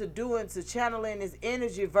for them to do and to channel in this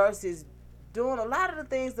energy versus doing a lot of the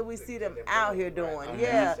things that we see them out here doing.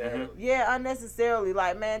 Yeah, unnecessarily.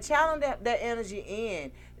 Like, man, channel that energy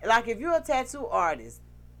in. Like, if you're a tattoo artist,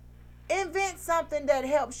 invent something that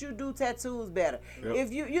helps you do tattoos better.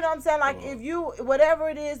 If you know what I'm saying? Like, if you, whatever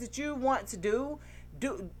it is that you want to do,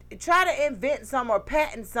 try to invent or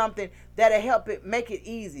patent something that'll help it, make it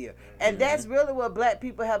easier. And that's really what black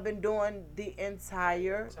people have been doing the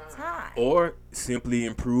entire time. Or simply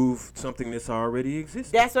improve something that's already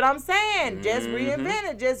existing. That's what I'm saying. Just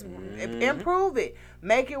reinvent it. Just improve it.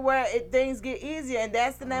 Make it where things get easier. And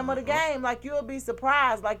that's the name of the game. Like, you'll be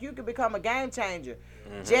surprised. Like, you could become a game changer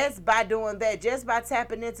just by doing that. Just by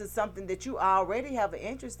tapping into something that you already have an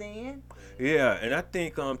interest in. Yeah, and I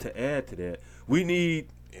think to add to that, we need,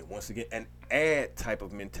 and once again, an add type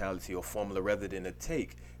of mentality or formula rather than a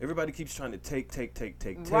take. Everybody keeps trying to take.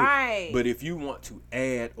 Right. But if you want to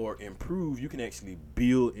add or improve, you can actually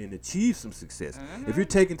build and achieve some success. If you're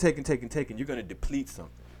taking, you're going to deplete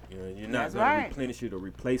something. You know, you're not going to replenish it or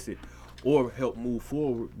replace it or help move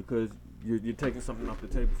forward, because you're taking something off the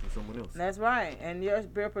table from someone else. That's right. And your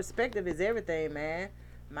perspective is everything, man.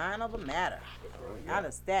 Mind over matter.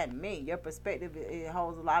 Understand me. Your perspective, it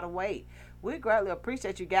holds a lot of weight. We greatly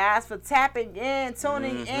appreciate you guys for tapping in,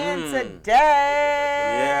 tuning in today.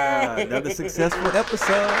 Yeah, another successful episode.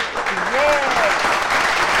 Yeah.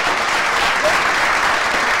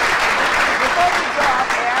 Before we go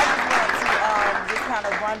off air, I just want to just kind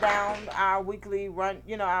of run down our weekly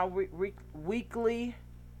weekly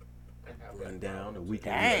rundown, a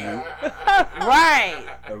weekend review. Right.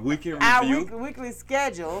 A weekend review. Our weekly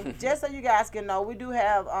schedule, just so you guys can know, we do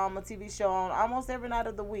have a TV show on almost every night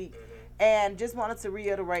of the week. And just wanted to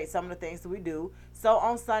reiterate some of the things that we do. So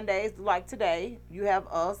on Sundays, like today, you have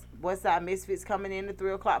us, Westside Misfits, coming in at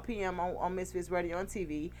 3 o'clock p.m. on Misfits Radio and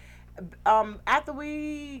TV. After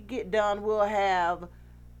we get done, we'll have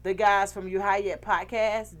the guys from You Yet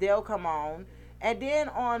podcast. They'll come on. And then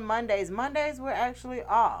on Mondays we're actually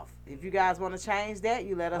off. If you guys want to change that,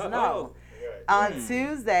 you let us know. On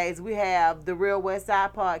Tuesdays, we have the Real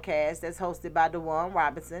Westside podcast that's hosted by DeJuan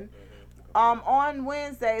Robinson. On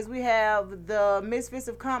Wednesdays, we have the Misfits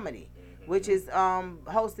of Comedy, which is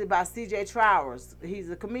hosted by CJ Trowers. He's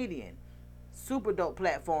a comedian. Super dope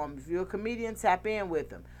platform. If you're a comedian, tap in with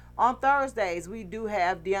him. On Thursdays, we do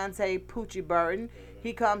have Deontay Poochie Burton.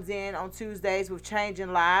 He comes in on Tuesdays with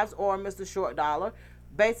Changing Lives or Mr. Short Dollar.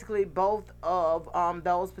 Basically, both of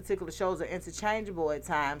those particular shows are interchangeable at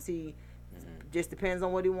times. He just depends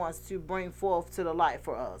on what he wants to bring forth to the light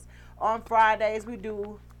for us. On Fridays, we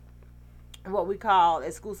do what we call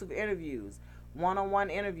exclusive interviews, one-on-one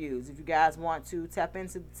interviews. If you guys want to tap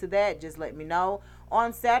into that, just let me know.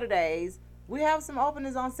 On Saturdays, we have some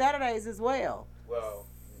openings on Saturdays as well. Well,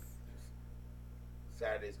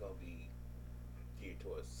 Saturday's going to be geared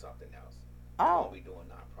towards something else. We're going to be doing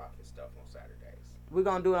nonprofit stuff on Saturdays. We're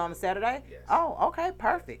going to do it on a Saturday? Yes. Oh, okay,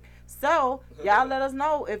 perfect. So, y'all let us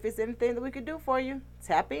know if it's anything that we could do for you.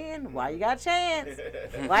 Tap in while you got a chance.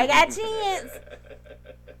 While you got a chance.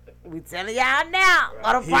 We telling y'all now.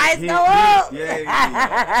 While the price go up.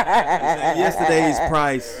 Yesterday's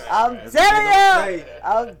price. I'm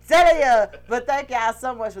telling you. But thank y'all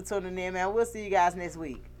so much for tuning in, man. We'll see you guys next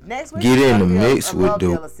week. Next week, Get in the mix with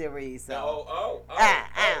the series. So.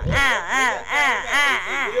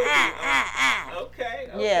 Okay.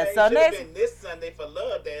 Yeah. So next. Been this Sunday for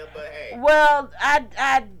Love Day, but hey. Well,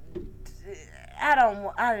 I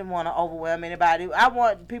didn't want to overwhelm anybody. I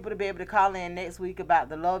want people to be able to call in next week about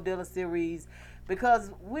the Love Dealer series, because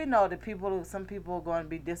we know that some people are going to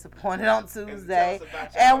be disappointed on Tuesday,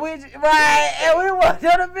 and we want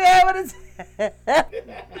them to be able to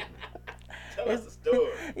tell us the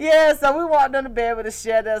story. Yeah, so we want them to be able to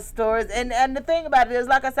share their stories, and the thing about it is,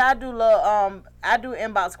 like I said, I do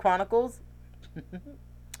Inbox Chronicles.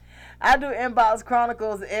 I do Inbox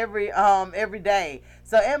Chronicles every day.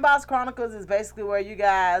 So Inbox Chronicles is basically where you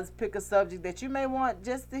guys pick a subject that you may want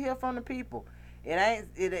just to hear from the people.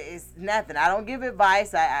 It's nothing. I don't give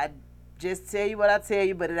advice. I just tell you what I tell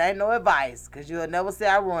you, but it ain't no advice, because you'll never say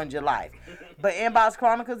I ruined your life. But Inbox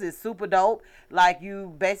Chronicles is super dope. Like,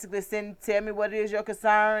 you basically tell me what it is your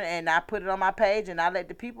concern, and I put it on my page, and I let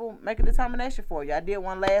the people make a determination for you. I did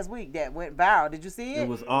one last week that went viral. Did you see it? It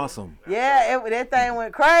was awesome. Yeah, that thing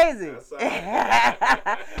went crazy. So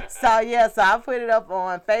I put it up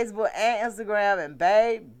on Facebook and Instagram, and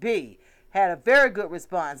baby, had a very good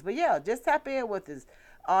response. But yeah, just tap in with us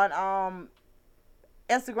on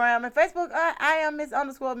Instagram and Facebook. I am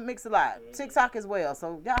Miss_Mix-a-Lot. TikTok as well.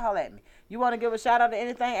 So y'all holler at me. You want to give a shout out to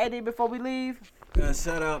anything, AD, before we leave?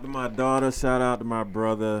 Shout out to my daughter. Shout out to my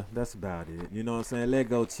brother. That's about it. You know what I'm saying? Let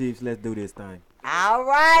go, Chiefs. Let's do this thing. All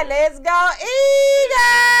right, let's go,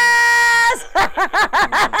 Eagles!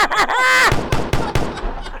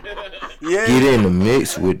 Yeah. Get in the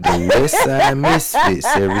mix with the Westside Misfits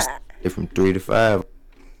every day from 3 to 5.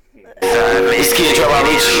 This kid drop out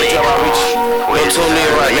reach. Don't tune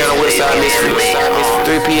in right now to Westside Misfits.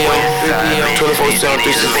 3 p.m. 24/7,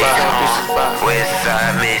 365.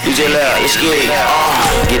 DJ Loud, let's get it.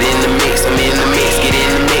 Get in the mix, I'm in the mix. Get in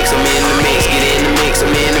the mix, I'm in the mix. Get in the mix, I'm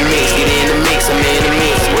in the mix. Get in the mix, I'm in the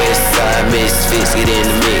mix. Westside Misfits, get in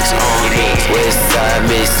the mix. Westside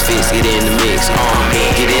Misfits, get in the mix.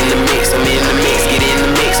 Get in the mix, I'm in the mix. Get in the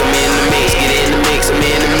mix, I'm in the mix. Get in the mix, I'm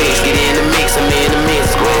in the mix. Get in the mix, I'm in the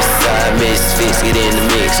mix. Westside Misfits, get in the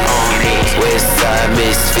mix. Westside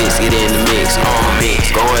Misfits, get in the mix.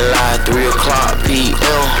 Going live 3 o'clock p.m.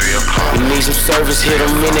 We need some service, hit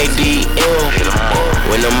them in they DM.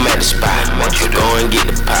 When I'm at the spot, go and get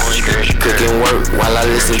the pot. Cooking work while I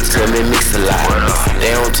listen to me mix a lot.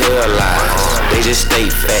 They don't tell lies, they just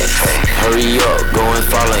stay fast. Hurry up, go and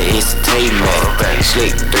follow entertainment.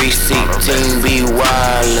 Slick 316 be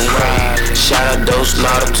wildin'. Shout out those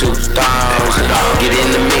not 2000. Get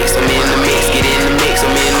in the mix, I'm in the mix. Get in the mix,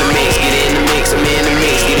 I'm in the mix. Get in the mix, I'm in the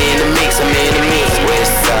mix. Get in the mix, I'm in the mix.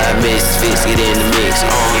 Westside Misfits, get in the mix.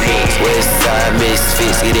 Westside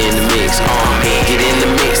Misfits, get in the mix. Get in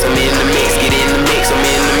the mix,